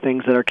some other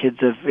things that our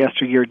kids of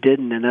yesteryear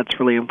didn't, and that's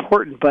really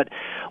important. But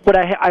what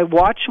I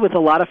watch with a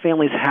lot of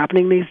families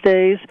happening these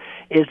days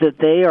is that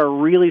they are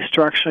really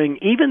structuring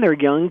even their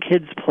young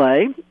kids'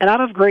 play, and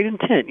out of great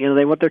intent.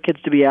 They want their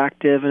kids to be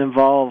active and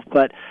involved,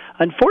 but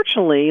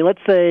unfortunately, let's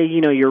say,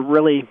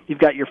 you've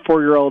got your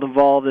 4-year-old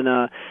involved in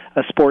a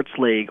sports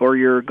league, or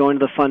you're going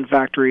to the fun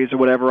factories or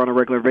whatever on a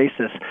regular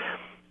basis.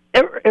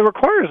 It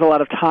requires a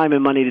lot of time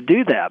and money to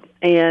do that.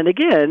 And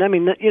again, I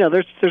mean,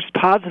 there's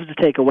positives to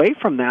take away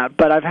from that,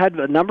 but I've had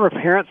a number of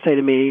parents say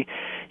to me,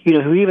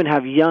 who even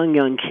have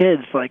young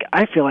kids, like,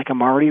 I feel like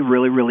I'm already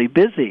really, really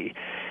busy.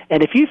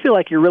 And if you feel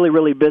like you're really,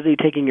 really busy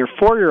taking your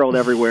 4-year-old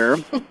everywhere,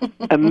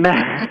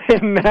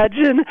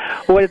 imagine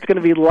what it's going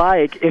to be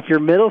like if your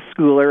middle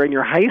schooler and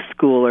your high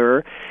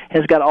schooler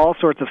has got all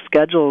sorts of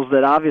schedules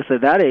that obviously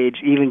at that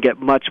age even get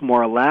much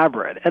more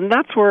elaborate. And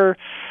that's where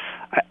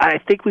I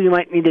think we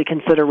might need to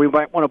consider we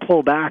might want to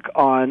pull back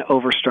on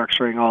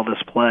overstructuring all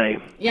this play.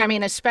 Yeah, I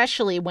mean,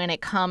 especially when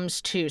it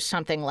comes to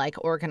something like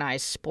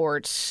organized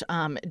sports.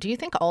 Do you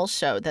think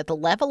also that the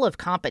level of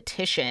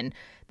competition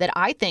that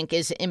I think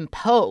is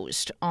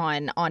imposed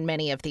on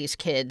many of these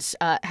kids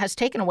has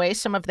taken away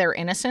some of their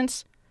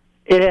innocence?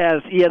 It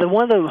has. Yeah,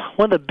 one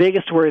of the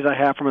biggest worries I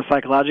have from a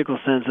psychological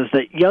sense is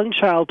that young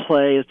child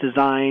play is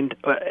designed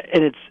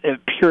in its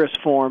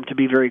purest form to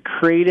be very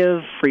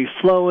creative,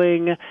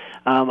 free-flowing.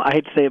 I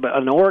hate to say it, but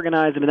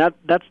unorganized. I mean,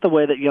 that's the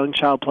way that young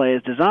child play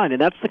is designed,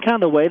 and that's the kind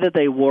of the way that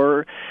they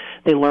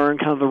learn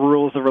kind of the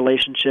rules of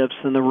relationships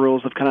and the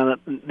rules of kind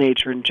of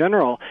nature in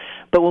general.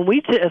 But when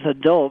we, as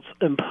adults,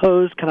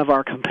 impose kind of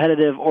our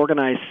competitive,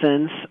 organized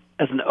sense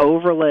as an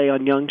overlay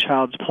on young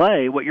child's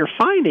play, what you're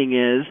finding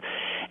is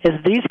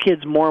these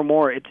kids more and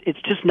more, it's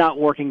just not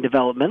working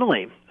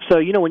developmentally. So,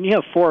 when you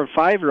have 4 and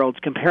 5-year-olds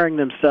comparing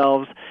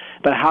themselves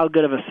about how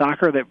good of a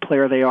soccer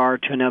player they are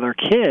to another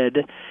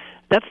kid,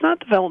 that's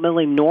not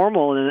developmentally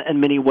normal in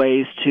many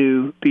ways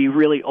to be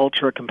really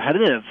ultra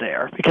competitive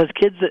there. Because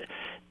kids that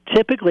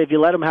typically, if you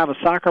let them have a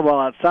soccer ball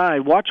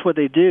outside, watch what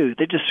they do.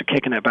 They just are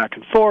kicking it back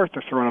and forth.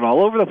 They're throwing it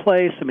all over the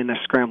place. I mean, they're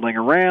scrambling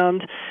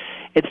around.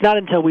 It's not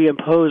until we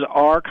impose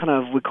our kind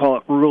of, we call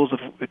it rules of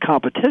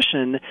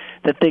competition,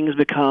 that things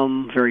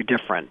become very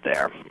different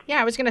there. Yeah,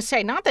 I was going to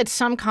say, not that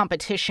some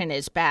competition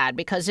is bad,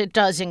 because it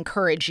does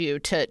encourage you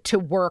to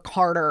work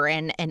harder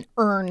and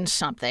earn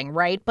something,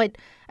 right? But,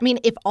 I mean,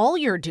 if all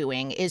you're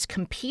doing is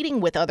competing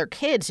with other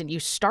kids and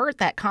you start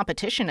that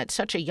competition at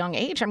such a young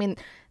age, I mean,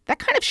 that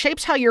kind of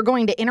shapes how you're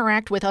going to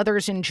interact with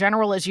others in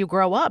general as you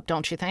grow up,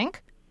 don't you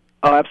think?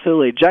 Oh,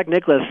 absolutely. Jack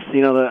Nicklaus,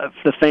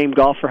 the famed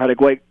golfer, had a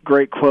great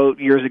quote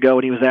years ago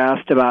when he was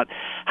asked about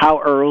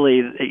how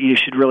early you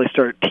should really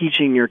start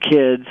teaching your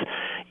kids,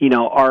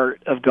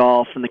 art of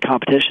golf and the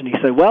competition. He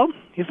said,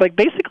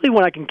 basically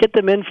when I can get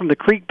them in from the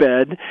creek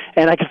bed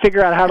and I can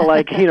figure out how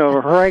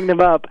to, hurrying them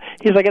up,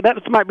 he's like,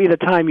 that might be the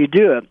time you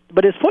do it.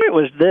 But his point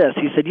was this.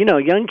 He said,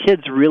 young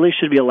kids really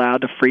should be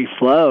allowed to free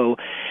flow.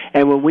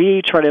 And when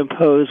we try to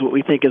impose what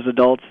we think as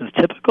adults is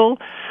typical,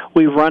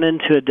 we run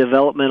into a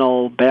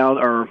developmental bound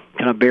or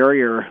kind of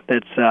barrier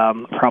that's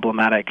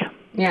problematic.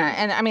 Yeah,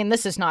 and I mean,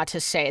 this is not to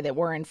say that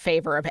we're in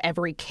favor of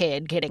every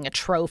kid getting a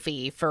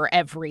trophy for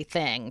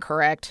everything,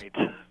 correct?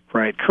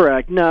 Right,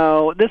 correct.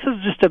 No, this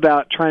is just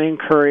about trying to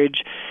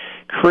encourage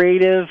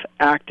creative,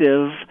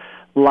 active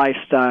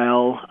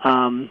lifestyle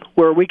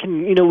where we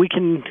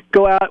can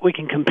go out, we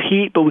can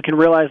compete, but we can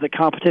realize that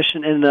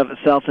competition in and of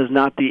itself is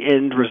not the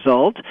end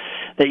result.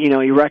 That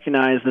you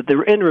recognize that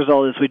the end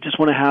result is we just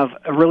want to have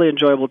a really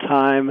enjoyable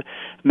time,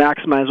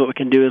 maximize what we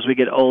can do as we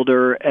get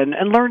older, and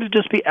learn to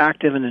just be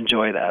active and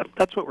enjoy that.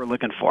 That's what we're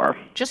looking for.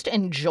 Just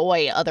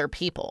enjoy other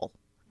people.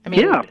 I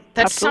mean, yeah,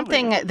 that's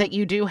absolutely. something that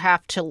you do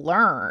have to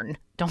learn,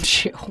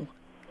 don't you?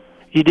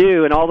 You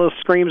do, and all those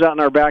screams out in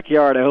our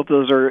backyard, I hope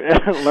those are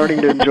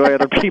learning to enjoy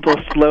other people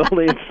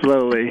slowly.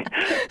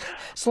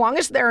 As long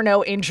as there are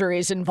no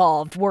injuries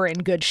involved, we're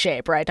in good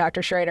shape, right,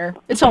 Dr. Schroeder?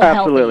 It's all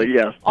Absolutely,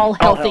 healthy. Yes. All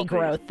healthy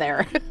growth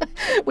there.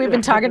 We've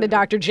been talking to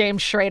Dr.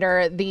 James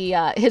Schroeder.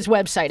 His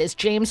website is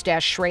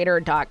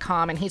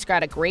james-schroeder.com, and he's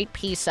got a great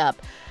piece up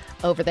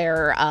over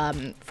there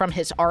from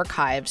his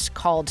archives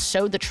called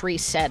So the Tree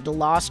Said, The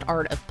Lost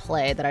Art of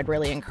Play, that I'd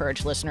really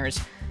encourage listeners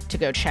to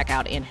go check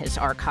out in his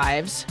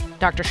archives.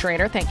 Dr.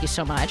 Schroeder, thank you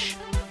so much.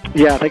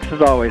 Yeah, thanks as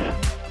always.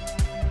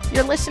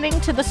 You're listening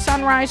to the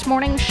Sunrise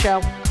Morning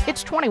Show.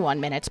 It's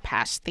 21 minutes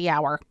past the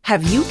hour.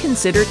 Have you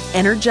considered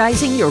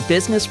energizing your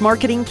business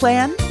marketing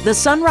plan? The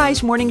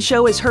Sunrise Morning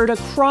Show is heard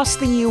across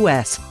the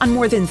U.S. on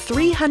more than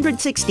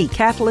 360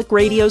 Catholic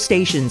radio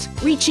stations,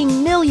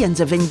 reaching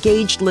millions of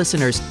engaged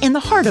listeners in the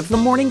heart of the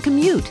morning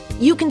commute.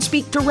 You can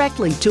speak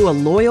directly to a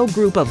loyal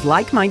group of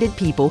like-minded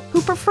people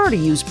who prefer to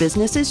use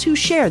businesses who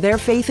share their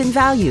faith and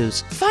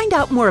values. Find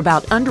out more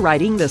about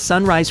underwriting the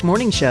Sunrise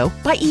Morning Show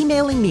by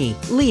emailing me,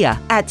 Leah,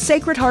 at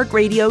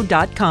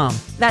sacredheartradio.com.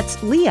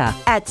 That's Leah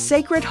at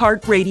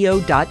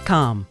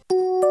sacredheartradio.com.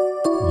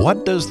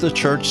 What does the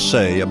Church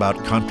say about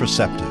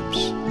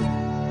contraceptives?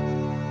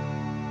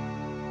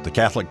 The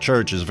Catholic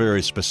Church is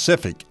very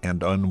specific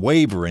and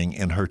unwavering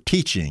in her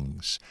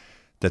teachings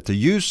that the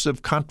use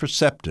of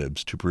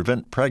contraceptives to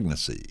prevent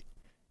pregnancy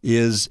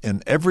is,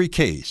 in every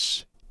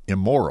case,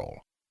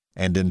 immoral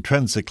and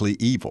intrinsically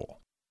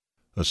evil,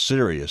 a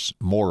serious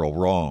moral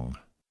wrong.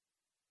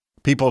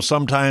 People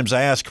sometimes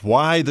ask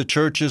why the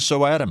Church is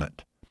so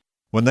adamant.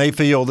 when they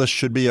feel this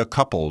should be a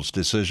couple's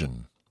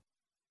decision.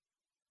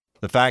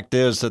 The fact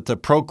is that the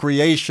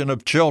procreation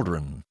of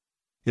children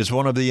is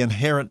one of the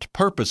inherent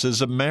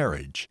purposes of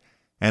marriage,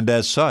 and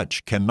as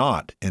such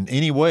cannot in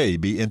any way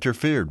be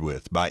interfered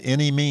with by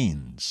any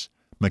means,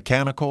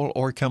 mechanical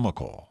or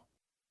chemical.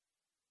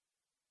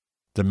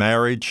 The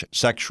marriage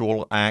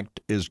sexual act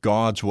is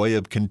God's way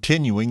of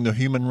continuing the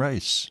human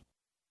race.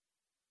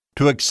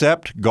 To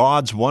accept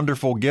God's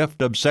wonderful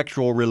gift of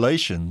sexual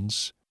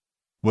relations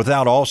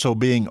without also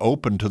being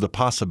open to the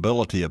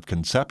possibility of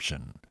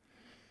conception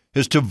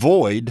is to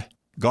void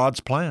God's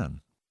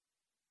plan.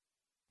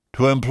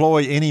 To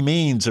employ any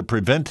means of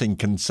preventing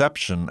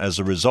conception as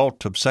a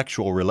result of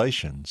sexual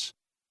relations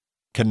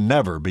can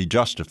never be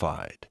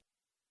justified,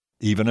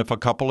 even if a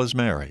couple is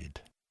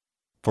married.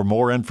 For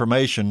more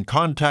information,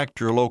 contact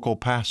your local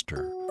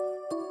pastor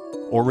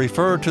or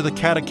refer to the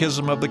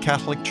Catechism of the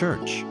Catholic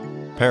Church,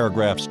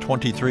 paragraphs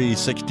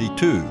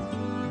 2362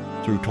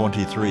 through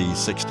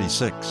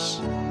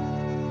 2366.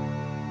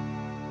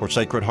 For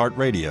Sacred Heart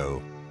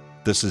Radio,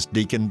 this is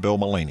Deacon Bill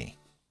Mullaney.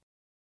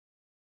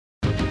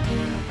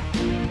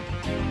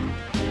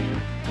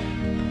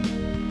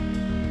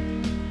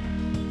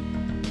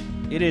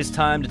 It is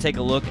time to take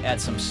a look at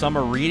some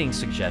summer reading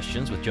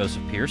suggestions with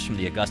Joseph Pearce from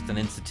the Augustine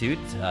Institute.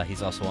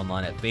 He's also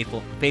online at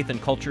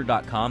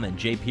faithandculture.com and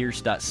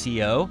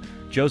jpearce.co.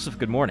 Joseph,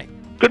 good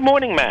morning. Good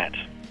morning, Matt.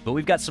 But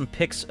we've got some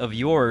picks of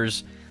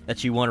yours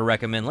that you want to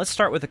recommend. Let's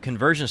start with a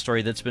conversion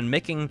story that's been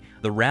making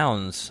the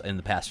rounds in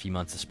the past few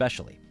months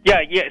especially. Yeah.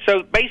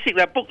 So basically,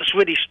 that book that's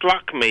really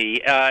struck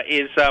me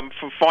is From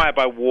Fire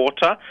by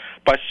Water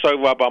by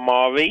Sohrab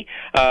Ahmari.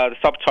 The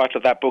subtitle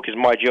of that book is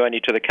My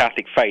Journey to the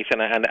Catholic Faith,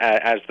 and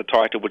as the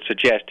title would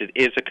suggest, it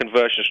is a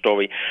conversion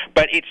story.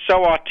 But it's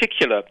so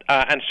articulate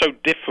and so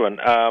different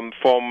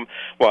from,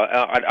 well,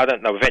 I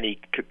don't know if any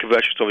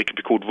conversion story could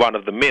be called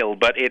run-of-the-mill,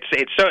 but it's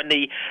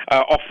certainly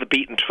off the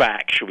beaten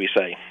track, shall we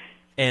say.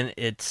 And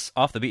it's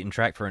off the beaten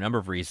track for a number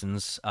of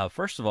reasons.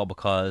 First of all,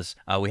 because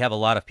we have a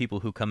lot of people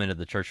who come into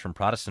the church from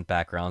Protestant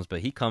backgrounds, but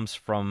he comes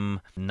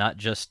from not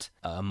just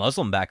a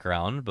Muslim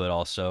background, but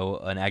also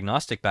an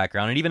agnostic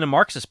background and even a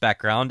Marxist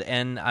background.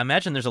 And I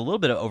imagine there's a little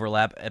bit of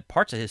overlap at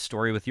parts of his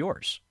story with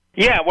yours.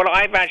 Yeah, well,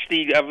 I've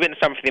actually written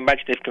something for the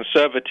Imaginative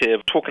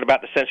Conservative talking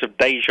about the sense of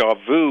déjà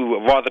vu,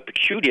 a rather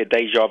peculiar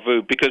déjà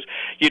vu, because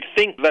you'd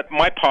think that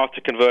my path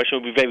to conversion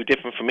would be very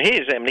different from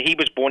his. I mean, he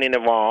was born in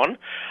Iran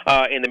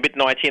in the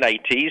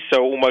mid-1980s,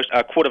 so almost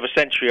a quarter of a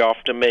century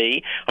after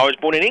me. I was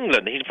born in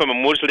England. He's from a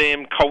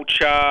Muslim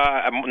culture,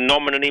 a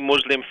nominally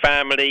Muslim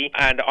family,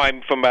 and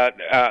I'm from a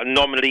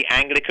nominally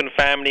Anglican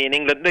family in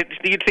England.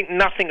 You'd think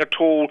nothing at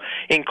all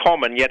in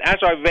common, yet as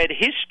I read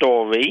his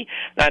story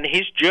and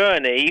his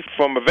journey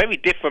from a very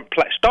different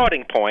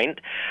starting point,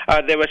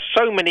 there are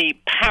so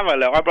many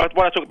parallel,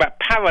 when I talk about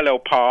parallel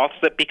paths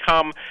that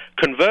become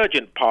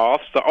convergent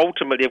paths that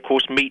ultimately, of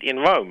course, meet in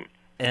Rome.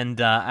 And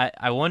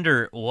I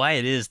wonder why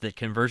it is that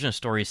conversion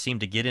stories seem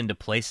to get into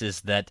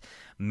places that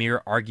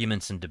mere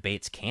arguments and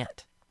debates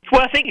can't.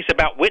 Well, I think it's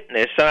about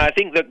witness, and I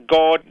think that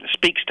God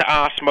speaks to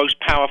us most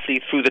powerfully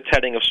through the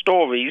telling of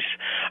stories,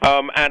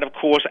 and of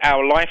course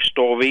our life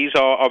stories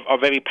are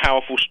very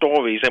powerful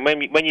stories. And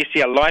when you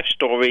see a life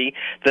story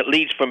that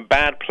leads from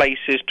bad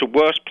places to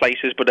worse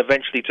places, but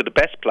eventually to the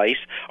best place,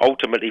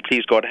 ultimately,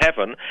 please God,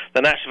 heaven,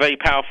 then that's a very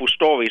powerful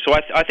story. So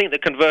I think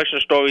that conversion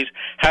stories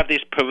have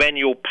this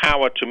perennial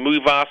power to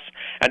move us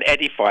and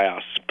edify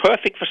us.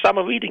 Perfect for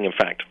summer reading, in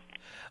fact.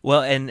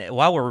 Well, and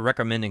while we're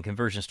recommending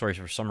conversion stories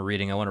for summer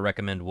reading, I want to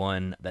recommend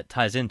one that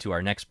ties into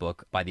our next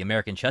book by the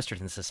American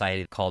Chesterton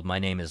Society called My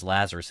Name is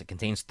Lazarus. It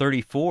contains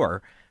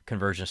 34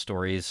 conversion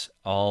stories,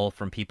 all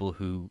from people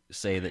who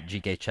say that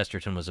G.K.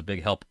 Chesterton was a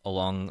big help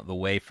along the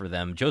way for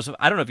them. Joseph,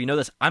 I don't know if you know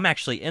this, I'm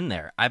actually in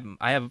there.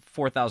 I have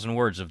 4,000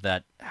 words of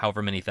that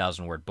however many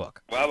thousand-word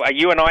book. Well,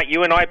 you and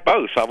I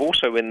both. I'm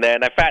also in there.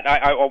 And in fact,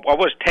 I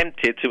was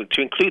tempted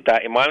to include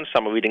that in my own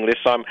summer reading list.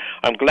 So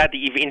I'm glad that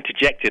you've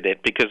interjected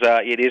it, because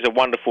it is a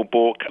wonderful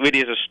book. It really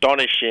is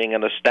astonishing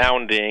and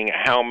astounding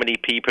how many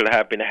people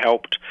have been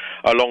helped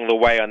along the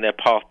way on their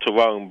path to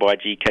Rome by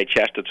G.K.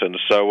 Chesterton.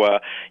 So,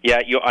 yeah,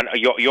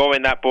 you're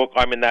in that book,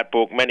 I'm in that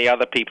book, many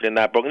other people in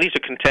that book. And these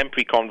are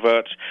contemporary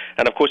converts.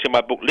 And, of course, in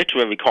my book,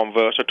 Literary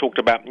Converts, I talk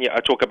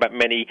about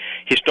many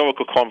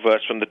historical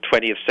converts from the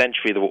 20th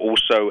century that were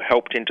also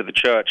helped into the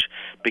church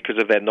because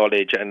of their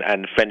knowledge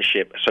and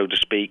friendship, so to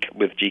speak,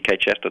 with G.K.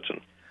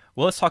 Chesterton.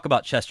 Well, let's talk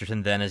about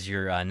Chesterton then as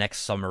your next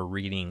summer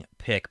reading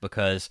pick,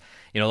 because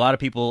a lot of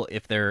people,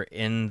 if they're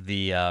in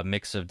the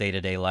mix of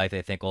day-to-day life,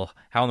 they think, well,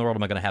 how in the world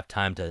am I going to have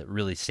time to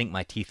really sink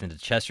my teeth into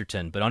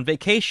Chesterton? But on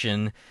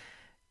vacation,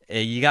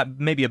 you got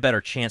maybe a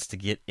better chance to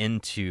get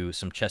into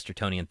some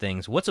Chestertonian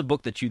things. What's a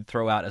book that you'd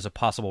throw out as a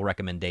possible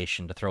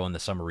recommendation to throw in the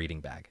summer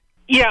reading bag?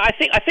 Yeah, I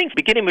think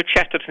beginning with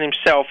Chesterton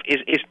himself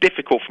is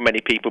difficult for many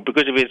people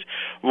because of his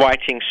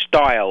writing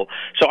style.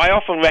 So I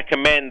often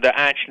recommend that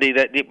actually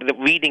that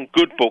reading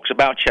good books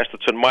about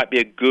Chesterton might be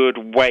a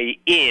good way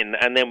in,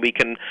 and then we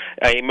can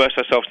immerse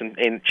ourselves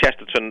in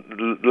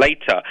Chesterton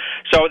later.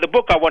 So the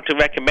book I want to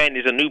recommend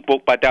is a new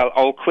book by Dale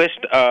Ahlquist,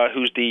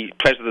 who's the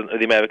president of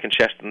the American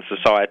Chesterton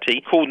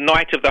Society, called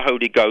Night of the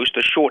Holy Ghost,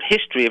 A Short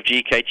History of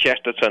G.K.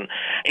 Chesterton.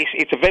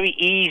 It's a very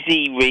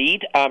easy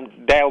read.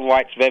 Dale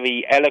writes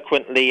very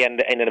eloquently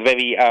and in a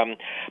very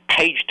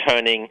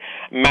page-turning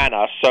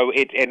manner. So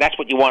and that's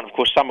what you want, of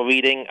course, summer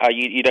reading.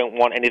 You don't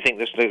want anything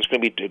that's going to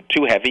be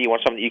too heavy. You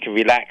want something you can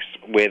relax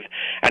with.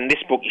 And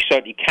this book you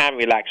certainly can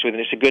relax with,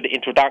 and it's a good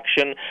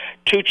introduction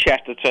to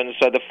Chesterton.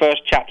 So the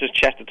first chapter is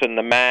Chesterton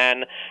the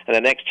man, and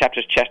the next chapter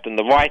is Chesterton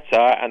the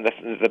writer, and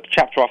the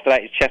chapter after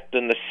that is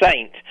Chesterton the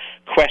saint, ?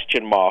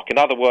 In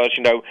other words,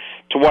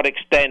 to what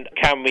extent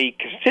can we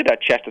consider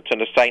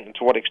Chesterton a saint, and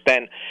to what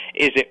extent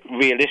is it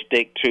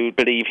realistic to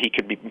believe he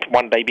could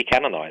one day be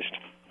canonized?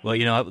 Well,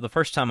 the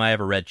first time I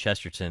ever read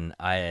Chesterton,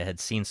 I had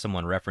seen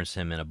someone reference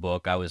him in a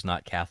book. I was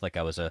not Catholic.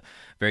 I was a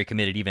very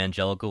committed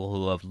evangelical who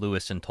loved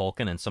Lewis and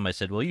Tolkien, and somebody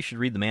said, well, you should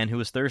read The Man Who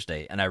Was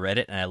Thursday. And I read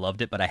it, and I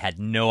loved it, but I had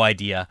no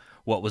idea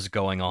what was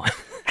going on.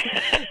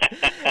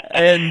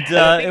 And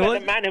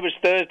The Man Who Was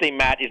Thursday,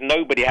 Matt, is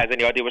nobody has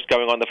any idea what's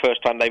going on the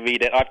first time they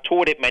read it. I've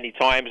taught it many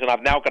times, and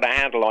I've now got a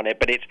handle on it,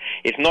 but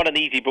it's not an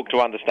easy book to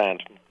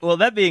understand. Well,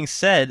 that being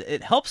said,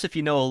 it helps if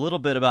you know a little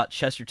bit about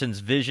Chesterton's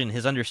vision,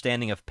 his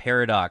understanding of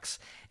paradox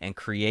and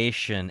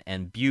creation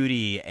and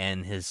beauty,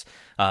 and his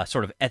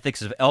sort of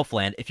ethics of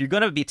Elfland, if you're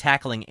going to be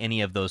tackling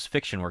any of those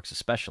fiction works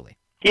especially.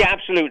 Yeah,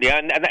 absolutely,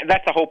 and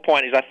that's the whole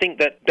point. Is I think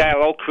that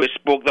Dale Ahlquist's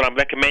book that I'm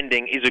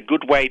recommending is a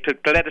good way to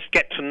let us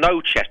get to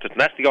know Chesterton.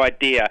 That's the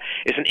idea.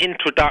 It's an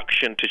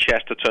introduction to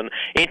Chesterton,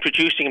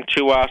 introducing him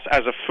to us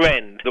as a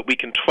friend that we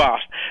can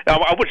trust. Now,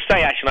 I would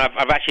say, actually,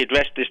 I've actually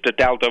addressed this to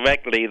Dale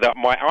directly, that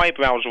my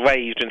eyebrows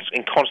raised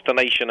in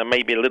consternation and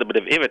maybe a little bit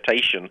of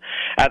irritation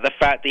at the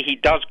fact that he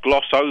does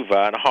gloss over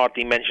and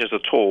hardly mentions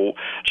at all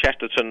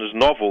Chesterton's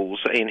novels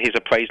in his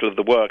appraisal of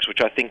the works,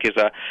 which I think is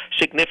a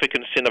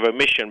significant sin of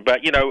omission. But,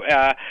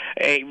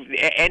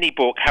 any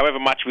book, however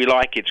much we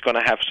like it's going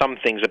to have some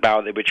things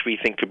about it which we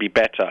think could be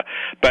better.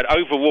 But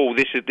overall,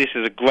 this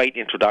is a great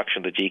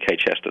introduction to G.K.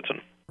 Chesterton.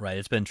 Right,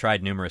 it's been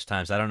tried numerous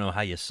times. I don't know how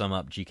you sum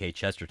up G.K.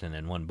 Chesterton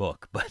in one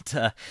book,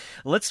 but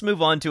let's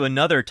move on to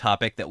another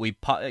topic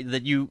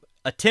that you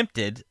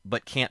attempted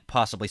but can't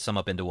possibly sum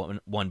up into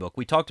one book.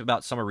 We talked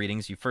about summer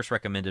readings. You first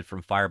recommended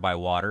From Fire by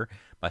Water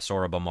by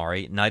Sohrab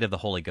Ahmari, Night of the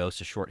Holy Ghost,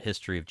 A Short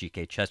History of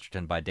G.K.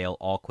 Chesterton by Dale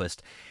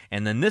Ahlquist,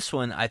 and then this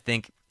one, I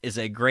think, is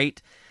a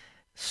great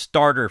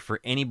starter for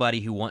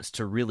anybody who wants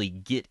to really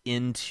get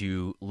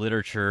into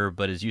literature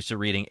but is used to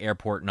reading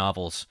airport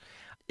novels.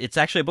 It's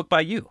actually a book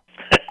by you.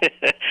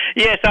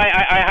 Yes,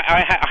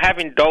 I have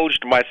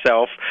indulged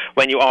myself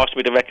when you asked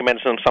me to recommend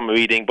some summer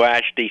reading by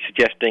actually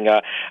suggesting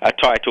a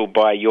title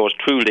by yours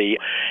truly.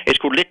 It's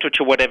called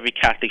Literature What Every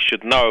Catholic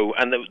Should Know,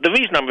 and the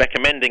reason I'm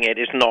recommending it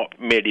is not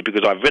merely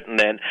because I've written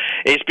it,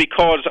 it's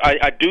because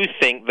I do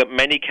think that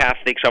many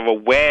Catholics are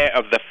aware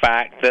of the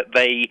fact that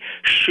they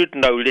should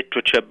know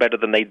literature better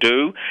than they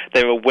do.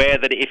 They're aware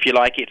that, if you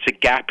like, it's a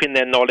gap in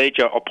their knowledge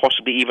or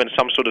possibly even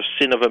some sort of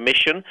sin of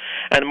omission.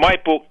 And my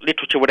book,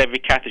 Literature What Every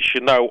Catholic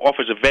Should Know,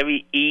 offers a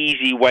very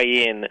easy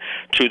way in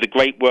to the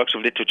great works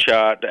of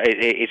literature.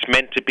 It's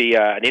meant to be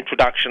an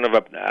introduction of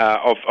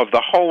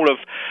the whole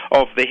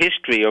of the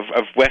history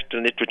of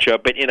Western literature,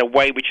 but in a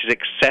way which is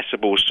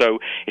accessible. So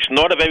it's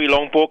not a very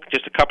long book,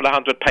 just a couple of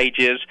hundred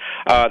pages.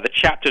 The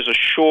chapters are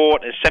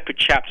short, and separate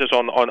chapters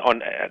on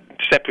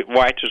separate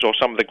writers or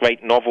some of the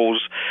great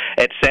novels,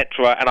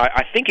 etc. And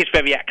I think it's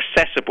very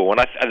accessible.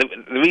 And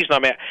the reason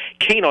I'm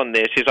keen on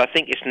this is I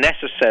think it's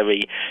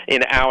necessary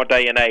in our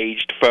day and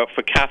age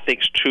for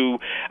Catholics to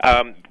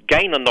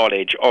gain a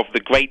knowledge of the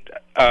great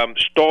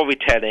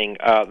storytelling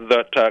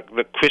that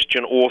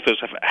Christian authors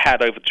have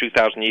had over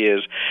 2,000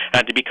 years,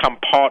 and to become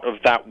part of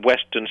that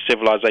Western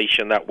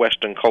civilization, that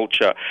Western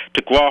culture,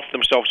 to graft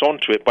themselves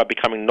onto it by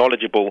becoming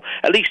knowledgeable,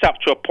 at least up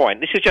to a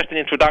point. This is just an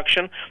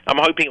introduction. I'm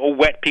hoping it will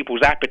whet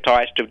people's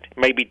appetites to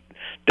maybe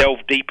delve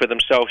deeper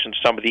themselves into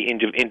some of the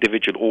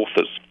individual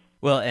authors.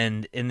 Well,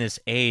 and in this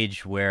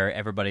age where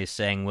everybody's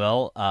saying,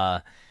 well,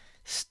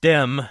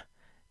 STEM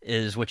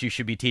is what you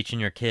should be teaching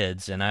your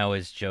kids, and I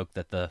always joke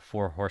that the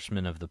four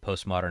horsemen of the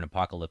postmodern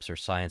apocalypse are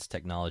science,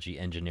 technology,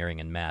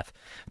 engineering, and math.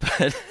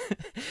 But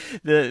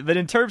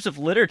in terms of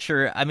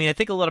literature, I mean, I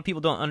think a lot of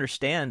people don't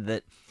understand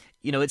that,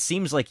 it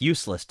seems like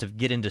useless to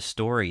get into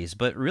stories,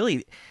 but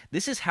really,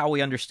 this is how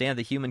we understand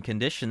the human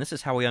condition. This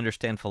is how we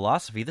understand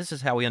philosophy. This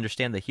is how we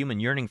understand the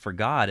human yearning for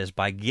God, is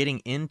by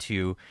getting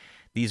into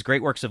these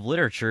great works of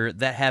literature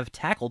that have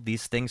tackled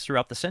these things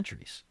throughout the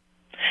centuries.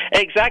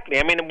 Exactly.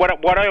 I mean,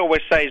 what I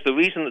always say is the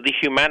reason that the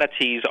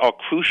humanities are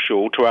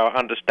crucial to our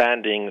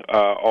understanding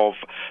of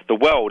the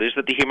world is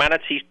that the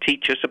humanities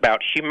teach us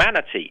about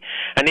humanity.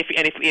 And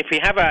if we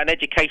have an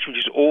education which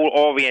is all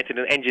oriented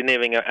in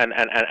engineering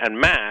and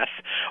math,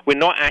 we're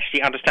not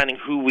actually understanding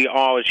who we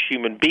are as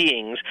human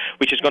beings,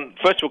 which is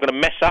first of all going to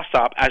mess us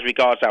up as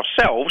regards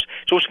ourselves.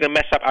 It's also going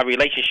to mess up our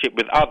relationship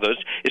with others.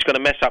 It's going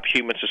to mess up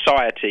human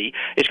society.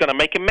 It's going to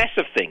make a mess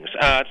of things.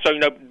 So,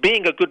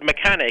 being a good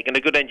mechanic and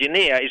a good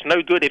engineer is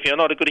no good if you're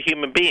not a good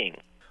human being.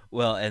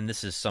 Well, and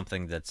this is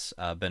something that's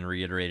been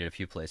reiterated a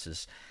few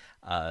places.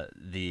 I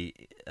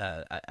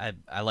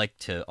like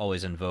to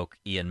always invoke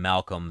Ian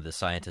Malcolm, the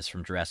scientist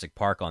from Jurassic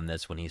Park, on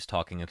this when he's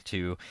talking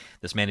to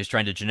this man who's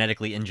trying to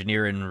genetically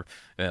engineer and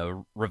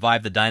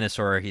revive the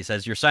dinosaur. He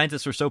says, "Your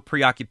scientists were so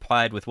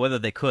preoccupied with whether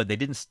they could, they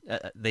didn't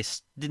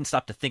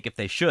stop to think if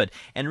they should."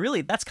 And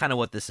really, that's kind of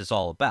what this is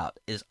all about: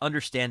 is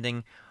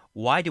understanding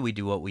why do we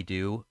do what we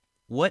do.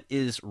 What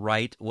is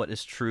right, what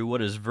is true,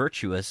 what is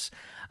virtuous?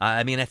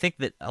 I think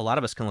that a lot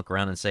of us can look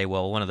around and say,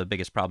 well, one of the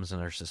biggest problems in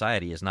our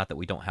society is not that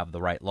we don't have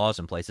the right laws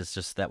in place, it's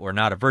just that we're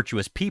not a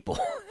virtuous people.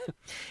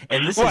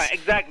 And this right,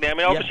 exactly.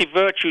 Obviously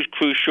virtue is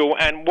crucial,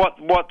 and what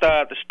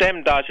the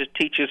STEM does is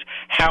teaches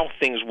how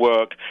things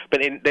work,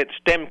 but that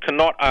STEM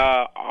cannot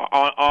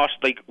ask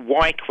the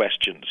why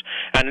questions.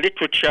 And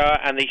literature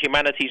and the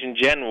humanities in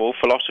general,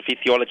 philosophy,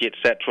 theology,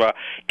 etc.,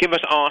 give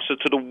us answers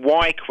to the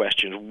why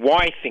questions,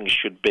 why things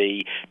should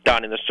be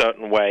done in a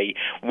certain way,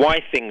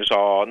 why things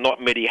are,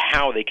 not merely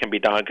how they can be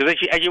done. Because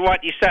as you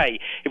rightly say,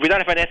 if we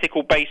don't have an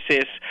ethical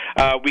basis,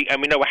 we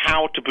know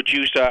how to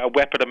produce a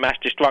weapon of mass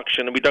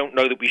destruction, and we don't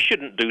know that we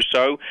shouldn't do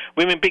so,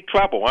 we're in big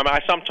trouble.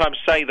 I sometimes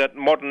say that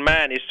modern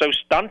man is so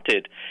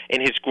stunted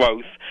in his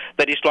growth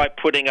that it's like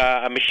putting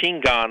a machine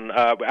gun,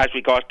 as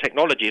regards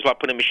technology, it's like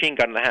putting a machine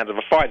gun in the hands of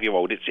a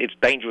 5-year-old. It's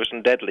dangerous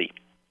and deadly.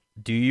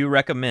 Do you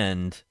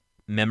recommend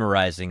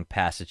memorizing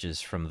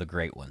passages from the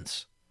great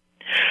ones?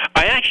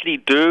 I actually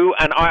do,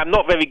 and I'm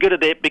not very good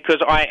at it because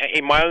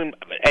in my own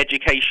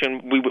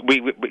education,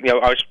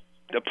 I was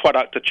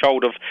a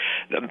child of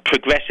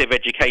progressive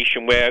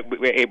education where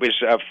it was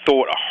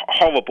thought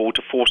horrible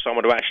to force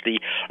someone to actually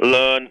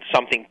learn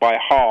something by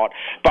heart.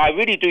 But I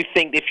really do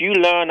think if you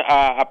learn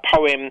a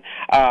poem,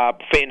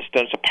 for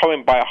instance, a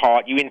poem by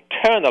heart, you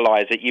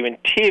internalize it, you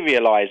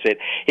interiorize it,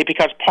 it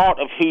becomes part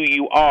of who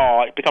you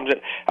are, it becomes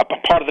a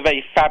part of the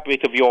very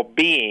fabric of your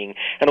being.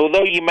 And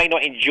although you may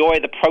not enjoy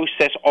the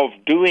process of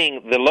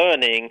doing the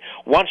learning,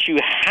 once you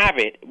have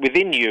it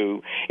within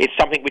you, it's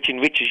something which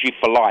enriches you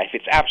for life.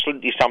 It's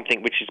absolutely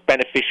something which is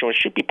beneficial and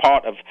should be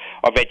part of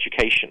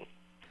education.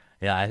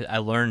 Yeah, I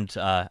learned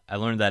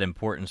that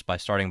importance by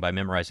starting by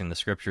memorizing the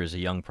scripture as a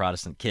young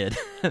Protestant kid,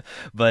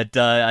 but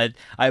I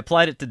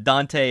applied it to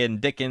Dante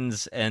and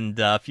Dickens and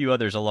a few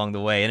others along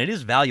the way, and it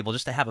is valuable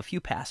just to have a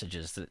few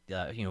passages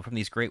that from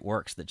these great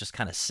works that just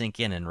kind of sink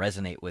in and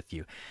resonate with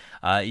you.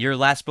 Your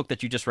last book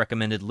that you just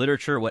recommended,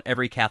 Literature: What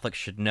Every Catholic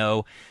Should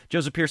Know.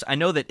 Joseph Pearce, I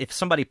know that if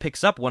somebody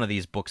picks up one of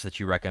these books that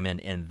you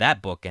recommend in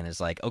that book and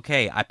is like,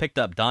 okay, I picked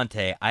up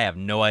Dante, I have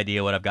no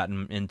idea what I've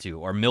gotten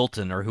into, or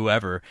Milton or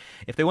whoever,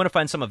 if they want to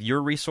find some of your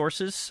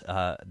resources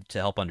to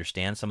help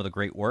understand some of the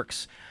great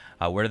works,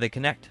 where do they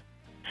connect?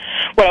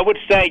 Well, I would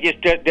say just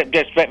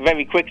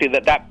very quickly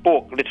that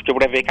book, Literature: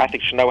 What Every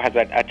Catholic Should Know, has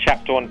a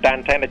chapter on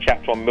Dante and a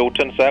chapter on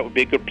Milton, so that would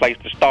be a good place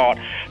to start.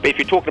 But if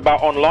you're talking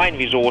about online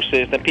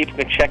resources, then people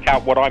can check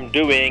out what I'm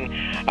doing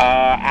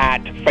at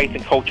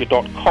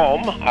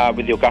faithandculture.com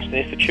with the Augustine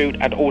Institute,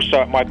 and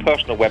also at my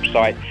personal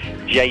website,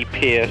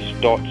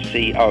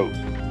 jpearce.co.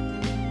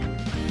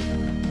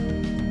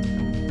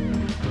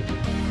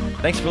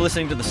 Thanks for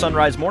listening to the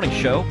Sunrise Morning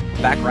Show.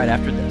 Back right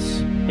after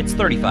this. It's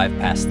 35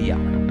 past the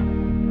hour.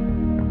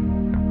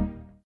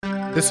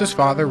 This is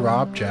Father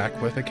Rob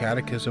Jack with a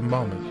Catechism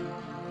Moment.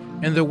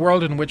 In the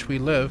world in which we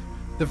live,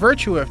 the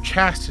virtue of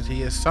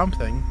chastity is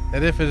something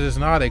that, if it is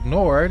not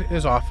ignored,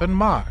 is often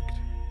mocked.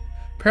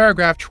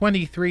 Paragraph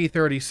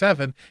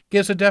 2337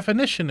 gives a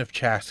definition of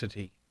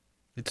chastity.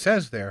 It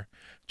says there,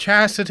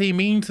 chastity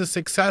means the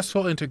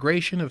successful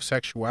integration of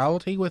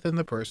sexuality within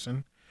the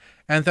person,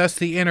 and thus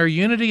the inner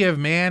unity of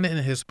man in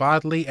his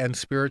bodily and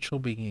spiritual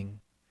being.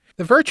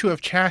 The virtue of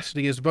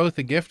chastity is both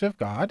a gift of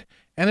God,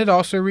 and it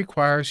also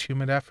requires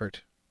human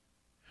effort.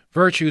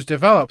 Virtues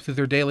develop through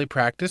their daily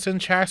practice,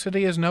 and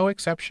chastity is no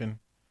exception.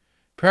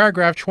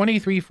 Paragraph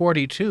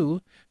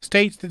 2342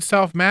 states that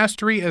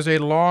self-mastery is a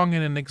long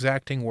and an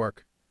exacting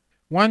work.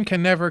 One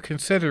can never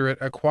consider it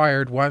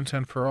acquired once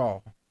and for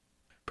all.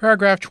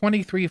 Paragraph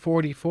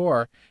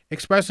 2344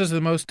 expresses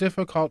the most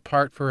difficult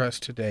part for us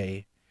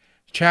today.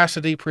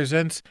 Chastity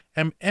presents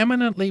an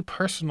eminently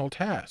personal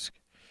task.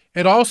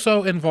 It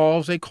also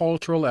involves a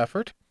cultural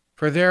effort,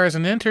 for there is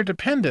an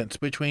interdependence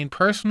between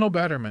personal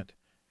betterment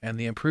and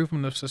the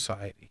improvement of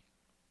society.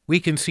 We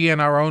can see in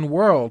our own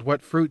world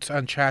what fruits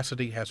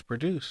unchastity has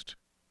produced.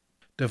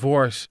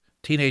 Divorce,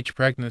 teenage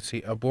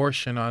pregnancy,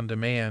 abortion on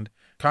demand,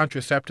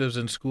 contraceptives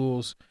in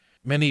schools,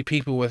 many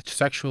people with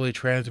sexually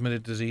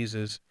transmitted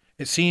diseases.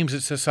 It seems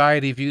that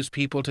society views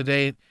people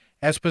today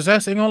as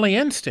possessing only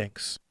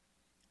instincts.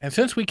 And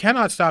since we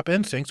cannot stop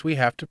instincts, we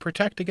have to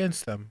protect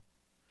against them.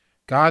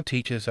 God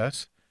teaches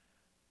us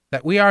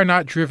that we are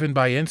not driven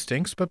by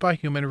instincts, but by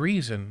human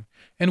reason,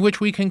 in which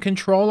we can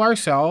control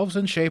ourselves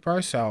and shape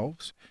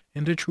ourselves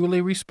into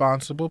truly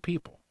responsible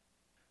people.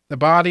 The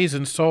bodies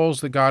and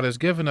souls that God has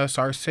given us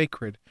are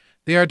sacred.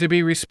 They are to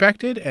be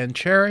respected and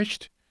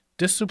cherished,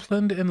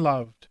 disciplined and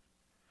loved.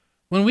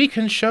 When we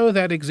can show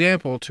that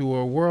example to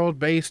a world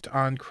based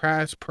on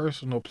crass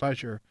personal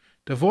pleasure,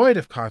 devoid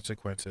of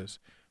consequences,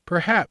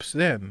 perhaps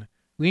then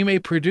we may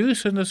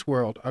produce in this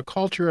world a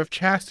culture of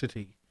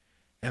chastity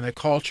and a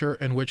culture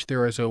in which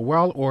there is a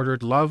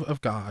well-ordered love of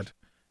God,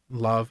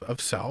 love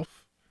of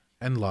self,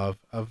 and love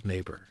of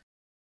neighbor.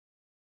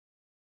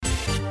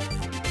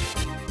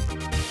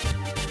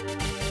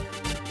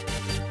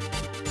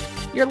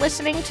 You're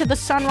listening to the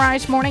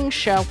Sunrise Morning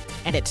Show,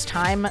 and it's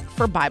time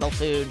for Bible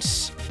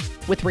Foods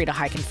with Rita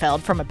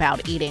Heikenfeld from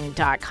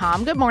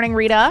abouteating.com. Good morning,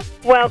 Rita.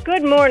 Well,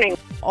 good morning.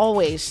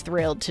 Always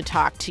thrilled to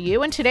talk to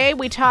you. And today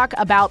we talk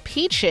about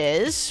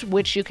peaches,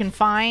 which you can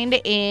find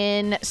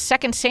in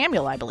 2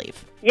 Samuel, I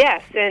believe.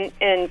 Yes,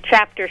 in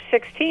chapter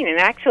 16, and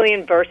actually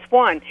in verse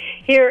 1.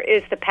 Here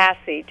is the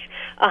passage.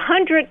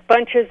 100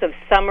 bunches of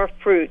summer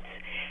fruits.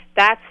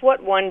 That's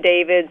what won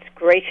David's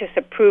gracious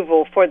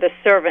approval for the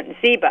servant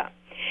Ziba.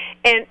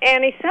 And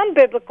Annie, some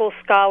biblical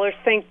scholars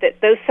think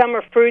that those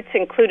summer fruits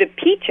included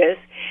peaches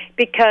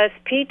because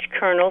peach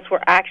kernels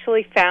were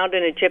actually found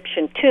in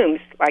Egyptian tombs,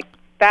 like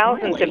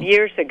thousands of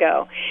years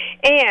ago.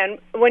 And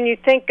when you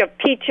think of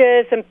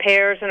peaches and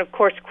pears and, of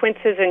course,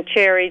 quinces and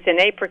cherries and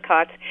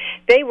apricots,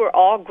 they were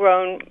all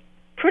grown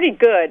pretty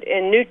good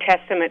in New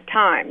Testament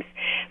times.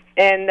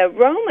 And the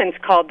Romans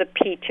called the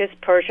peaches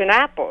Persian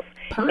apples.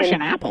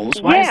 Persian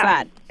apples? Why is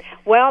that?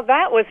 Well,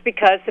 that was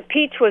because the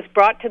peach was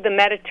brought to the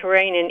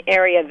Mediterranean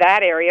area,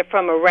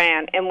 from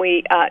Iran, and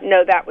we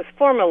know that was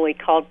formerly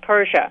called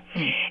Persia.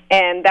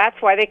 And that's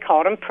why they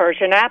called them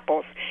Persian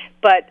apples.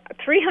 But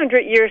 300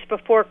 years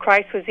before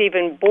Christ was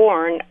even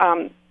born,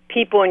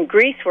 people in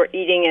Greece were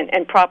eating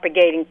and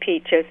propagating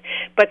peaches.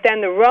 But then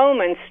the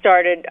Romans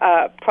started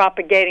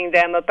propagating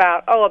them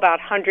about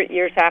 100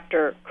 years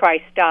after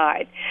Christ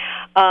died.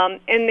 And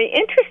the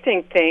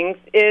interesting thing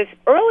is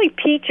early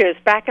peaches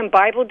back in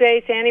Bible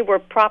days, Annie, were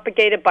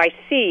propagated by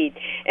seed.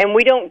 And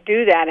we don't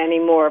do that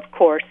anymore, of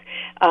course,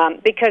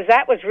 because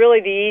that was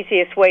really the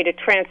easiest way to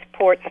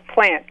transport the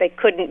plant. They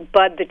couldn't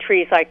bud the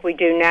trees like we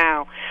do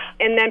now.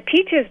 And then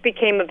peaches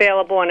became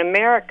available in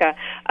America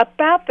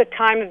about the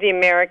time of the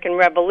American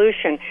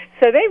Revolution.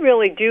 So they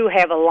really do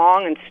have a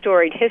long and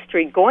storied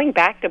history going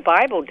back to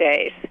Bible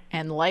days.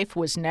 And life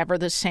was never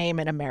the same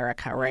in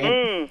America,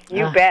 right?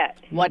 You bet.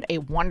 What a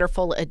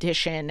wonderful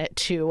addition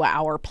to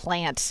our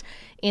plants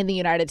in the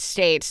United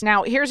States.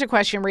 Now, here's a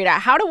question, Rita.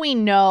 How do we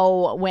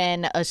know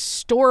when a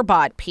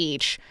store-bought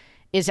peach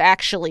is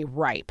actually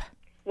ripe?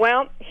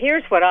 Well,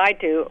 here's what I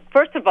do.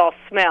 First of all,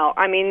 smell.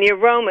 I mean, the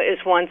aroma is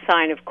one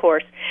sign, of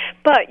course.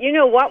 But you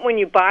know what? When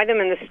you buy them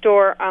in the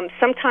store,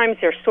 sometimes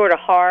they're sort of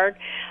hard.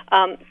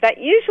 That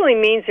usually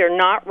means they're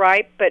not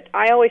ripe, but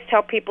I always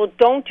tell people,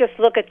 don't just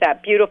look at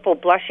that beautiful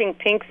blushing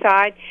pink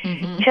side.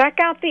 Check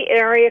out the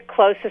area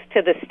closest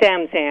to the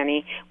stems,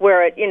 Annie,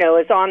 where it,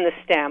 is on the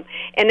stem.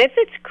 And if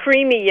it's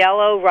creamy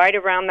yellow right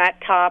around that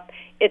top,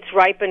 it's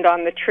ripened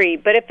on the tree.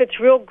 But if it's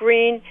real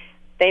green,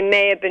 they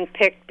may have been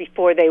picked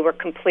before they were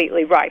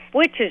completely ripe,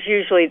 which is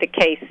usually the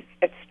case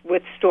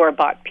with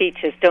store-bought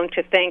peaches, don't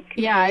you think?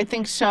 Yeah, I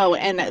think so,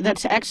 and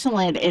that's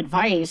excellent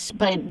advice.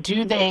 But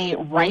do they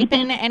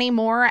ripen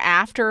anymore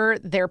after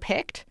they're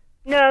picked?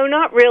 No,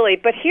 not really,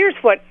 but here's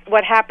what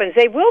happens.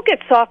 They will get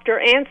softer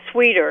and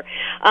sweeter.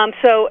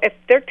 So if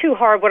they're too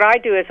hard, what I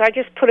do is I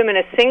just put them in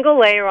a single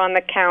layer on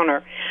the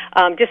counter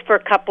just for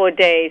a couple of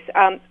days.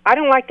 I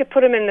don't like to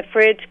put them in the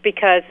fridge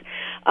because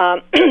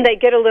they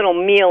get a little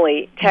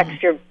mealy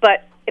texture,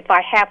 but if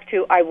I have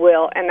to, I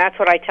will, and that's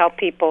what I tell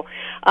people.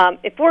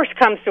 If worse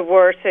comes to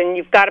worse and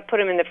you've got to put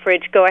them in the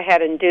fridge, go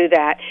ahead and do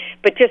that.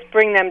 But just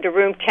bring them to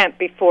room temp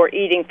before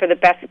eating for the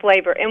best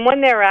flavor. And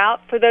when they're out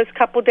for those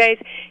couple days,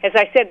 as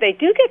I said, they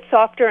do get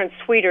softer and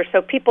sweeter,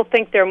 so people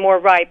think they're more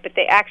ripe, but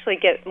they actually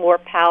get more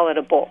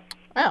palatable.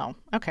 Oh,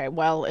 okay.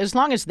 Well, as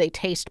long as they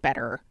taste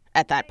better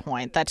at that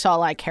point, that's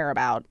all I care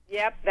about.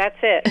 Yep, that's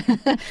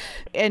it.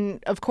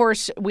 And, of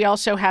course, we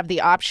also have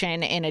the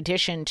option, in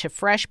addition to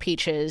fresh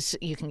peaches,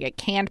 you can get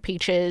canned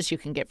peaches, you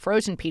can get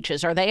frozen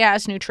peaches. Are they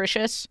as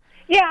nutritious?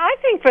 Yeah, I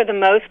think for the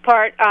most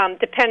part,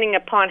 depending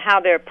upon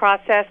how they're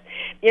processed,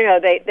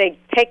 they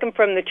take them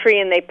from the tree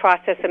and they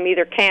process them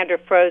either canned or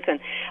frozen.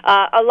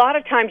 A lot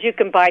of times you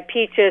can buy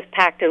peaches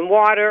packed in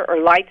water or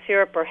light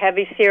syrup or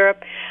heavy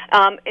syrup.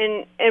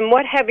 And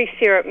what heavy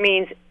syrup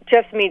means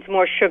just means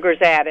more sugars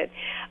added.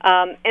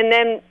 And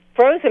then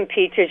frozen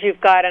peaches,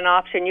 you've got an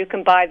option. You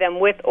can buy them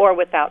with or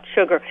without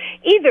sugar.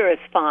 Either is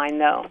fine,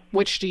 though.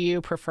 Which do you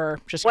prefer?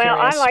 Just well,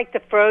 curious. I like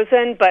the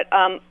frozen, but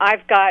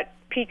I've got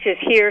peaches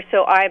here,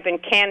 so I've been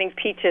canning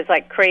peaches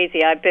like crazy.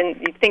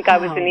 You'd think I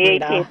was in the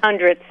Rita.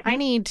 1800s. I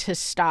need to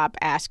stop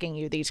asking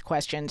you these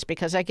questions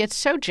because I get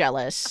so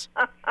jealous.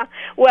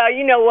 Well,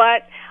 you know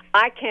what?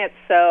 I can't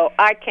sew,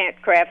 I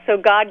can't craft, so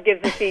God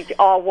gives us each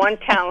all one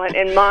talent,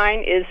 and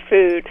mine is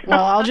food.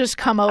 Well, I'll just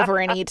come over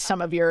and eat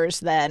some of yours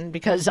then,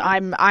 because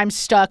I'm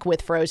stuck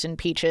with frozen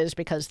peaches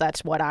because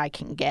that's what I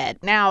can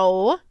get.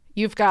 Now,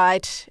 you've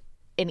got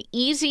an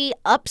easy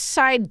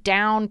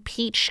upside-down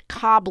peach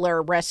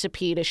cobbler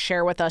recipe to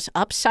share with us.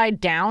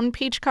 Upside-down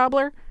peach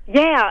cobbler?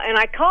 Yeah, and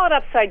I call it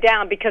upside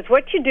down because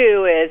what you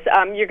do is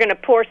you're going to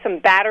pour some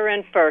batter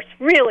in first,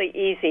 really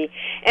easy.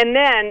 And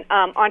then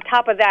on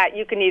top of that,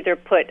 you can either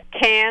put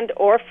canned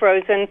or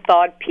frozen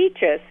thawed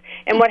peaches.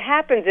 And what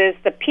happens is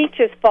the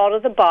peaches fall to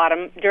the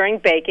bottom during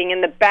baking,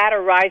 and the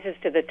batter rises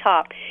to the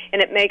top,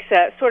 and it makes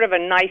a sort of a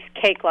nice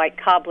cake-like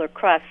cobbler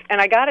crust. And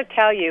I got to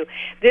tell you,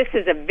 this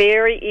is a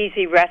very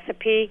easy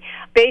recipe.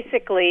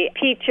 Basically,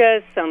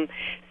 peaches, some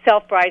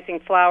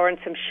self-rising flour, and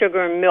some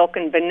sugar and milk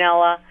and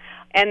vanilla.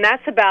 And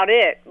that's about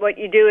it. What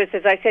you do is,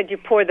 as I said, you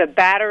pour the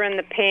batter in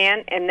the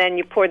pan, and then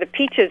you pour the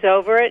peaches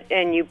over it,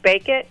 and you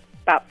bake it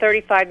about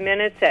 35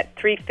 minutes at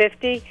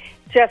 350.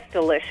 Just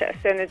delicious.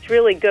 And it's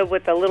really good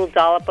with a little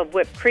dollop of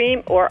whipped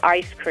cream or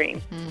ice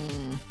cream.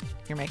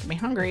 You're making me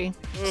hungry.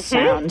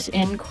 Sounds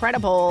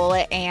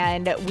incredible.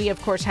 And we, of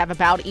course, have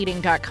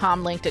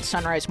abouteating.com linked at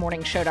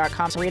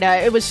sunrisemorningshow.com. So,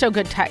 Rita, it was so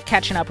good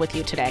catching up with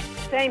you today.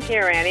 Same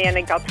here, Annie, and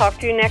I'll talk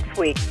to you next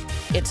week.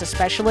 It's a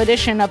special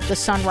edition of the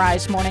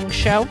Sunrise Morning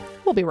Show.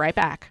 We'll be right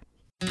back.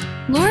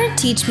 Lord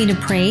Teach Me to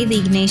Pray, the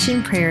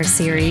Ignatian Prayer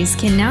Series,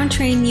 can now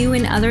train you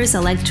and others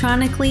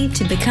electronically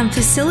to become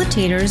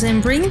facilitators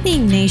and bring the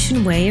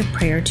Ignatian way of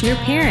prayer to your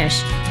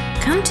parish.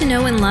 Come to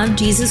know and love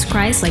Jesus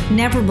Christ like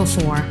never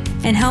before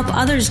and help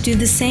others do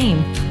the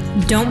same.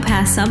 Don't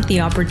pass up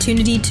the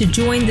opportunity to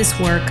join this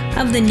work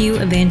of the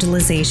new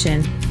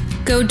evangelization.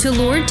 Go to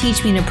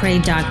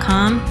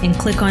LordTeachMeToPray.com and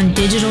click on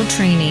Digital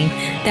Training.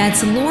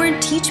 That's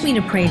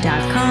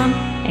LordTeachMeToPray.com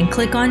and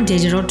click on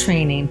Digital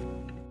Training.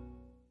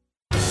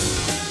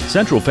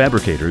 Central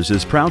Fabricators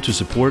is proud to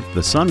support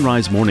the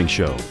Sunrise Morning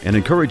Show and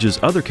encourages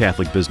other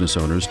Catholic business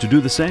owners to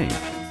do the same.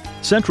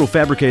 Central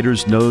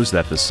Fabricators knows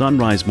that the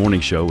Sunrise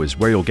Morning Show is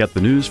where you'll get the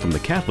news from the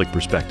Catholic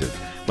perspective,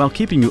 while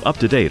keeping you up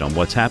to date on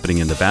what's happening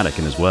in the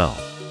Vatican as well.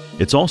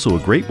 It's also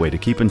a great way to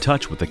keep in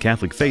touch with the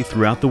Catholic faith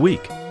throughout the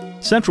week.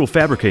 Central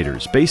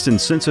Fabricators, based in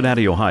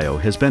Cincinnati, Ohio,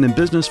 has been in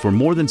business for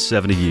more than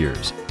 70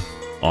 years.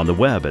 On the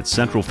web at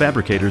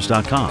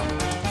centralfabricators.com.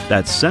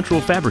 That's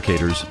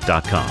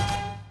centralfabricators.com.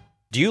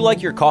 Do you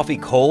like your coffee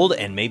cold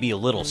and maybe a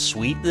little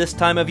sweet this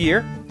time of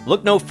year?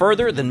 Look no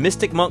further than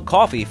Mystic Monk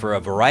Coffee for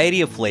a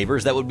variety of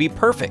flavors that would be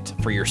perfect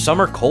for your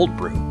summer cold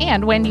brew.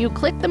 And when you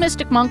click the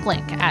Mystic Monk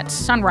link at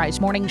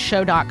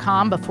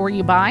sunrisemorningshow.com before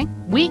you buy,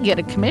 we get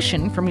a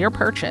commission from your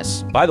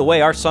purchase. By the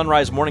way, our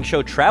Sunrise Morning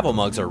Show travel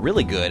mugs are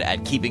really good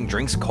at keeping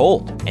drinks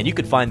cold, and you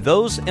can find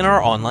those in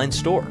our online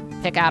store.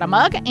 Pick out a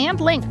mug and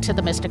link to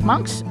the Mystic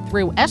Monks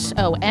through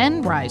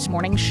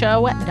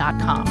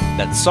sunrisemorningshow.com.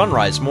 That's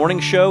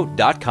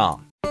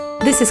sunrisemorningshow.com.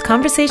 This is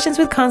Conversations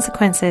with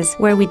Consequences,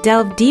 where we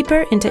delve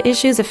deeper into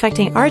issues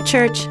affecting our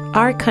church,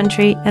 our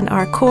country, and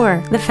our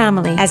core, the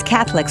family. As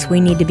Catholics,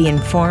 we need to be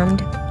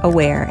informed,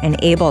 aware, and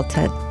able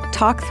to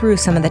talk through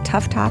some of the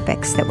tough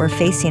topics that we're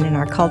facing in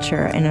our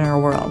culture and in our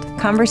world.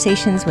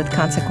 Conversations with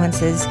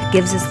Consequences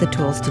gives us the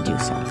tools to do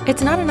so.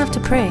 It's not enough to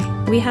pray.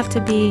 We have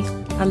to be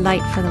a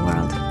light for the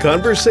world.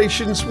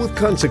 Conversations with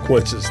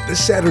Consequences,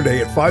 this Saturday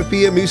at 5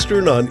 p.m.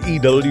 Eastern on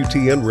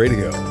EWTN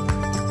Radio.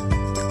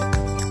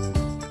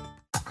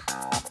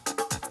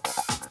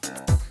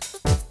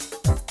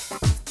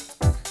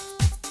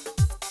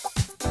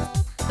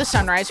 The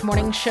Sunrise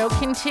Morning Show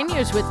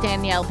continues with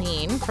Danielle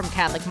Bean from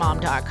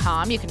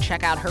CatholicMom.com. You can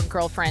check out her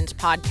girlfriend's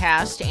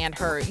podcast and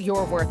her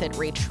You're Worth It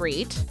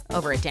retreat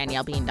over at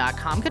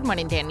DanielleBean.com. Good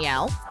morning,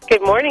 Danielle.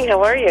 Good morning.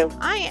 How are you?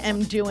 I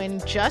am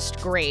doing just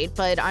great,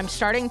 but I'm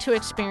starting to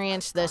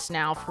experience this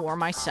now for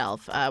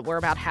myself. We're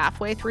about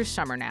halfway through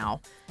summer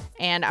now.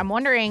 And I'm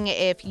wondering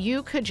if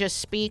you could just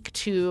speak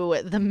to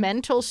the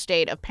mental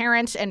state of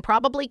parents and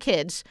probably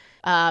kids,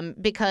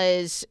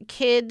 because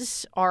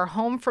kids are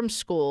home from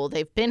school.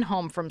 They've been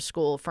home from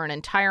school for an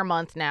entire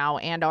month now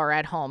and are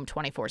at home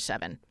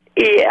 24/7.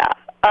 Yeah,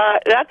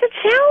 that's a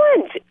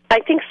challenge. I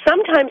think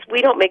sometimes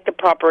we don't make the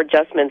proper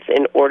adjustments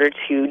in order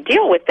to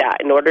deal with that,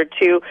 in order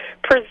to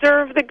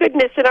preserve the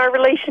goodness in our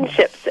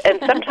relationships. And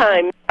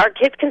sometimes our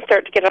kids can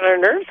start to get on our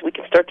nerves. We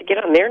can start to get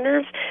on their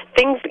nerves.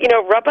 Things,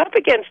 rub up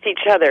against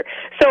each other.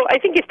 So I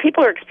think if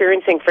people are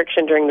experiencing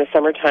friction during the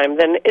summertime,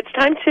 then it's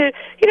time to,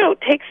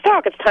 take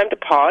stock. It's time to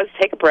pause,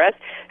 take a breath,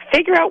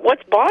 figure out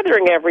what's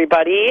bothering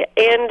everybody,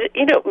 and,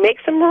 make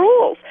some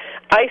rules.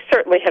 I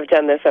certainly have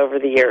done this over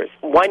the years.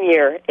 One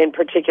year in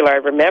particular, I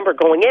remember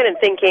going in and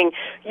thinking,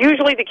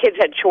 usually the kids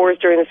had chores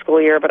during the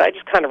school year, but I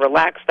just kind of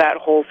relaxed that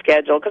whole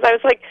schedule because I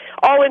was like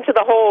all into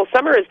the whole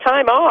summer is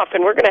time off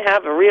and we're going to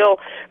have a real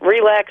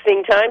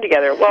relaxing time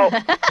together. Well,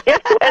 guess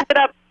who ended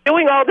up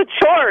doing all the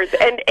chores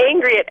and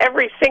angry at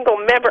every single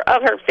member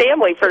of her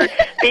family for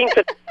being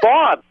such a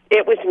slob?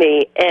 It was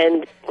me,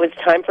 and it was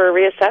time for a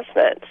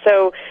reassessment.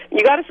 So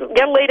you got to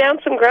lay down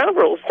some ground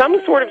rules. Some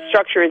sort of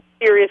structure is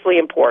seriously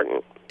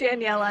important.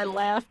 Danielle, I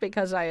laugh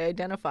because I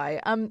identify.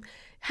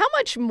 How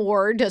much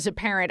more does a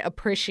parent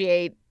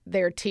appreciate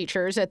their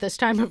teachers at this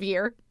time of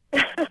year?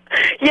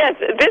 Yes,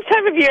 this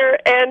time of year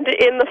and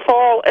in the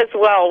fall as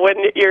well, when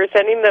you're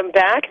sending them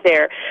back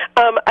there.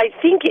 I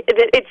think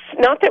that it's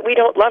not that we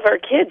don't love our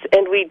kids,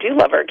 and we do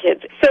love our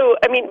kids. So,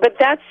 but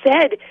that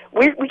said,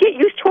 we get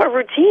used to our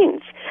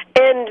routines.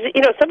 And,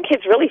 some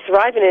kids really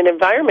thrive in an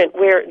environment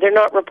where they're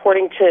not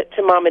reporting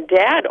to mom and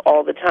dad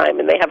all the time,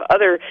 and they have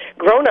other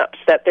grown-ups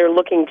that they're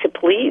looking to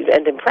please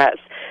and impress.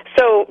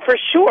 So, for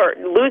sure,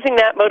 losing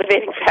that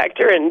motivating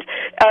factor, and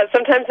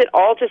sometimes it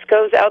all just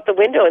goes out the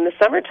window in the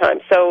summertime.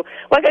 So,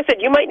 like I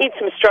said, you might need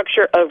some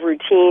structure of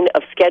routine,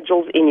 of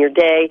schedules in your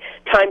day,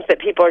 times that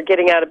people are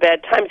getting out of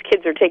bed, times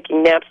kids are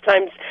taking naps,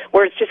 times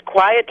where it's just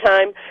quiet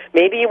time.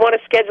 Maybe you want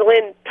to schedule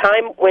in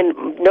time when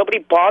nobody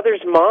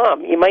bothers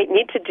mom. You might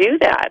need to do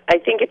that. I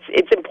think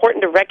it's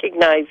important to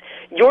recognize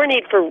your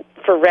need for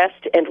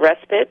rest and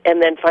respite,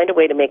 and then find a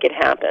way to make it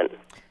happen.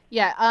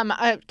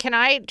 Yeah, can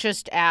I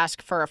just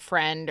ask for a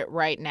friend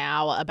right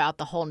now about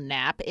the whole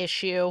nap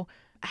issue?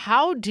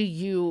 How do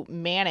you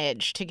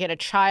manage to get a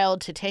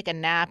child to take a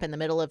nap in the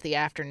middle of the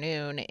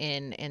afternoon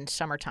in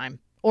summertime,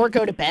 or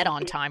go to bed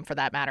on time for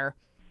that matter?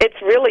 It's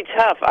really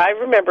tough. I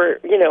remember,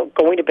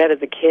 going to bed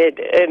as a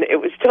kid, and it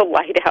was still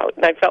light out,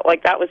 and I felt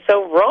like that was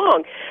so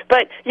wrong.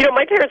 But,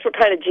 my parents were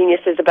kind of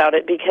geniuses about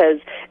it,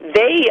 because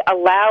they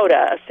allowed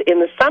us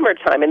in the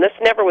summertime, and this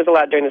never was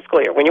allowed during the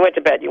school year. When you went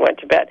to bed, you went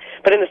to bed.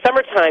 But in the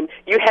summertime,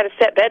 you had a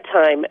set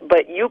bedtime,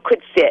 but you could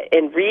sit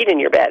and read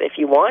in your bed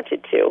if you wanted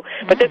to.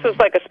 But this was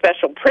like a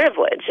special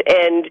privilege,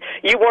 and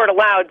you weren't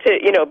allowed to,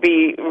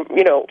 be,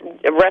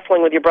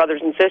 wrestling with your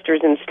brothers and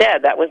sisters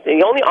instead. That was the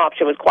only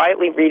option, was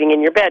quietly reading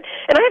in your bed.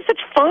 And I have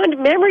such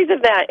fond memories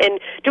of that, and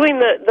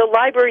doing the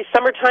library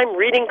summertime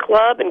reading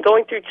club and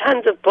going through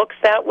tons of books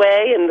that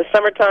way in the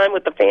summertime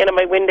with the fan in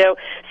my window.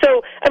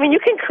 So, you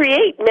can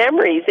create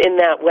memories in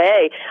that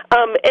way.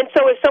 And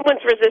so if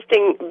someone's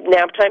resisting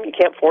nap time, you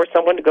can't force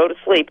someone to go to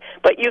sleep,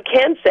 but you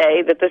can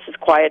say that this is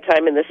quiet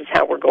time and this is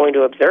how we're going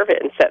to observe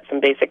it, and set some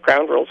basic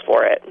ground rules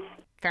for it.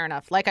 Fair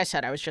enough. Like I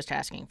said, I was just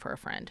asking for a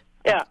friend.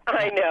 Yeah,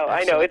 I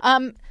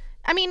know.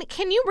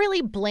 Can you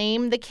really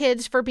blame the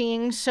kids for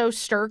being so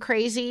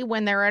stir-crazy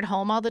when they're at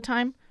home all the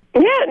time?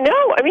 Yeah, no.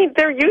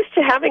 They're used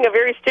to having a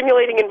very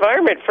stimulating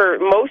environment for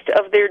most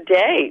of their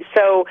day.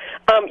 So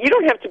you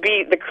don't have to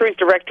be the cruise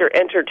director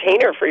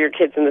entertainer for your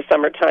kids in the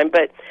summertime,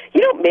 but,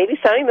 maybe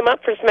signing them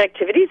up for some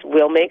activities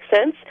will make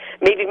sense.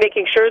 Maybe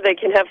making sure they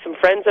can have some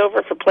friends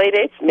over for play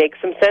dates makes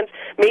some sense.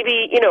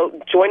 Maybe,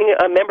 joining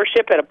a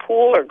membership at a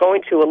pool, or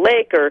going to a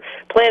lake, or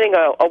planning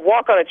a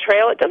walk on a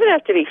trail. It doesn't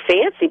have to be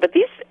fancy, but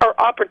these are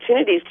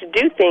opportunities to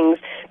do things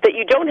that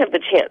you don't have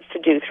the chance to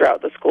do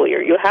throughout the school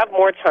year. You have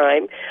more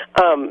time,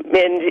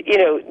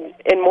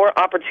 and more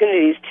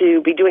opportunities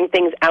to be doing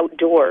things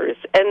outdoors.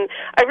 And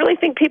I really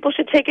think people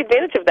should take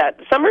advantage of that.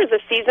 Summer is a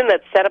season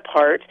that's set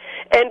apart,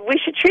 and we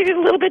should treat it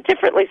a little bit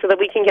differently so that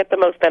we can get the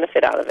most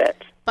benefit out of it.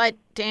 But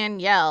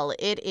Danielle,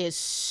 it is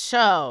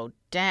so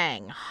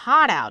dang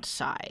hot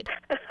outside.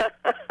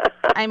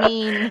 I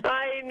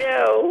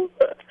know.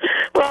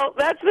 Well,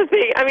 that's the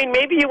thing.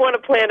 Maybe you want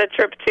to plan a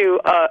trip to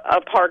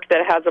a park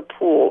that has a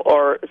pool,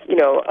 or,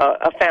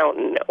 a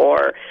fountain,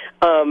 or,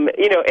 and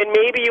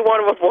maybe you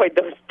want to avoid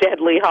those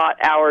deadly hot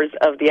hours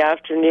of the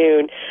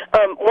afternoon.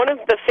 One of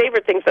the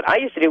favorite things that I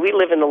used to do, we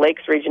live in the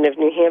Lakes region of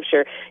New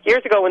Hampshire,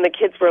 years ago when the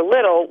kids were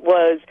little,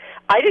 was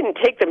I didn't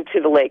take them to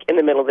the lake in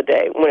the middle of the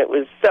day when it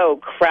was so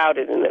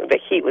crowded and the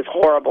heat was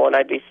horrible and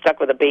I'd be stuck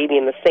with a baby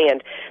in the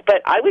sand.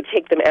 But I would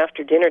take them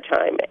after dinner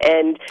time,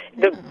 and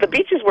the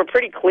beaches were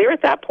pretty clear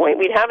at that point.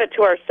 We'd have it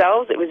to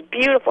ourselves. It was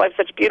beautiful. I have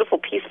such beautiful,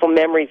 peaceful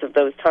memories of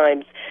those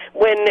times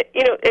when,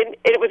 and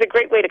it was a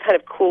great way to kind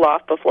of cool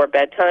off before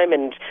bedtime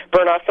and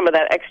burn off some of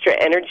that extra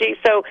energy.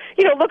 So,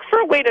 look for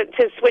a way to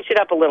switch it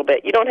up a little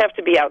bit. You don't have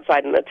to be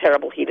outside in the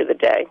terrible heat of the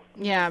day.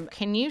 Yeah.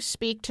 Can you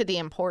speak to the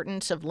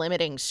importance of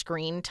limiting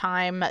screen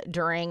time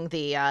during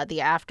the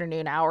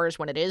afternoon hours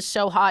when it is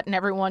so hot and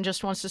everyone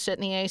just wants to sit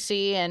in the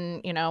AC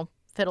and,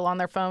 fiddle on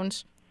their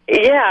phones?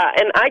 Yeah,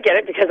 and I get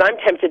it because I'm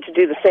tempted to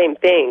do the same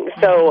thing.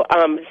 So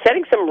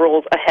setting some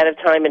rules ahead of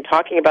time and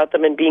talking about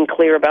them and being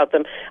clear about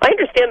them. I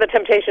understand the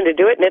temptation to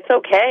do it, and it's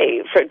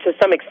okay to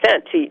some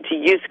extent to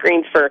use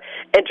screens for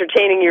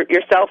entertaining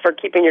yourself or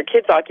keeping your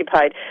kids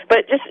occupied.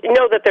 But just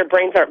know that their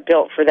brains aren't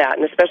built for that,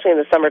 and especially in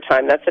the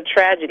summertime. That's a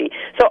tragedy.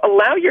 So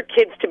allow your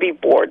kids to be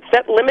bored.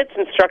 Set limits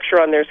and structure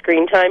on their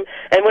screen time,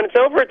 and when it's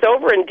over,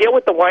 and deal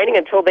with the whining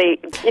until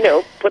they,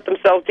 put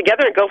themselves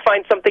together and go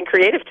find something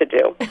creative to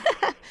do.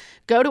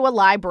 Go to a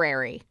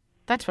library.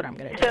 That's what I'm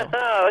going to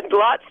do.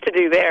 Lots to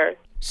do there.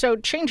 So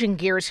changing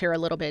gears here a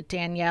little bit,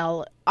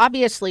 Danielle,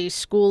 obviously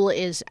school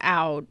is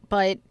out,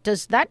 but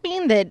does that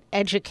mean that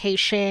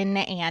education,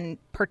 and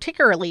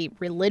particularly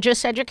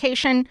religious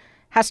education,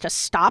 has to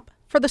stop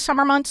for the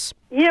summer months?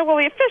 Yeah, well,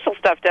 the official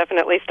stuff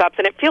definitely stops,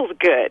 and it feels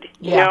good.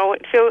 Yeah. You know,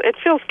 it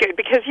feels good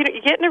because you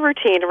get in a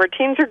routine. And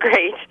routines are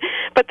great,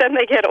 but then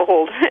they get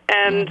old,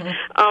 and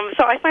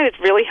so I find it's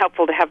really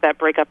helpful to have that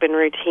break up in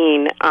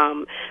routine.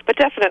 But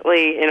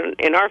definitely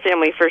in our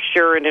family for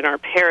sure, and in our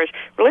parish,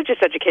 religious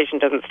education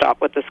doesn't stop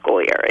with the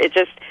school year.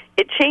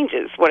 It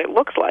changes what it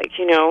looks like.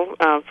 You know,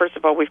 first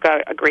of all, we've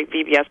got a great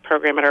VBS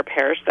program at our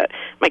parish that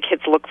my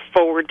kids look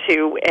forward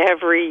to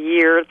every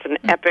year. It's an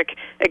epic,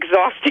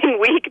 exhausting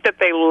week that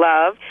they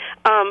love.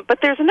 But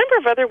there's a number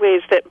of other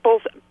ways that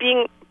both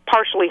being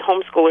partially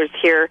homeschoolers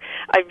here,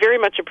 I very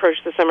much approach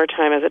the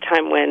summertime as a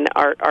time when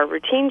our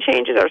routine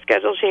changes, our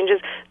schedule changes,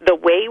 the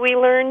way we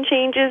learn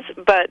changes,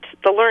 but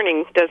the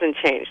learning doesn't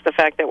change, the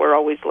fact that we're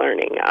always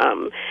learning.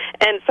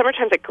 And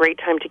summertime's a great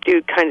time to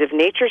do kinds of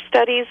nature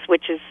studies,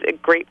 which is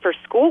great for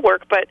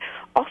schoolwork, but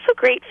also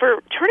great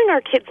for turning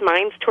our kids'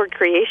 minds toward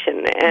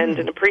creation and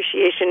an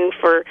appreciation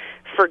for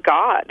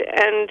God.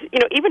 And, you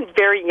know, even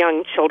very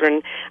young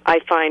children, I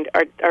find,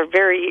 are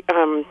very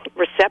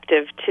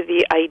receptive to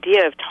the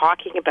idea of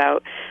talking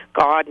about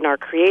God and our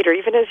Creator,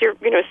 even as you're,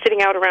 you know,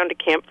 sitting out around a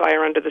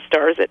campfire under the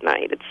stars at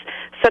night. It's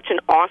such an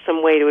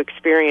awesome way to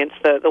experience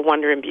the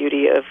wonder and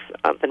beauty of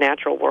the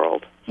natural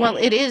world. Well,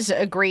 it is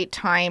a great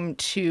time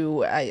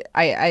to,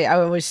 I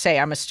always say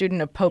I'm a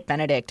student of Pope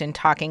Benedict and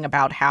talking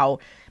about how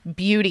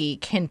beauty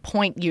can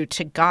point you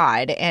to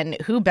God, and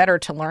who better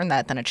to learn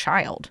that than a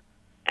child?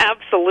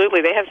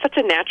 Absolutely. They have such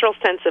a natural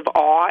sense of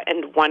awe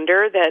and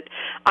wonder that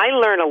I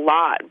learn a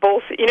lot.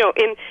 Both, you know,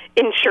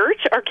 in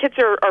church, our kids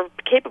are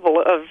capable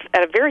of,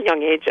 at a very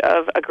young age,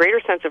 of a greater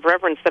sense of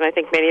reverence than I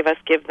think many of us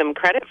give them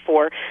credit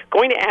for.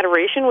 Going to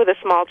adoration with a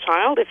small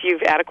child, if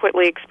you've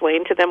adequately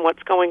explained to them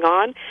what's going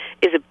on,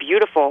 is a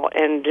beautiful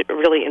and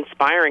really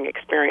inspiring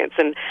experience.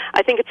 And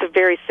I think it's a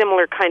very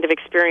similar kind of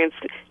experience,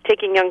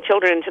 taking young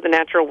children into the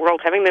natural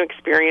world, having them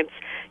experience,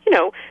 you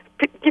know,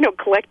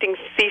 collecting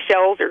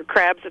seashells or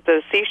crabs at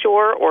the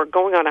seashore, or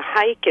going on a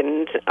hike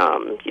and,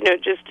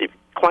 just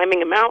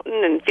climbing a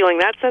mountain and feeling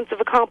that sense of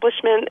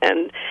accomplishment.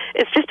 And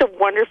it's just a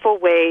wonderful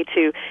way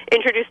to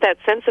introduce that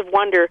sense of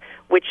wonder,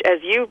 which, as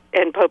you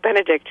and Pope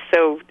Benedict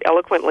so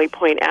eloquently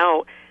point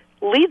out,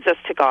 leads us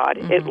to God.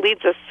 It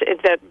leads us,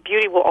 that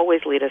beauty will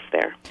always lead us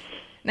there.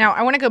 Now,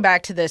 I want to go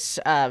back to this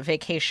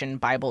vacation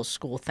Bible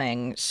school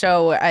thing.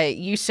 So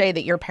you say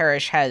that your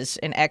parish has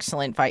an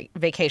excellent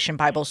vacation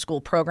Bible school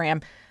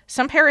program.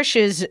 Some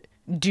parishes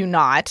do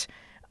not.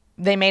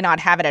 They may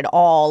not have it at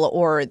all,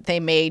 or they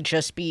may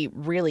just be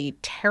really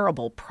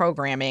terrible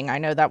programming. I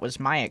know that was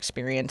my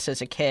experience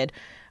as a kid.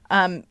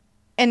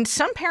 And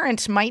some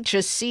parents might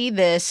just see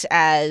this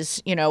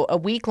as, you know, a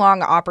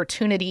week-long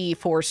opportunity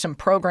for some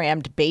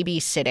programmed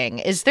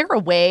babysitting. Is there a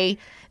way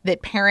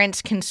that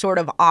parents can sort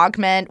of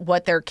augment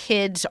what their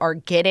kids are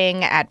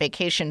getting at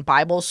Vacation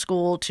Bible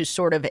School to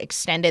sort of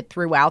extend it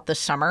throughout the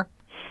summer?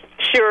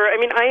 Sure. I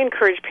mean, I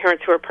encourage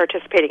parents who are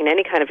participating in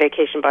any kind of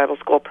Vacation Bible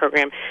School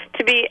program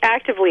to be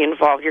actively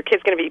involved. Your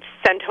kid's going to be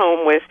sent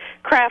home with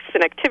crafts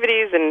and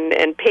activities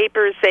and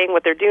papers saying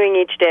what they're doing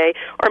each day,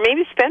 or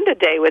maybe spend a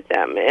day with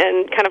them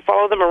and kind of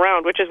follow them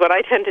around, which is what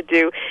I tend to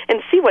do,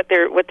 and see what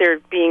they're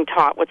being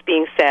taught, what's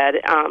being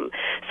said.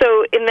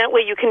 So in that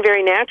way, you can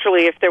very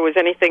naturally, if there was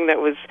anything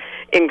that was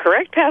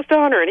incorrect passed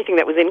on or anything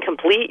that was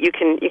incomplete, you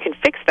can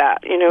fix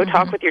that. You know,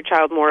 talk with your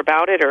child more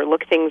about it, or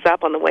look things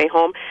up on the way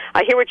home.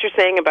 I hear what you're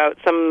saying about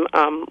some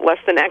less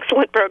than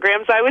excellent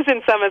programs. I was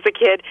in some as a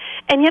kid,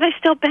 and yet I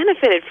still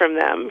benefited from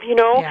them. You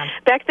know,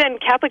 back then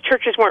Catholic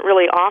churches weren't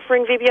really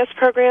offering VBS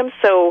programs,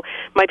 so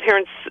my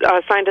parents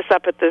signed us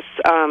up at this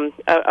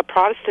a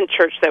Protestant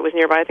church that was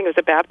nearby. I think it was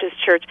a Baptist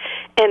church,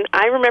 and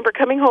I remember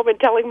coming home and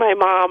telling my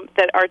mom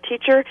that our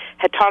teacher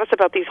had taught us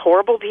about these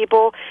horrible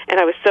people, and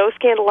I was so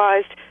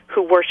scandalized,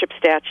 who worship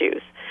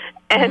statues.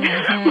 And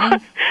my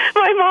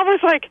mom was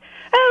like,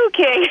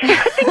 okay,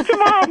 I think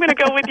tomorrow I'm going to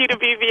go with you to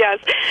VBS.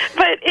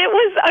 But it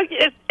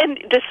was, and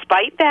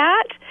despite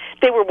that,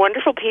 they were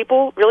wonderful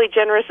people, really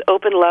generous,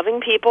 open,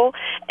 loving people.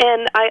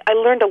 And I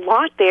learned a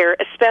lot there,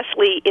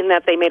 especially in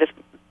that they made us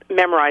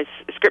memorize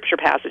scripture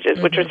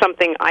passages, which was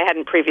something I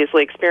hadn't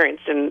previously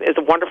experienced, and is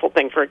a wonderful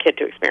thing for a kid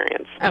to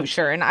experience. Oh,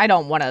 sure. And I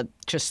don't want to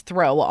just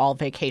throw all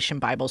Vacation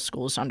Bible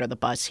Schools under the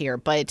bus here,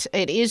 but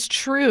it is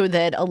true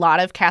that a lot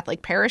of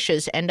Catholic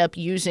parishes end up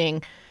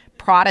using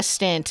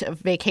Protestant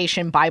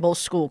Vacation Bible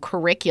School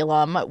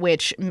curriculum,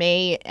 which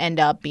may end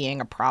up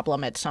being a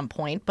problem at some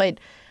point.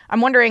 But I'm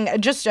wondering,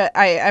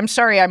 I'm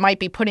sorry I might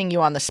be putting you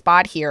on the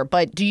spot here,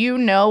 but do you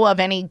know of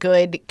any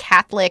good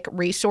Catholic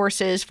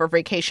resources for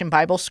Vacation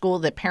Bible School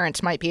that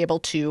parents might be able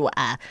to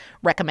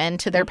recommend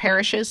to their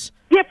parishes?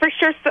 Yeah, for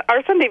sure. So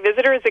our Sunday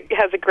Visitor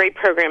has a great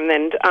program,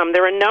 and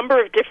there are a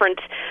number of different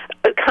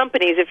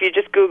companies, if you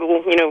just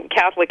Google,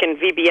 Catholic and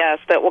VBS,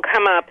 that will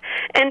come up.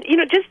 And,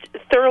 just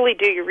thoroughly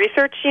do your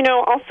research.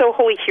 Also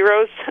Holy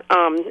Heroes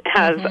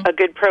has a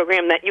good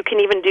program that you can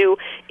even do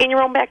in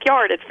your own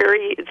backyard. It's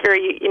very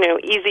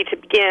easy to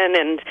begin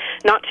and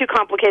not too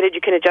complicated.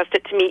 You can adjust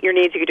it to meet your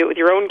needs. You can do it with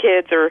your own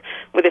kids or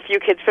with a few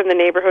kids from the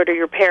neighborhood or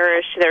your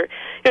parish. There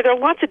are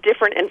lots of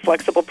different and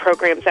flexible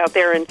programs out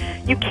there, and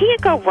you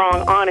can't go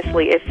wrong,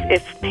 honestly,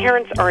 if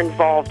parents are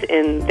involved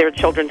in their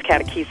children's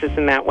catechesis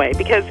in that way,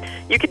 because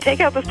you can take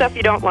out the stuff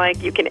you don't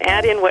like, you can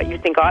add in what you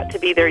think ought to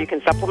be there, you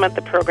can supplement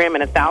the program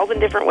in 1,000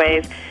 different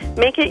ways,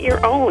 make it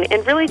your own,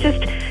 and really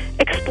just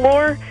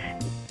explore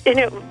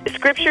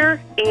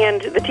Scripture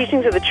and the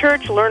teachings of the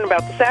church, learn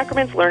about the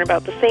sacraments, learn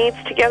about the saints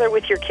together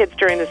with your kids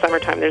during the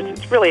summertime.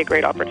 It's really a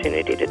great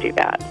opportunity to do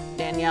that.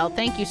 Danielle,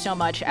 thank you so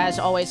much. As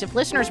always, if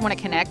listeners want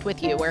to connect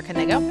with you, where can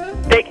they go?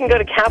 They can go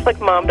to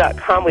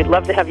CatholicMom.com. We'd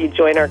love to have you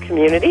join our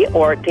community,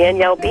 or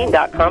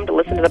DanielleBean.com to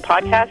listen to the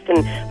podcast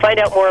and find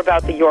out more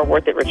about the You're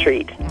Worth It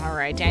retreat. All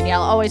right,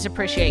 Danielle, always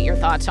appreciate your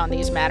thoughts on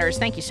these matters.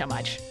 Thank you so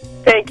much.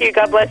 Thank you.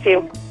 God bless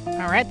you.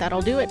 All right,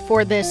 that'll do it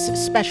for this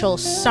special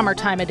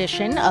summertime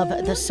edition of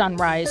the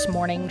Sunrise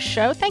Morning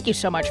Show. Thank you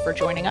so much for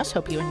joining us.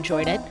 Hope you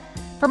enjoyed it.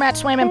 For Matt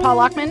Swaim and Paul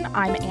Lockman,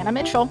 I'm Anna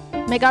Mitchell.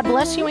 May God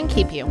bless you and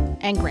keep you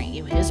and grant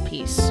you his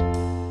peace.